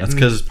just getting... That's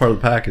because it's part of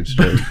the package,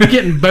 dude.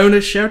 Getting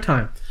bonus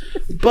Showtime.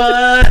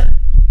 But...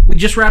 we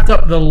just wrapped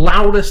up The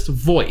Loudest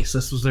Voice.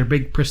 This was their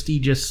big,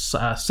 prestigious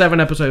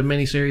 7-episode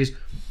miniseries.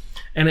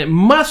 And it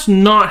must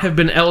not have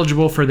been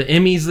eligible for the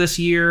Emmys this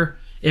year.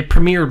 It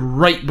premiered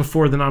right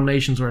before the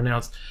nominations were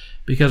announced.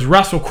 Because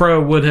Russell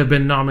Crowe would have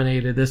been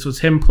nominated. This was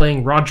him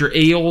playing Roger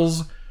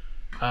Ailes.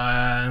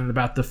 And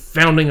about the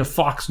founding of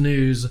Fox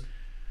News.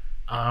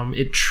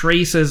 It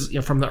traces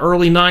from the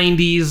early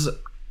 90s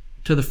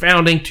to the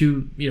founding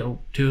to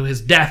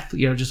his death,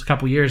 just a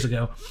couple years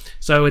ago.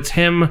 So it's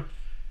him...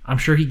 I'm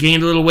sure he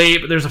gained a little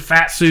weight, but there's a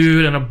fat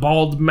suit and a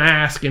bald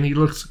mask, and he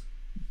looks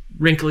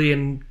wrinkly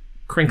and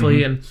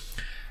crinkly, and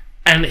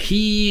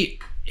he's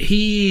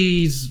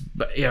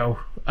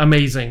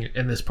amazing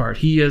in this part.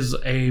 He is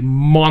a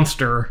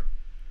monster,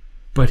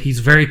 but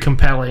he's very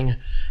compelling.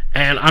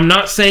 And I'm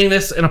not saying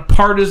this in a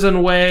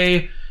partisan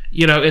way.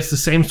 It's the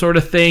same sort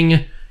of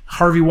thing,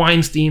 Harvey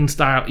Weinstein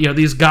style.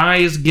 These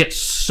guys get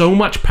so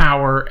much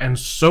power and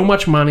so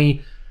much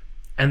money,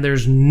 and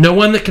there's no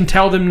one that can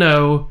tell them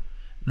no.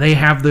 They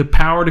have the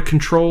power to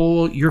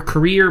control your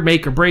career,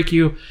 make or break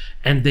you,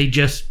 and they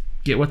just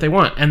get what they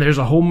want. And there's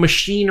a whole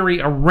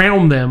machinery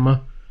around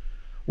them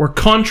where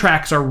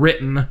contracts are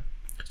written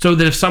so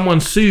that if someone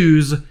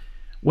sues,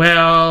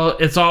 well,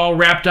 it's all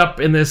wrapped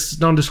up in this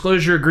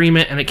non-disclosure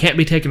agreement and it can't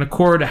be taken to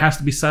court. It has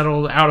to be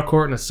settled out of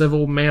court in a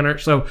civil manner.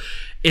 So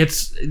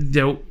it's,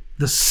 the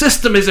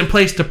system is in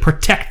place to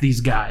protect these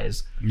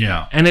guys.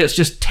 Yeah. And it's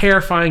just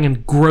terrifying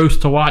and gross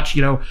to watch,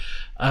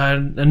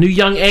 a new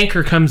young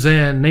anchor comes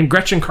in named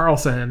Gretchen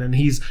Carlson, and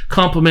he's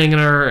complimenting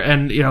her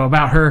and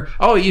about her.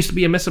 Oh, it used to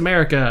be a Miss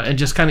America, and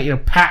just kind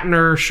of patting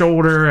her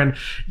shoulder and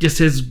just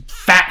his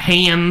fat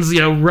hands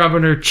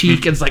rubbing her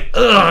cheek. It's like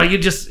it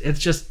just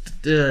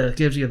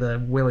gives you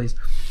the willies.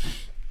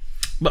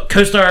 But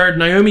co-starred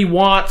Naomi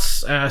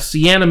Watts,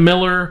 Sienna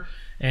Miller,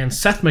 and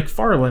Seth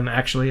MacFarlane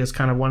actually is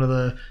kind of one of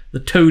the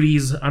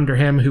toadies under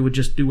him who would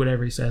just do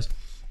whatever he says.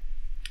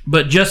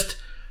 But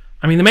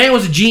the man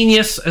was a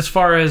genius as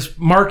far as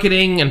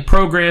marketing and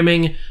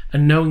programming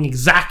and knowing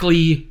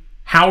exactly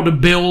how to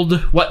build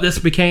what this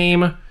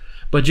became.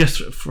 But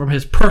just from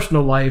his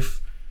personal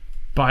life,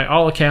 by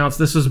all accounts,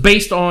 this is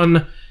based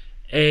on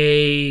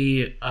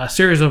a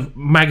series of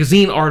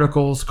magazine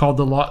articles called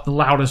The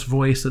Loudest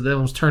Voice that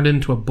then was turned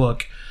into a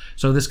book.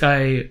 So this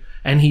guy,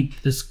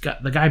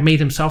 the guy made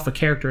himself a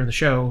character in the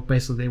show.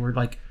 Basically, they were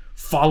like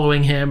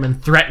following him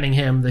and threatening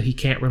him that he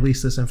can't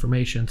release this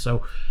information.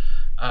 So...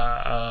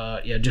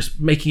 just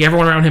making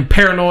everyone around him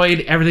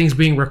paranoid. Everything's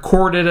being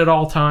recorded at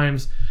all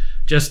times.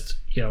 Just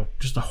a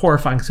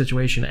horrifying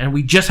situation. And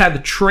we just had the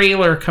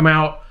trailer come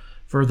out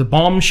for The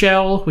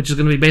Bombshell, which is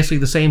going to be basically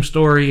the same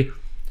story.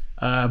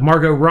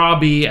 Margot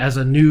Robbie as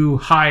a new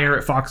hire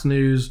at Fox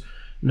News,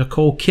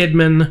 Nicole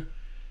Kidman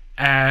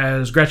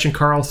as Gretchen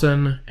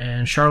Carlson,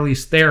 and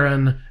Charlize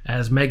Theron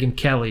as Megyn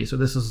Kelly. So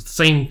this is the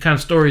same kind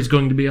of story is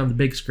going to be on the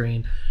big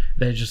screen.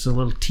 There's just a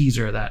little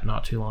teaser of that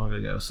not too long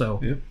ago. So.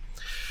 Yep.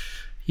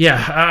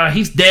 Yeah,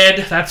 he's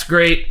dead. That's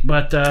great,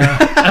 but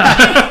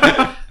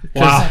wow.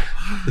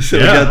 So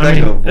we got that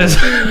going for us.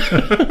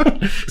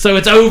 So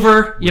it's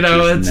over.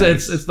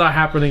 It's not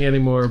happening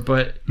anymore.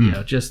 But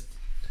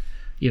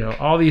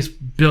all these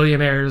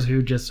billionaires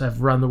who just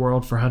have run the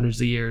world for hundreds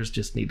of years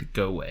just need to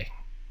go away.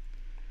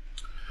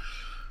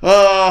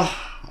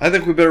 I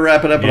think we better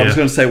wrap it up. But I was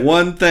going to say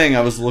one thing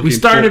I was looking. We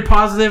started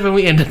positive and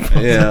we ended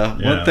positive.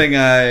 Yeah, one thing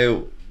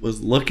I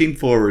was looking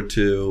forward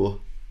to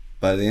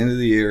by the end of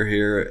the year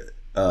here.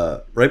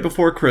 Right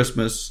before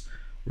Christmas,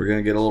 we're going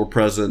to get a little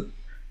present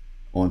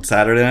on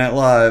Saturday Night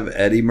Live.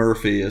 Eddie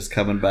Murphy is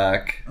coming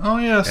back. Oh,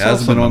 yeah. He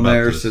hasn't been on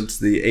there since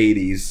the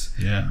 80s.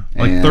 Yeah.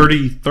 Like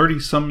 30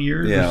 some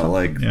years yeah,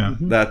 or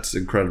something? That's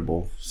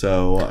incredible.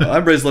 So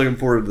everybody's looking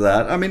forward to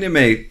that. I mean,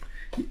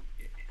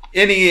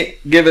 any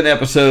given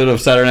episode of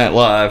Saturday Night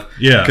Live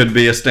could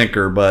be a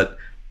stinker, but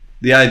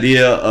the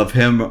idea of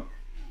him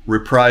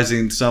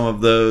reprising some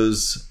of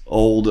those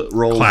old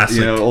roles,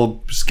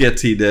 old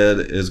skits he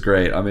did is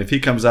great. I mean, if he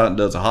comes out and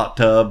does a hot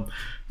tub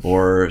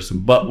or some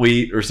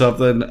buckwheat or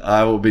something,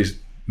 I will be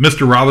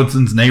Mr.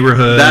 Robinson's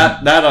Neighborhood.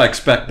 That I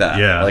expect that.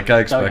 Yeah, I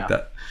expect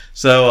that.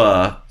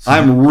 So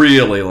I'm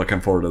really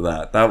looking forward to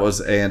that. That was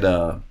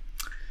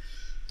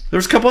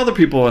there's a couple other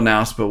people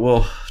announced, but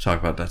we'll talk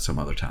about that some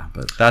other time.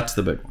 But that's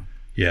the big one.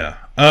 Yeah.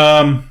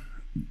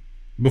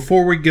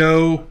 Before we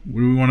go,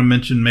 we want to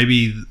mention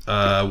maybe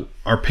our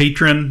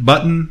Patreon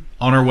button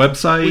on our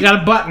website. We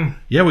got a button.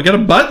 Yeah, we got a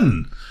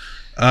button.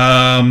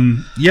 So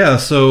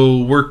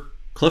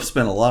Cliff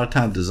spent a lot of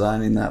time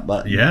designing that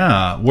button.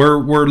 Yeah,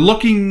 we're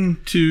looking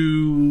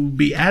to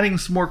be adding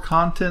some more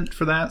content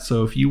for that.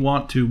 So if you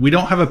want to, we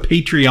don't have a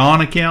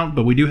Patreon account,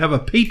 but we do have a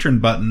patron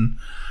button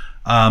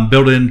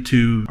built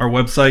into our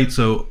website.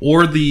 So,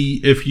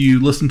 if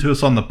you listen to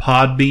us on the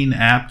Podbean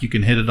app, you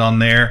can hit it on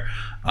there.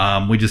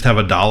 We just have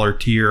a $1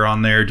 tier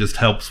on there. Just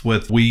helps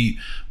with we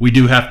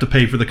do have to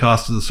pay for the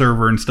cost of the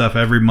server and stuff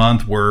every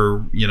month.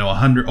 We're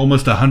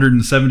almost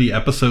 170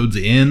 episodes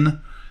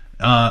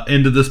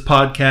into this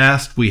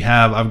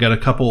podcast. I've got a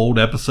couple old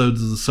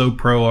episodes of the So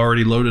Pro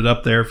already loaded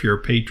up there. If you're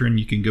a patron,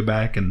 you can go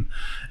back and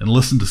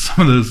listen to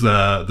some of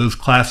those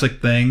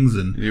classic things,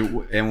 and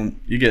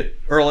you get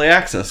early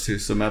access to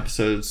some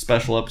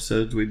special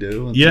episodes we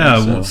do.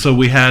 So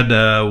we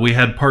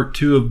had part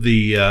 2 of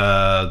the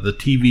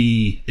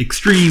TV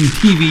Extreme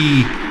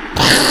TV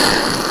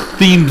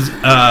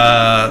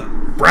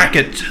themed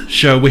bracket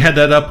show. We had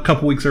that up a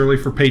couple weeks early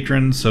for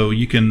patrons, so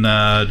you can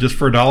just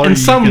for $1. And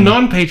some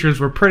non-patrons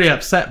were pretty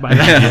upset by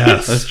that.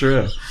 Yes, that's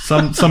true.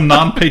 Some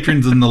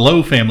non-patrons in the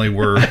Lowe family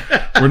were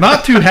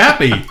not too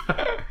happy.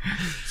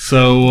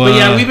 So, but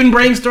yeah, we've been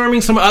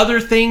brainstorming some other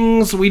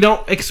things. We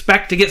don't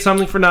expect to get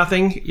something for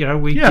nothing.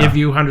 We give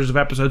you hundreds of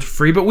episodes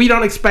free, but we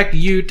don't expect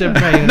you to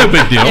pay. No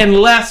big deal.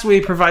 Unless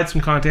we provide some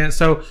content.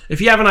 So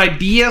if you have an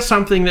idea,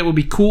 something that would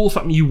be cool,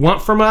 something you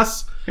want from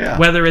us,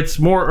 whether it's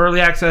more early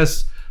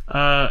access,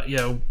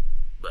 bonus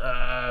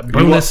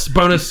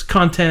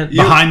content,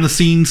 behind the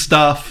scenes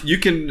stuff, you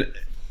can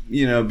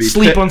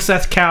sleep on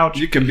Seth's couch.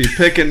 You can be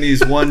picking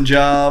these one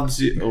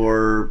jobs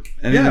or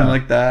anything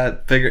like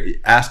that.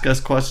 Ask us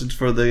questions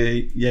for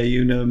the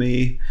you know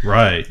me,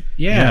 right?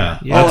 Yeah.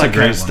 All that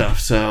great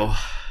stuff. So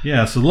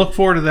so look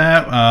forward to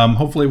that.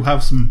 Hopefully we'll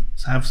have some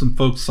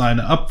folks sign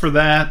up for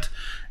that,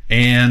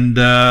 and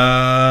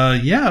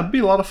it'd be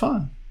a lot of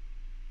fun.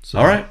 So,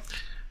 all right.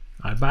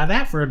 I'd buy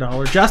that for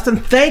 $1. Justin,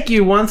 thank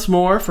you once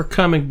more for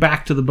coming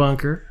back to the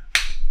bunker.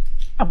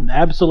 I'm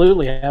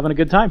absolutely having a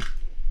good time.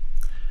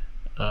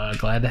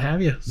 Glad to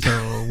have you.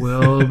 So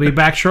we'll be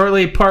back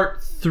shortly.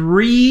 Part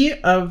 3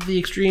 of the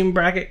Extreme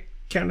Bracket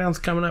Countdown's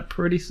coming up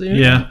pretty soon.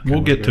 Yeah,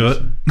 we'll get to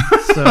it.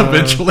 So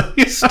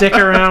eventually. Stick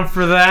around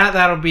for that.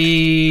 That'll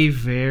be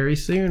very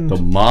soon. The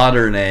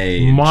modern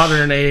age.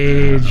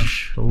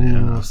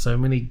 So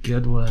many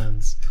good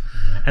ones.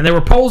 And there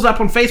were polls up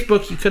on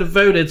Facebook. You could have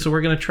voted, so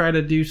we're going to try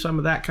to do some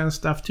of that kind of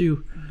stuff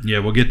too. Yeah,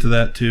 we'll get to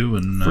that too.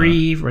 And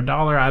free for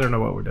 $1. I don't know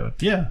what we're doing.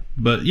 Yeah,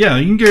 but you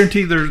can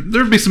guarantee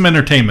there'll be some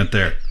entertainment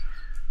there.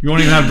 You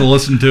won't even have to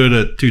listen to it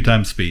at 2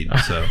 times speed.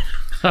 So,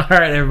 all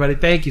right, everybody.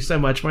 Thank you so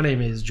much. My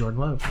name is Jordan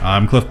Lowe.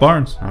 I'm Cliff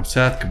Barnes. I'm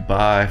Seth.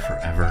 Goodbye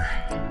forever.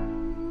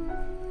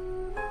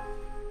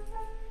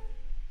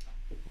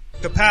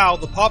 Kapow,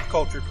 the pop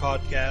culture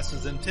podcast,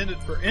 is intended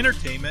for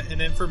entertainment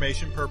and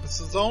information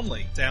purposes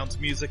only. Sounds,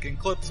 music, and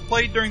clips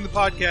played during the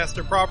podcast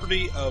are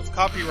property of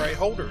copyright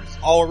holders.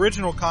 All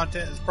original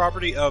content is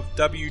property of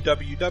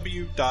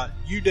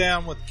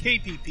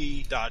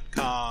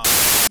www.udownwithkpp.com.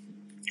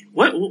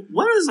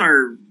 What is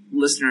our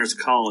listeners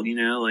called?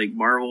 Like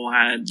Marvel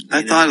had.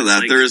 I thought of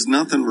that. There is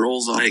nothing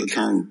rolls off the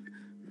tongue.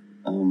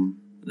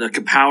 The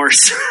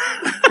Kapowers.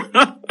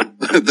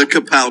 The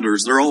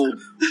Kapowders. They're all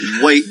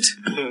white,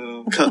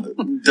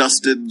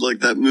 dusted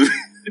like that movie.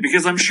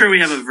 Because I'm sure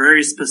we have a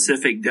very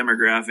specific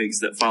demographics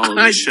that follow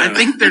this show. I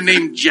think they're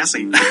named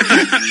Jesse. All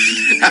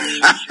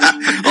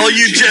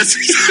you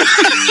Jessies.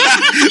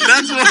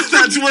 That's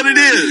what it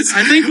is.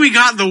 I think we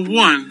got the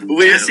one.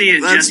 Jesse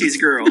is Jesse's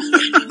girl.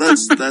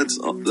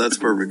 That's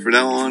perfect. From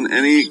now on,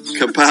 any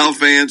Kapow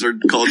fans are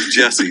called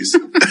Jessies.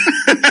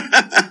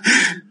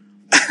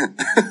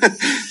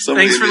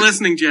 Thanks for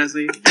listening,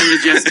 Jesse. And the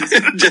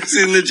Jessies.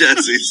 Jesse and the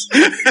Jessies.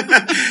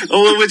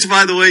 Which,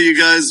 by the way, you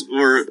guys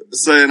were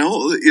saying,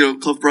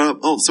 Cliff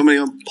brought up, somebody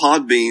on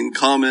Podbean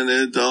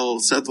commented,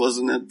 Seth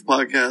wasn't at the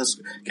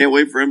podcast. Can't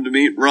wait for him to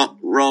meet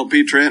Ronald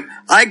P. Trent.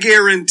 I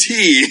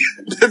guarantee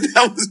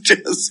that was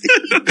Jesse.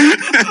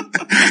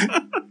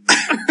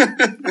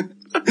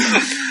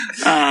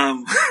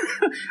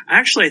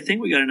 Actually, I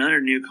think we got another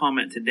new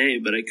comment today,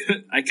 but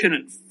I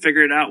couldn't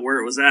figure it out where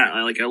it was at.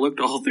 I looked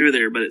all through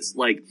there, but it's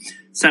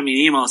sent me an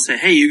email and said,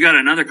 "Hey, you got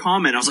another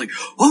comment." I was like,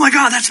 "Oh my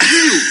god, that's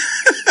you!"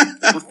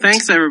 Well,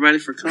 thanks everybody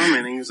for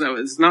commenting. So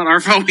it's not our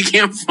fault we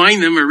can't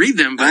find them or read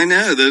them. But I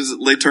know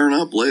they turn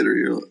up later.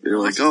 You're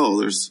like,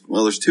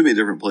 there's too many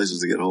different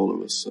places to get a hold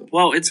of us. So.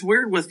 Well, it's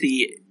weird with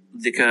the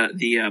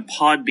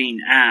Podbean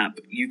app.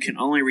 You can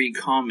only read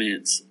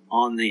comments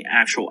on the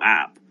actual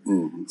app.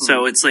 Mm-hmm.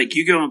 So it's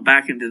you go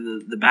back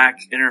into the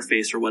back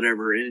interface or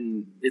whatever,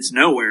 and it's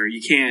nowhere.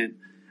 You can't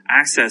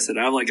access it.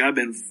 I've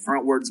been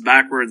frontwards,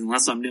 backwards,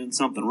 unless I'm doing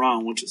something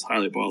wrong, which is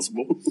highly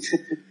possible.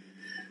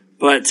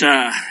 But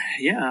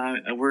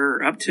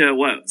we're up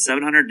to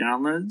 700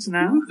 downloads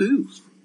now. Woohoo.